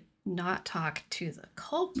actually not talk to the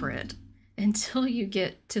culprit until you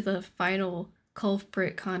get to the final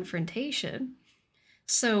culprit confrontation.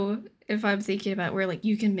 So if I'm thinking about where like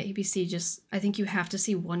you can maybe see just, I think you have to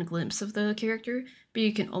see one glimpse of the character, but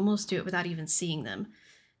you can almost do it without even seeing them.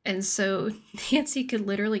 And so Nancy could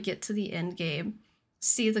literally get to the end game,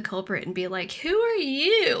 see the culprit and be like, who are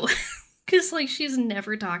you? Because like she's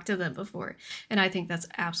never talked to them before. And I think that's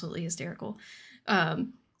absolutely hysterical.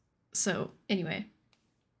 So anyway,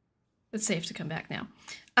 it's safe to come back now.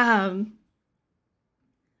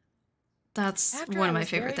 That's After one of I my was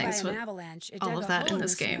favorite buried by things an with avalanche, it all dug of a that hole in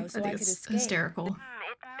this the game. snow I so think could it's escape. hysterical. It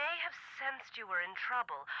may have sensed you were in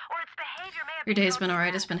trouble, or its behavior may have Your been day's been totally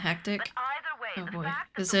alright, it's been random. hectic. But either way, Oh the boy.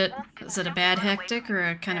 fact that Is the it wolf didn't a simply bad run away hectic from or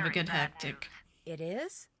you a kind of a is good very bad hectic? It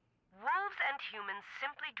is? wolves and humans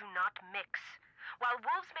simply do not mix. While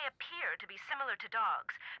wolves may appear to be similar to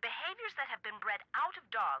dogs, behaviors that have been bred out of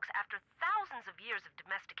dogs after thousands of years of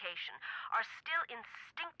domestication are still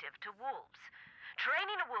instinctive to wolves.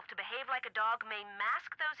 Training a wolf to behave like a dog may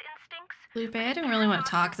mask those instincts. Lupe, I didn't really want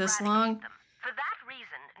to talk this long. For that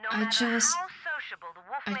reason, no I matter just how sociable the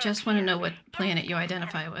wolf may want to appear, know what planet you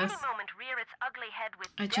identify with. any moment rear its ugly head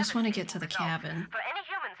with I just want to get to the devastating cabin. results for any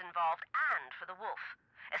humans involved and for the wolf.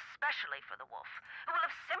 Especially for the wolf, who will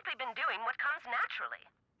have simply been doing what comes naturally.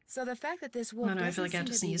 So the fact that this wolf I doesn't feel like I have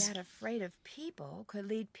to seem to be sneeze. that afraid of people could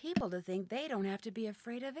lead people to think they don't have to be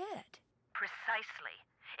afraid of it. Precisely.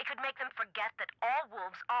 It could make them forget that all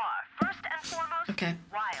wolves are, first and foremost, Okay.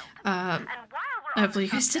 wild. And while we're hopefully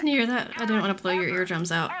you guys didn't hear that. I didn't want to blow your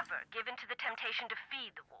eardrums out. ever given to the temptation to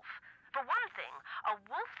feed the wolf. For one thing, a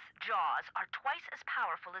wolf's jaws are twice as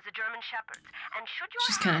powerful as a German shepherd's, and should your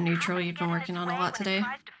She's kind of neutral. You've been working on a lot today.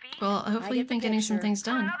 Well, hopefully you've been getting some things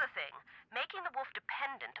For done. another thing, making the wolf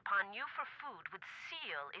dependent upon you for food would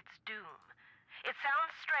seal its doom. It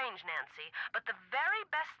sounds strange, Nancy, but the very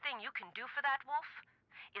best thing you can do for that wolf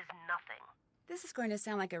is nothing. This is going to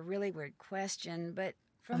sound like a really weird question, but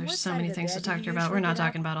from There's what so side many of the things to bed do talk you about. We're usually not get up?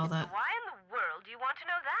 talking about all that. Why in the world do you want to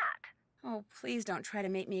know that? Oh, please don't try to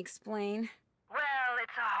make me explain. Well,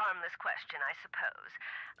 it's a harmless question, I suppose.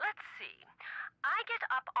 Let's see. I get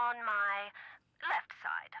up on my left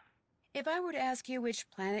side. If I were to ask you which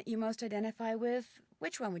planet you most identify with,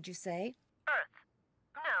 which one would you say? Earth.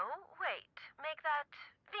 No, wait. Make that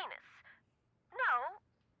Venus. No,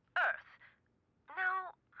 Earth.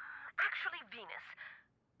 No, actually Venus.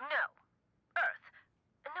 No, Earth.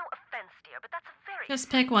 No offense, dear, but that's a very Just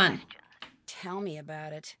pick one. Tell me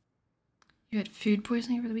about it. You had food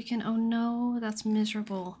poisoning over the weekend? Oh no, that's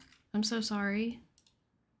miserable. I'm so sorry.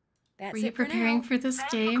 That's Were you it for preparing now. for this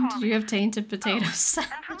game? Did you have tainted potatoes?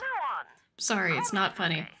 And from now on, Sorry, it's not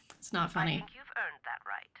funny. It's not I funny. think you've earned that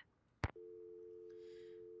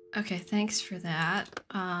right. Okay, thanks for that.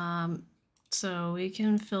 So we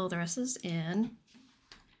can fill the rest of this in.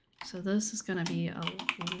 So this is gonna be a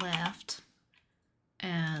left,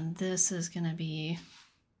 and this is gonna be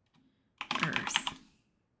Earth.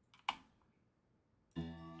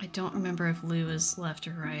 I don't remember if Lou is left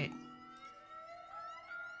or right.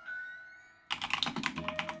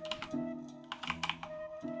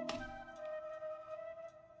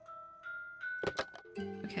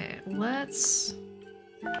 Okay, let's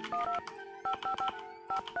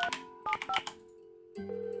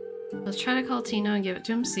try to call Tino and give it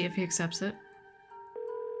to him, see if he accepts it.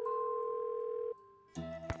 Hey,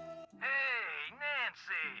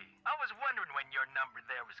 Nancy. I was wondering when your number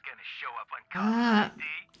there was gonna show up on Ah, ID.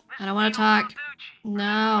 I don't want to talk.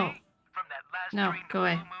 No. From that last No, train to go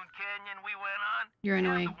away. Blue Moon Canyon we went on. You're You're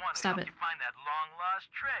annoying. the one who Stop helped it. you find that long-lost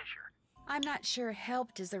treasure. I'm not sure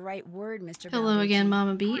helped is the right word, Mr. Hello Balducci. again,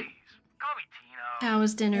 Mama Beat. How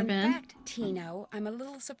has dinner In been? fact, Tino, I'm a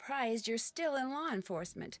little surprised you're still in law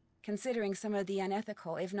enforcement, considering some of the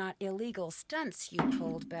unethical, if not illegal, stunts you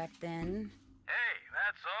pulled back then. Hey,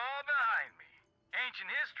 that's all behind me.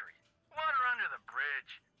 Ancient history. Water under the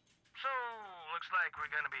bridge. So, looks like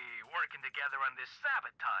we're gonna be working together on this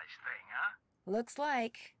sabotage thing, huh? Looks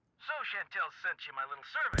like. So Chantel sent you my little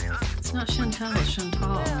survey, huh? It's not Chantal, it's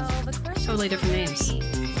Chantal. Well, the questions Totally were different names.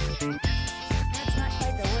 That's not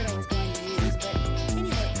quite the word I was going to use, but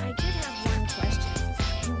anyway, I did have one question.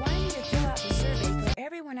 You wanted me to fill out the survey for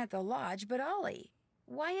everyone at the lodge but Ollie.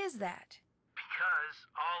 Why is that? Because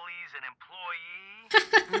Ollie's an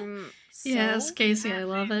employee. Yes, So? Casey, I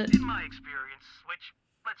love it. In my experience, which,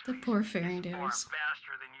 let's The face poor it, fairy is far dares.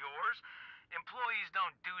 faster than yours, employees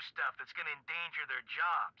don't do stuff that's gonna endanger their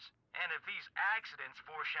jobs. And if these accidents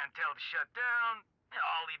force Chantel to shut down,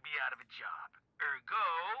 Ollie'd be out of a job. Ergo,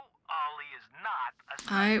 Ollie is not a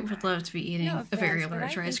I would love to be eating No a very offense, but I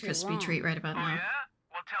large Rice think you're Krispie wrong. treat right about Oh, now. yeah?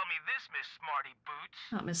 Well, tell me this, Miss Smarty Boots.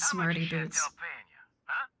 Not Miss How Smarty much is Boots. Chantel paying you?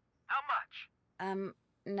 Huh? How much?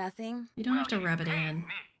 Nothing. You don't have to rub it in.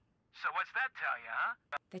 So what's that tell you,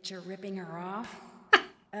 huh? That you're ripping her off?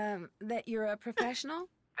 That you're a professional?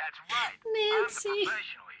 That's right. Nancy.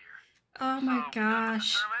 Oh my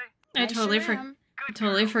gosh. I I totally sure am.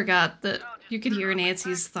 totally forgot that you could hear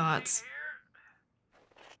Nancy's thoughts.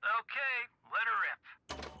 Okay, let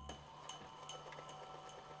her rip.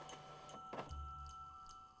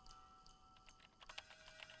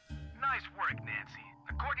 Nice work, Nancy.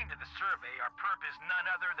 According to the survey, our perp is none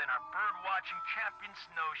other than our bird-watching champion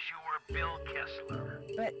snowshoer, Bill Kessler.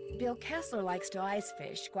 But Bill Kessler likes to ice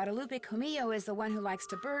fish. Guadalupe Comillo is the one who likes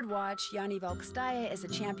to birdwatch. Yanni Volkstaya is a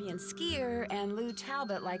champion skier, and Lou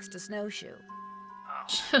Talbot likes to snowshoe.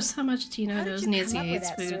 Shows how much Tino How did knows you Nancy come up with hates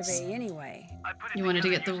that foods. survey anyway? You wanted to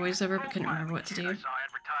get the voiceover but couldn't remember what to do. I saw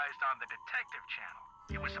advertised on the detective channel.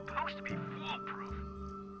 It was supposed to be foolproof.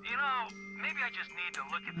 You know, maybe I just need to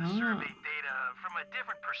look at the survey data from a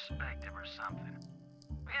different perspective or something.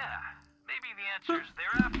 Yeah, maybe the answer's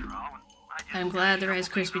there after all. And I just I'm glad the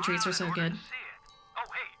Rice Krispie treats are so good. Oh,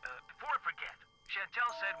 hey, before I forget,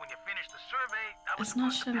 Chantel said when you finish the survey, I was It's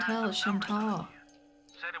not Chantel, it's Chantal.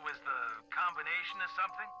 said it was the combination of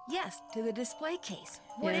something? Yes, to the display case.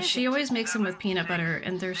 What Yeah, is she it? always makes them with peanut butter,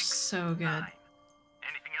 and they're so good.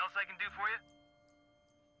 Anything else I can do for you?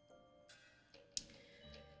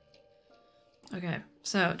 Okay,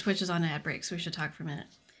 so Twitch is on ad break, so we should talk for a minute.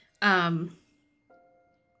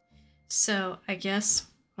 So I guess,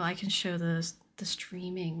 well, I can show the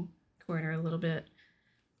streaming corner a little bit.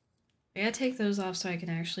 I gotta take those off so I can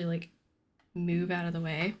actually, like, move out of the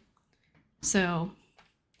way. So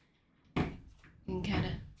you can kind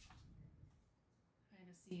of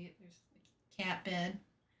see it. There's a cat bed.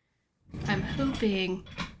 I'm hoping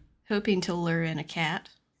to lure in a cat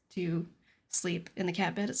to sleep in the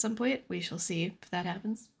cat bed at some point. We shall see if that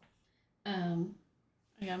happens. I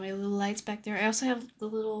got my little lights back there. I also have the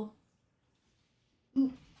little...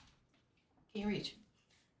 Ooh, can't reach.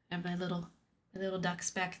 I have my little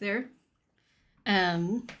ducks back there.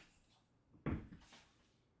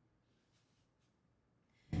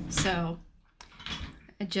 So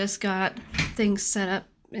I just got things set up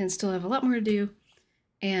and still have a lot more to do.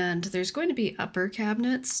 And there's going to be upper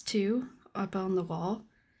cabinets too up on the wall.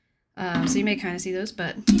 So you may kind of see those,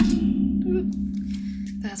 but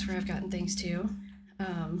that's where I've gotten things too.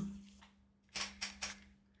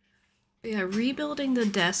 Yeah, rebuilding the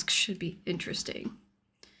desk should be interesting.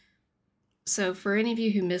 So for any of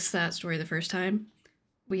you who missed that story the first time,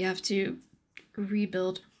 we have to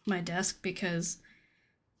rebuild my desk because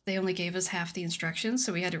they only gave us half the instructions,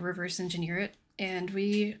 so we had to reverse engineer it, and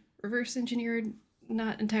we reverse engineered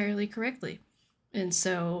not entirely correctly. And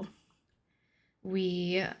so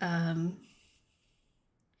we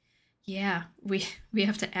we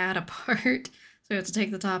have to add a part. So we have to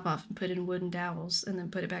take the top off and put in wooden dowels and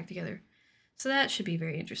then put it back together. So that should be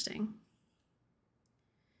very interesting.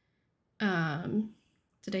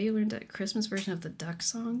 Today you learned that Christmas version of the Duck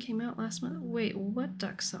Song came out last month. Wait, what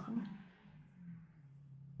Duck Song?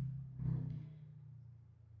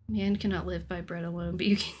 Man cannot live by bread alone, but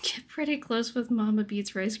you can get pretty close with Mama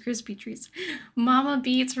Beats Rice Krispie Treats. Mama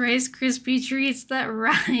Beats Rice Krispie Treats, that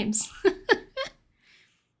rhymes.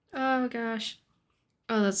 Oh gosh.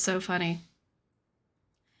 Oh, that's so funny.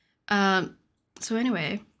 So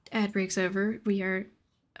anyway, ad break's over. We are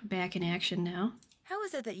back in action now. How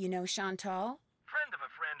is it that you know Chantal? Friend of a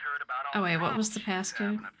friend heard about all Oh wait, what was the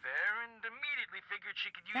passcode?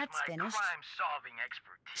 That's finished. Crime-solving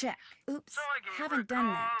expertise. Check. Oops. So I gave her Haven't a done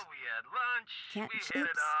call, that. we had lunch, Can't. we hit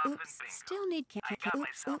it off, and Oops. bingo. Still need. I got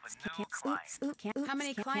myself a new client. How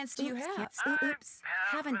many clients do you have? Oops.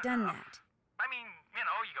 have Haven't done enough. that. I mean, you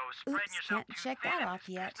know, you go spreading yourself Can't too check thin that in off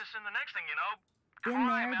this yet. business, and the next thing you know, Been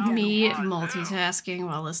there, done Me that. multitasking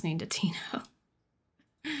while listening to Tino.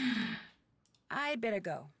 I better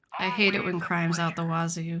go. I hate it when crime's out the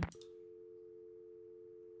wazoo.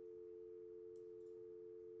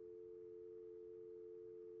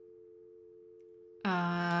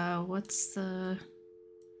 What's the...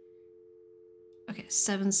 Okay,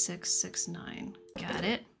 7669. Got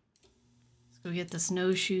it. Let's go get the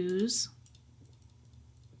snowshoes.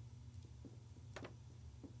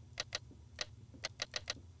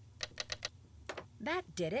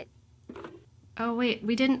 That did it. Oh wait,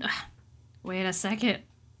 we didn't... Wait a second.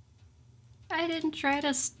 I didn't try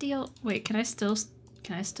to steal... Wait, can I still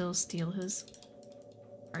steal his...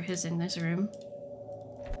 Or his in this room?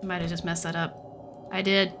 I might have just messed that up. I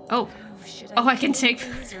did. Oh! Oh, I can take...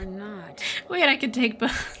 These or not? Wait, I can take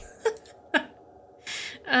both.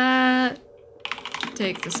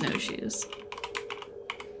 Take the snowshoes.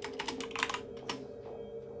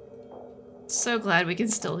 So glad we can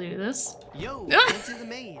still do this. Yo, into the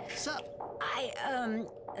main. Sup?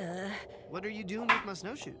 What are you doing with my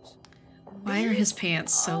snowshoes? Why are his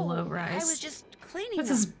pants so low rise? I was just cleaning With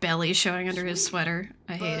them. his belly showing under his sweater.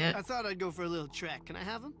 I hate it. I thought I'd go for a little trek. Can I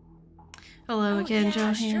have them? Hello again, yeah,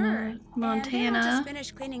 Johanna sure. Montana. And then I'll just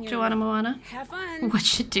finish cleaning your Joanna room. Moana. Have fun.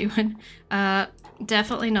 What you doing?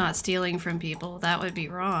 Definitely not stealing from people. That would be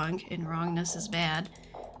wrong, and wrongness is bad.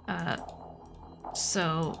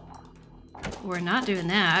 So we're not doing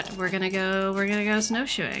that. We're gonna go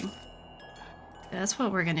snowshoeing. That's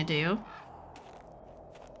what we're gonna do.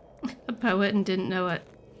 A poet and didn't know it.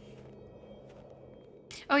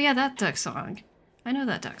 Oh yeah, that duck song. I know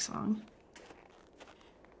that duck song.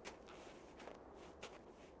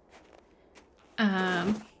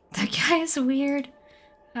 That guy is weird.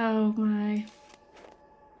 Oh my.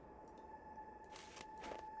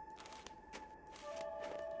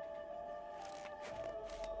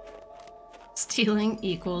 Stealing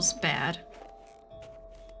equals bad.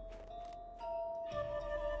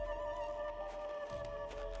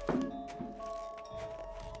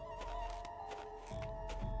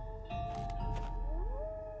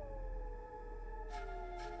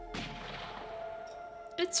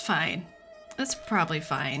 It's fine. That's probably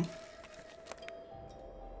fine.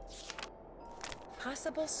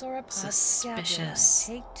 Possible sauropod Suspicious.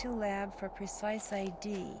 scapula. Take to lab for precise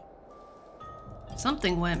ID.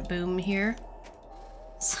 Something went boom here.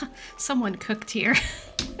 Someone cooked here.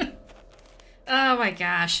 Oh my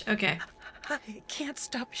gosh. Okay. I can't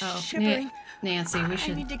stop Oh, shivering. Nancy, we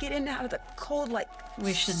should. I need to get in and out of the cold like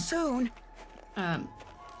We should soon.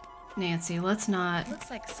 Nancy, let's not. Looks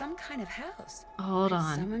like some kind of house. Hold Could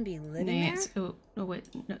on. someone be living Nancy. there? Oh wait.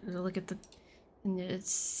 No, look at the. It's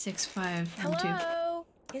 6512. Hello?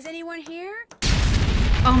 Is anyone here?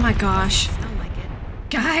 Oh my gosh. Sound like it.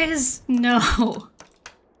 Guys, no.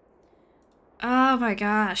 Oh my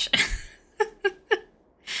gosh.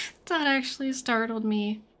 That actually startled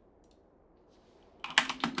me.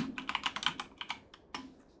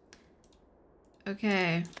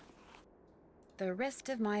 Okay. The Rest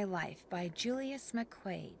of My Life by Julius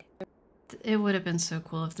McQuaid. It would have been so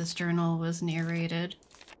cool if this journal was narrated.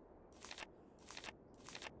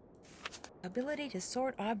 Ability to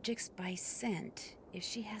sort objects by scent. If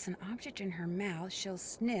she has an object in her mouth, she'll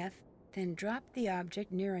sniff, then drop the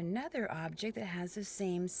object near another object that has the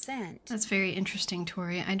same scent. That's very interesting,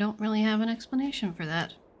 Tori. I don't really have an explanation for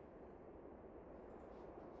that.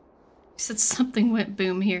 You said something went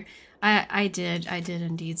boom here. I did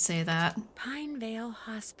indeed say that. Pinevale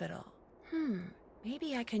Hospital.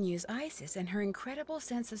 Maybe I can use Isis and her incredible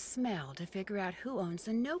sense of smell to figure out who owns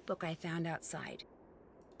the notebook I found outside.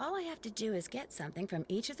 All I have to do is get something from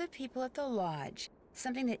each of the people at the lodge,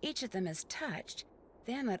 something that each of them has touched,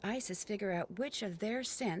 then let Isis figure out which of their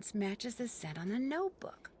scents matches the scent on the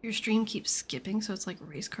notebook. Your stream keeps skipping, so it's like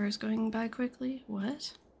race cars going by quickly?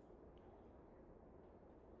 What?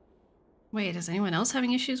 Wait, is anyone else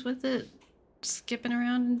having issues with it skipping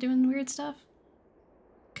around and doing weird stuff?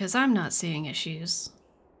 Because I'm not seeing issues.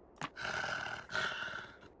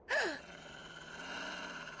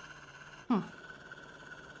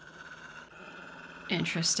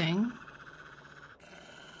 Interesting.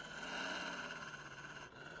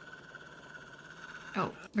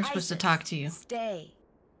 Oh, we're supposed to talk to you. Stay.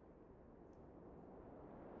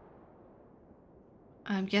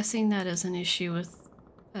 I'm guessing that is an issue with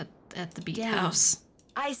at the beat Down. house.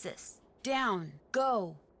 Isis, down,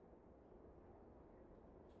 go.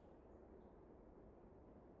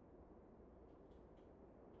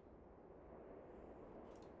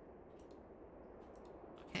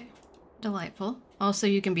 Okay, delightful. Also,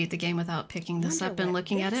 you can beat the game without picking this up and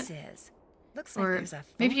looking at it. Looks like Or there's a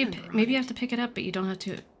maybe you phone number maybe on you it. have to pick it up, but you don't have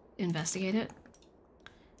to investigate it.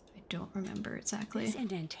 I don't remember exactly. This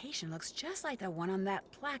indentation looks just like the one on that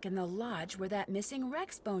plaque in the lodge where that missing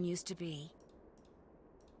Rex bone used to be.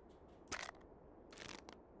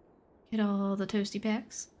 Get all the toasty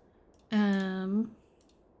packs.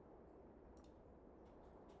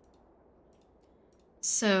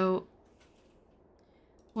 So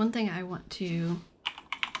one thing I want to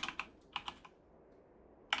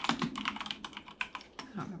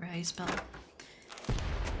I don't remember how you spell it.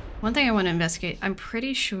 One thing I want to investigate, I'm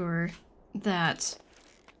pretty sure that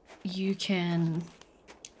you can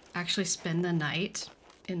actually spend the night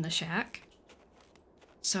in the shack.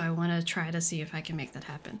 So I want to try to see if I can make that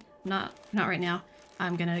happen. Not right now.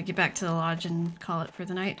 I'm gonna get back to the lodge and call it for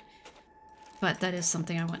the night. But that is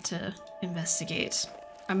something I want to investigate.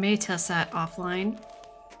 I may test that offline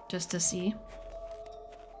just to see.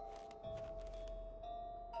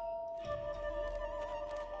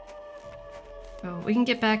 Oh, we can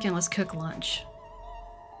get back in. Let's cook lunch.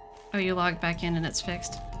 Oh, you logged back in and it's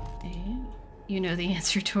fixed. You know the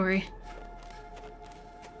answer, Tori.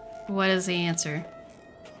 What is the answer?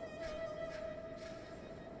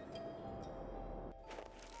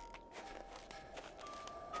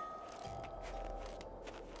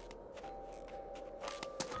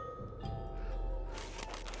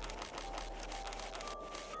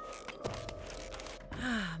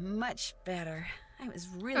 Much better. I was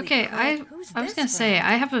really Okay, quick. I was gonna say,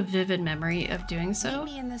 I have a vivid memory of doing so.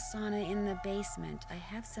 Meet me in the sauna in the basement. I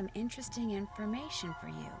have some interesting information for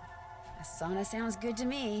you. A sauna sounds good to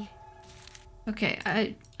me. Okay,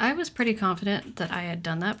 I was pretty confident that I had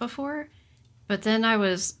done that before, But then I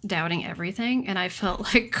was doubting everything, and I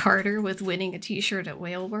felt like Carter with winning a t-shirt at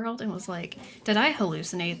Whale World and was like, did I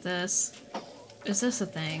hallucinate this? Is this a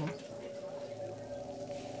thing?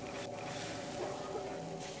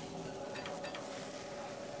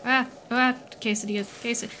 Ah,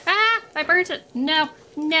 quesadillas, ah, I burnt it. No,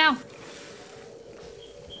 no.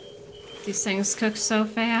 These things cook so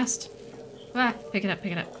fast. Ah, pick it up,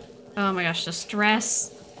 pick it up. Oh my gosh, the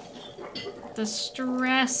stress. The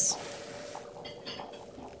stress.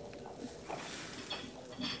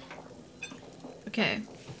 Okay.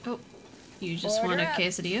 Oh, you just want a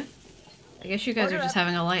quesadilla? I guess you guys are just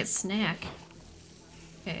having a light snack.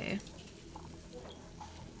 Okay.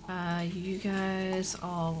 You guys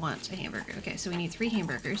all want a hamburger. Okay, so we need 3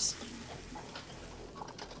 hamburgers.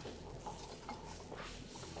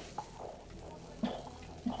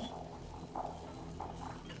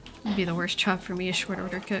 It'd be the worst job for me, a short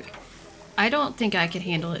order cook. I don't think I could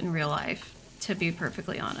handle it in real life, to be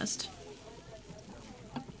perfectly honest.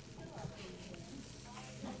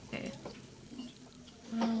 Okay.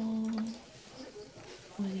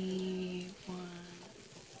 21.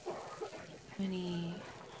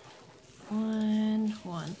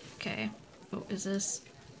 1. Okay. Oh, is this?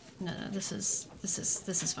 No, this is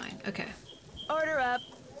fine. Okay. Order up.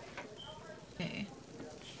 Okay.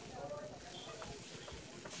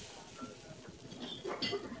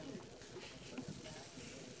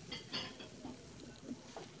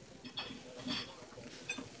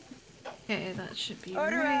 Okay, that should be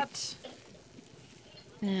Order right. up.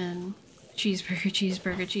 And cheeseburger,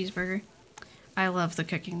 cheeseburger, cheeseburger. I love the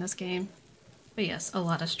cooking in this game. But yes, a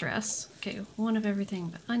lot of stress. Okay, 1 of everything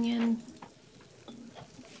but onion.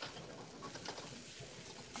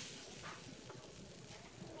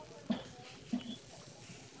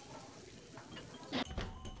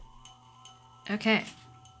 Okay.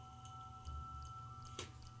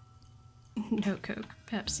 No Coke,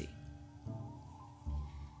 Pepsi.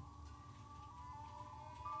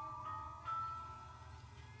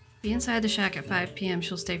 Be inside the shack at 5 p.m.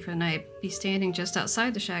 She'll stay for the night. Be standing just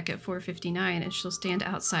outside the shack at 4:59, and she'll stand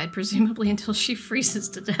outside, presumably until she freezes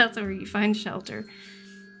to death or you find shelter.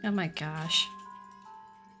 Oh my gosh.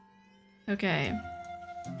 Okay.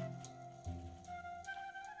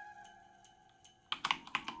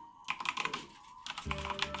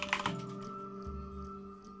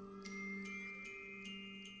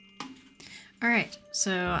 Alright,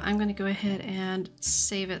 so I'm going to go ahead and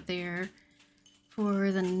save it there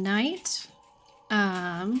for the night.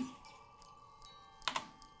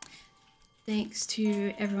 Thanks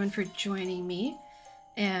to everyone for joining me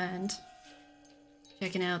and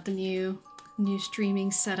checking out the new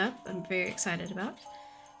streaming setup I'm very excited about.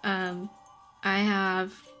 I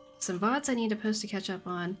have some VODs I need to post to catch up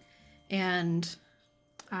on, and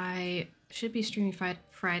I should be streaming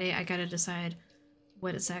Friday. I gotta decide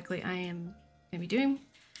what exactly I am going to be doing,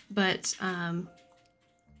 but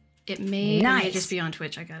it may just be on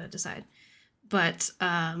Twitch. I gotta decide. But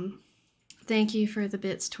thank you for the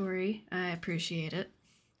bits, Tori. I appreciate it.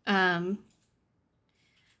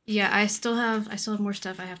 Yeah, I still have more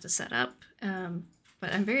stuff I have to set up.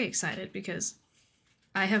 But I'm very excited because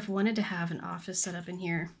I have wanted to have an office set up in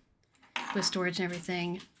here with storage and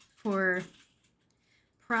everything for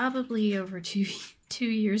probably over two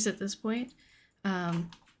years at this point.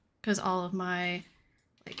 Because all of my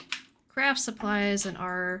like craft supplies and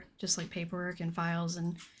our just like paperwork and files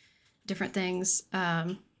and different things,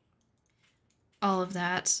 all of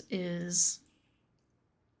that has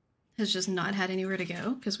just not had anywhere to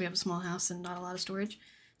go because we have a small house and not a lot of storage.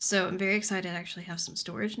 So I'm very excited to actually have some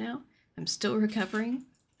storage now. I'm still recovering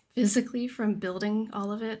physically from building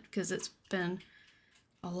all of it because it's been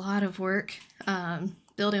a lot of work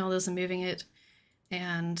building all this and moving it,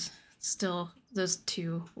 and still those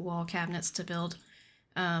 2 wall cabinets to build.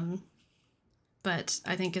 But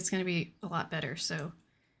I think it's going to be a lot better, so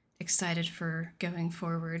excited for going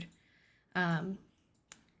forward. I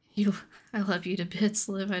love you to bits,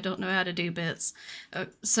 Liv. I don't know how to do bits.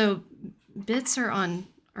 So bits are on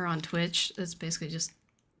Twitch. It's basically just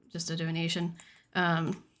a donation.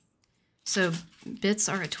 So bits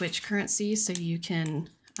are a Twitch currency, so you can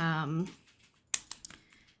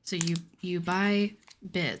so you buy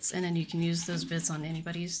bits and then you can use those bits on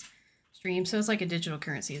anybody's stream. So it's like a digital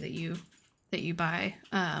currency that you buy,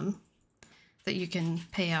 that you can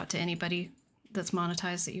pay out to anybody that's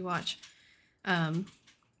monetized that you watch.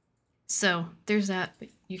 So there's that, but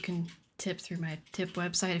you can tip through my tip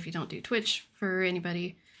website if you don't do Twitch for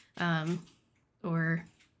anybody, or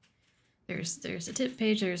there's a tip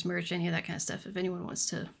page, there's merch, any of that kind of stuff. If anyone wants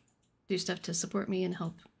to do stuff to support me and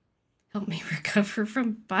help me recover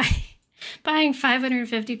from Buying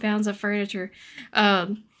 550 pounds of furniture.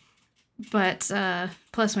 But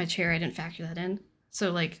plus my chair, I didn't factor that in.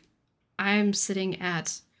 So like I'm sitting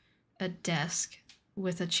at a desk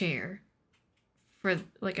with a chair for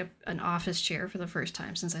like an office chair for the first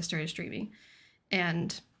time since I started streaming.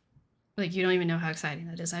 And like you don't even know how exciting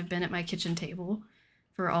that is. I've been at my kitchen table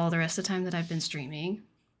for all the rest of the time that I've been streaming.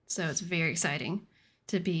 So it's very exciting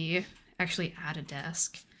to be actually at a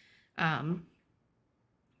desk.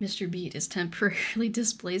 Mr. Beat is temporarily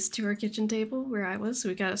displaced to our kitchen table where I was, so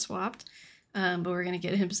we got it swapped. But we're going to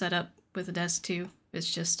get him set up with a desk too.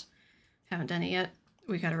 It's just, haven't done it yet.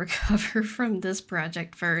 We got to recover from this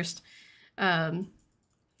project first. But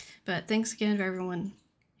thanks again to everyone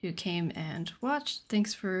who came and watched.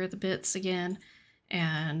 Thanks for the bits again,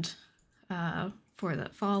 and for the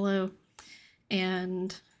follow.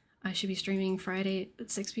 And I should be streaming Friday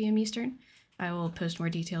at 6 p.m. Eastern. I will post more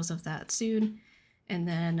details of that soon. And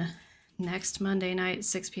then next Monday night at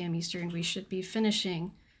 6 p.m. Eastern, we should be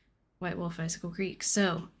finishing White Wolf Icicle Creek.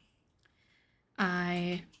 So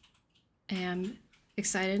I am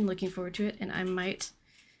excited and looking forward to it. And I might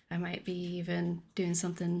be even doing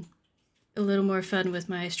something a little more fun with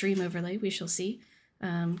my stream overlay. We shall see.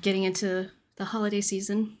 Getting into the holiday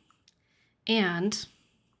season. And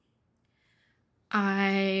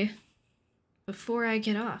before I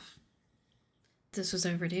get off, this was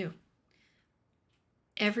overdue.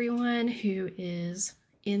 Everyone who is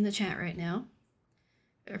in the chat right now,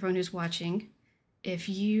 everyone who's watching, if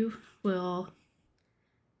you will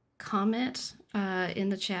comment in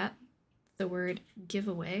the chat the word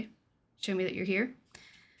giveaway, show me that you're here,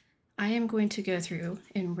 I am going to go through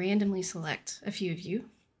and randomly select a few of you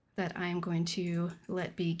that I am going to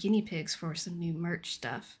let be guinea pigs for some new merch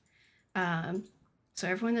stuff. So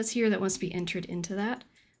everyone that's here that wants to be entered into that,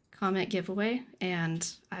 comment giveaway, and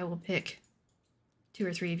I will pick 2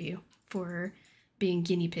 or 3 of you for being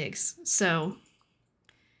guinea pigs. So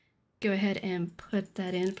go ahead and put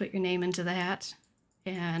that in, put your name into the hat,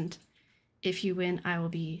 and if you win, I will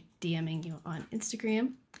be DMing you on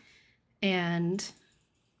Instagram, and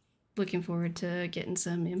looking forward to getting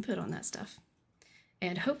some input on that stuff.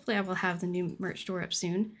 And hopefully I will have the new merch store up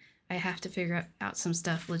soon. I have to figure out some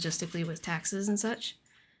stuff logistically with taxes and such.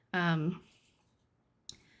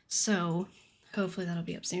 So hopefully that'll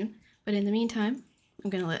be up soon. But in the meantime, I'm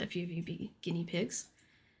going to let a few of you be guinea pigs.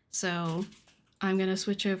 So I'm going to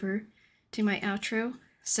switch over to my outro.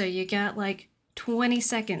 So you got like 20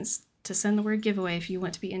 seconds to send the word giveaway if you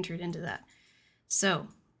want to be entered into that. So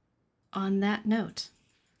on that note,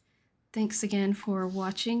 thanks again for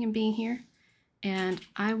watching and being here. And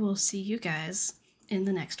I will see you guys in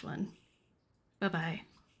the next one. Bye-bye.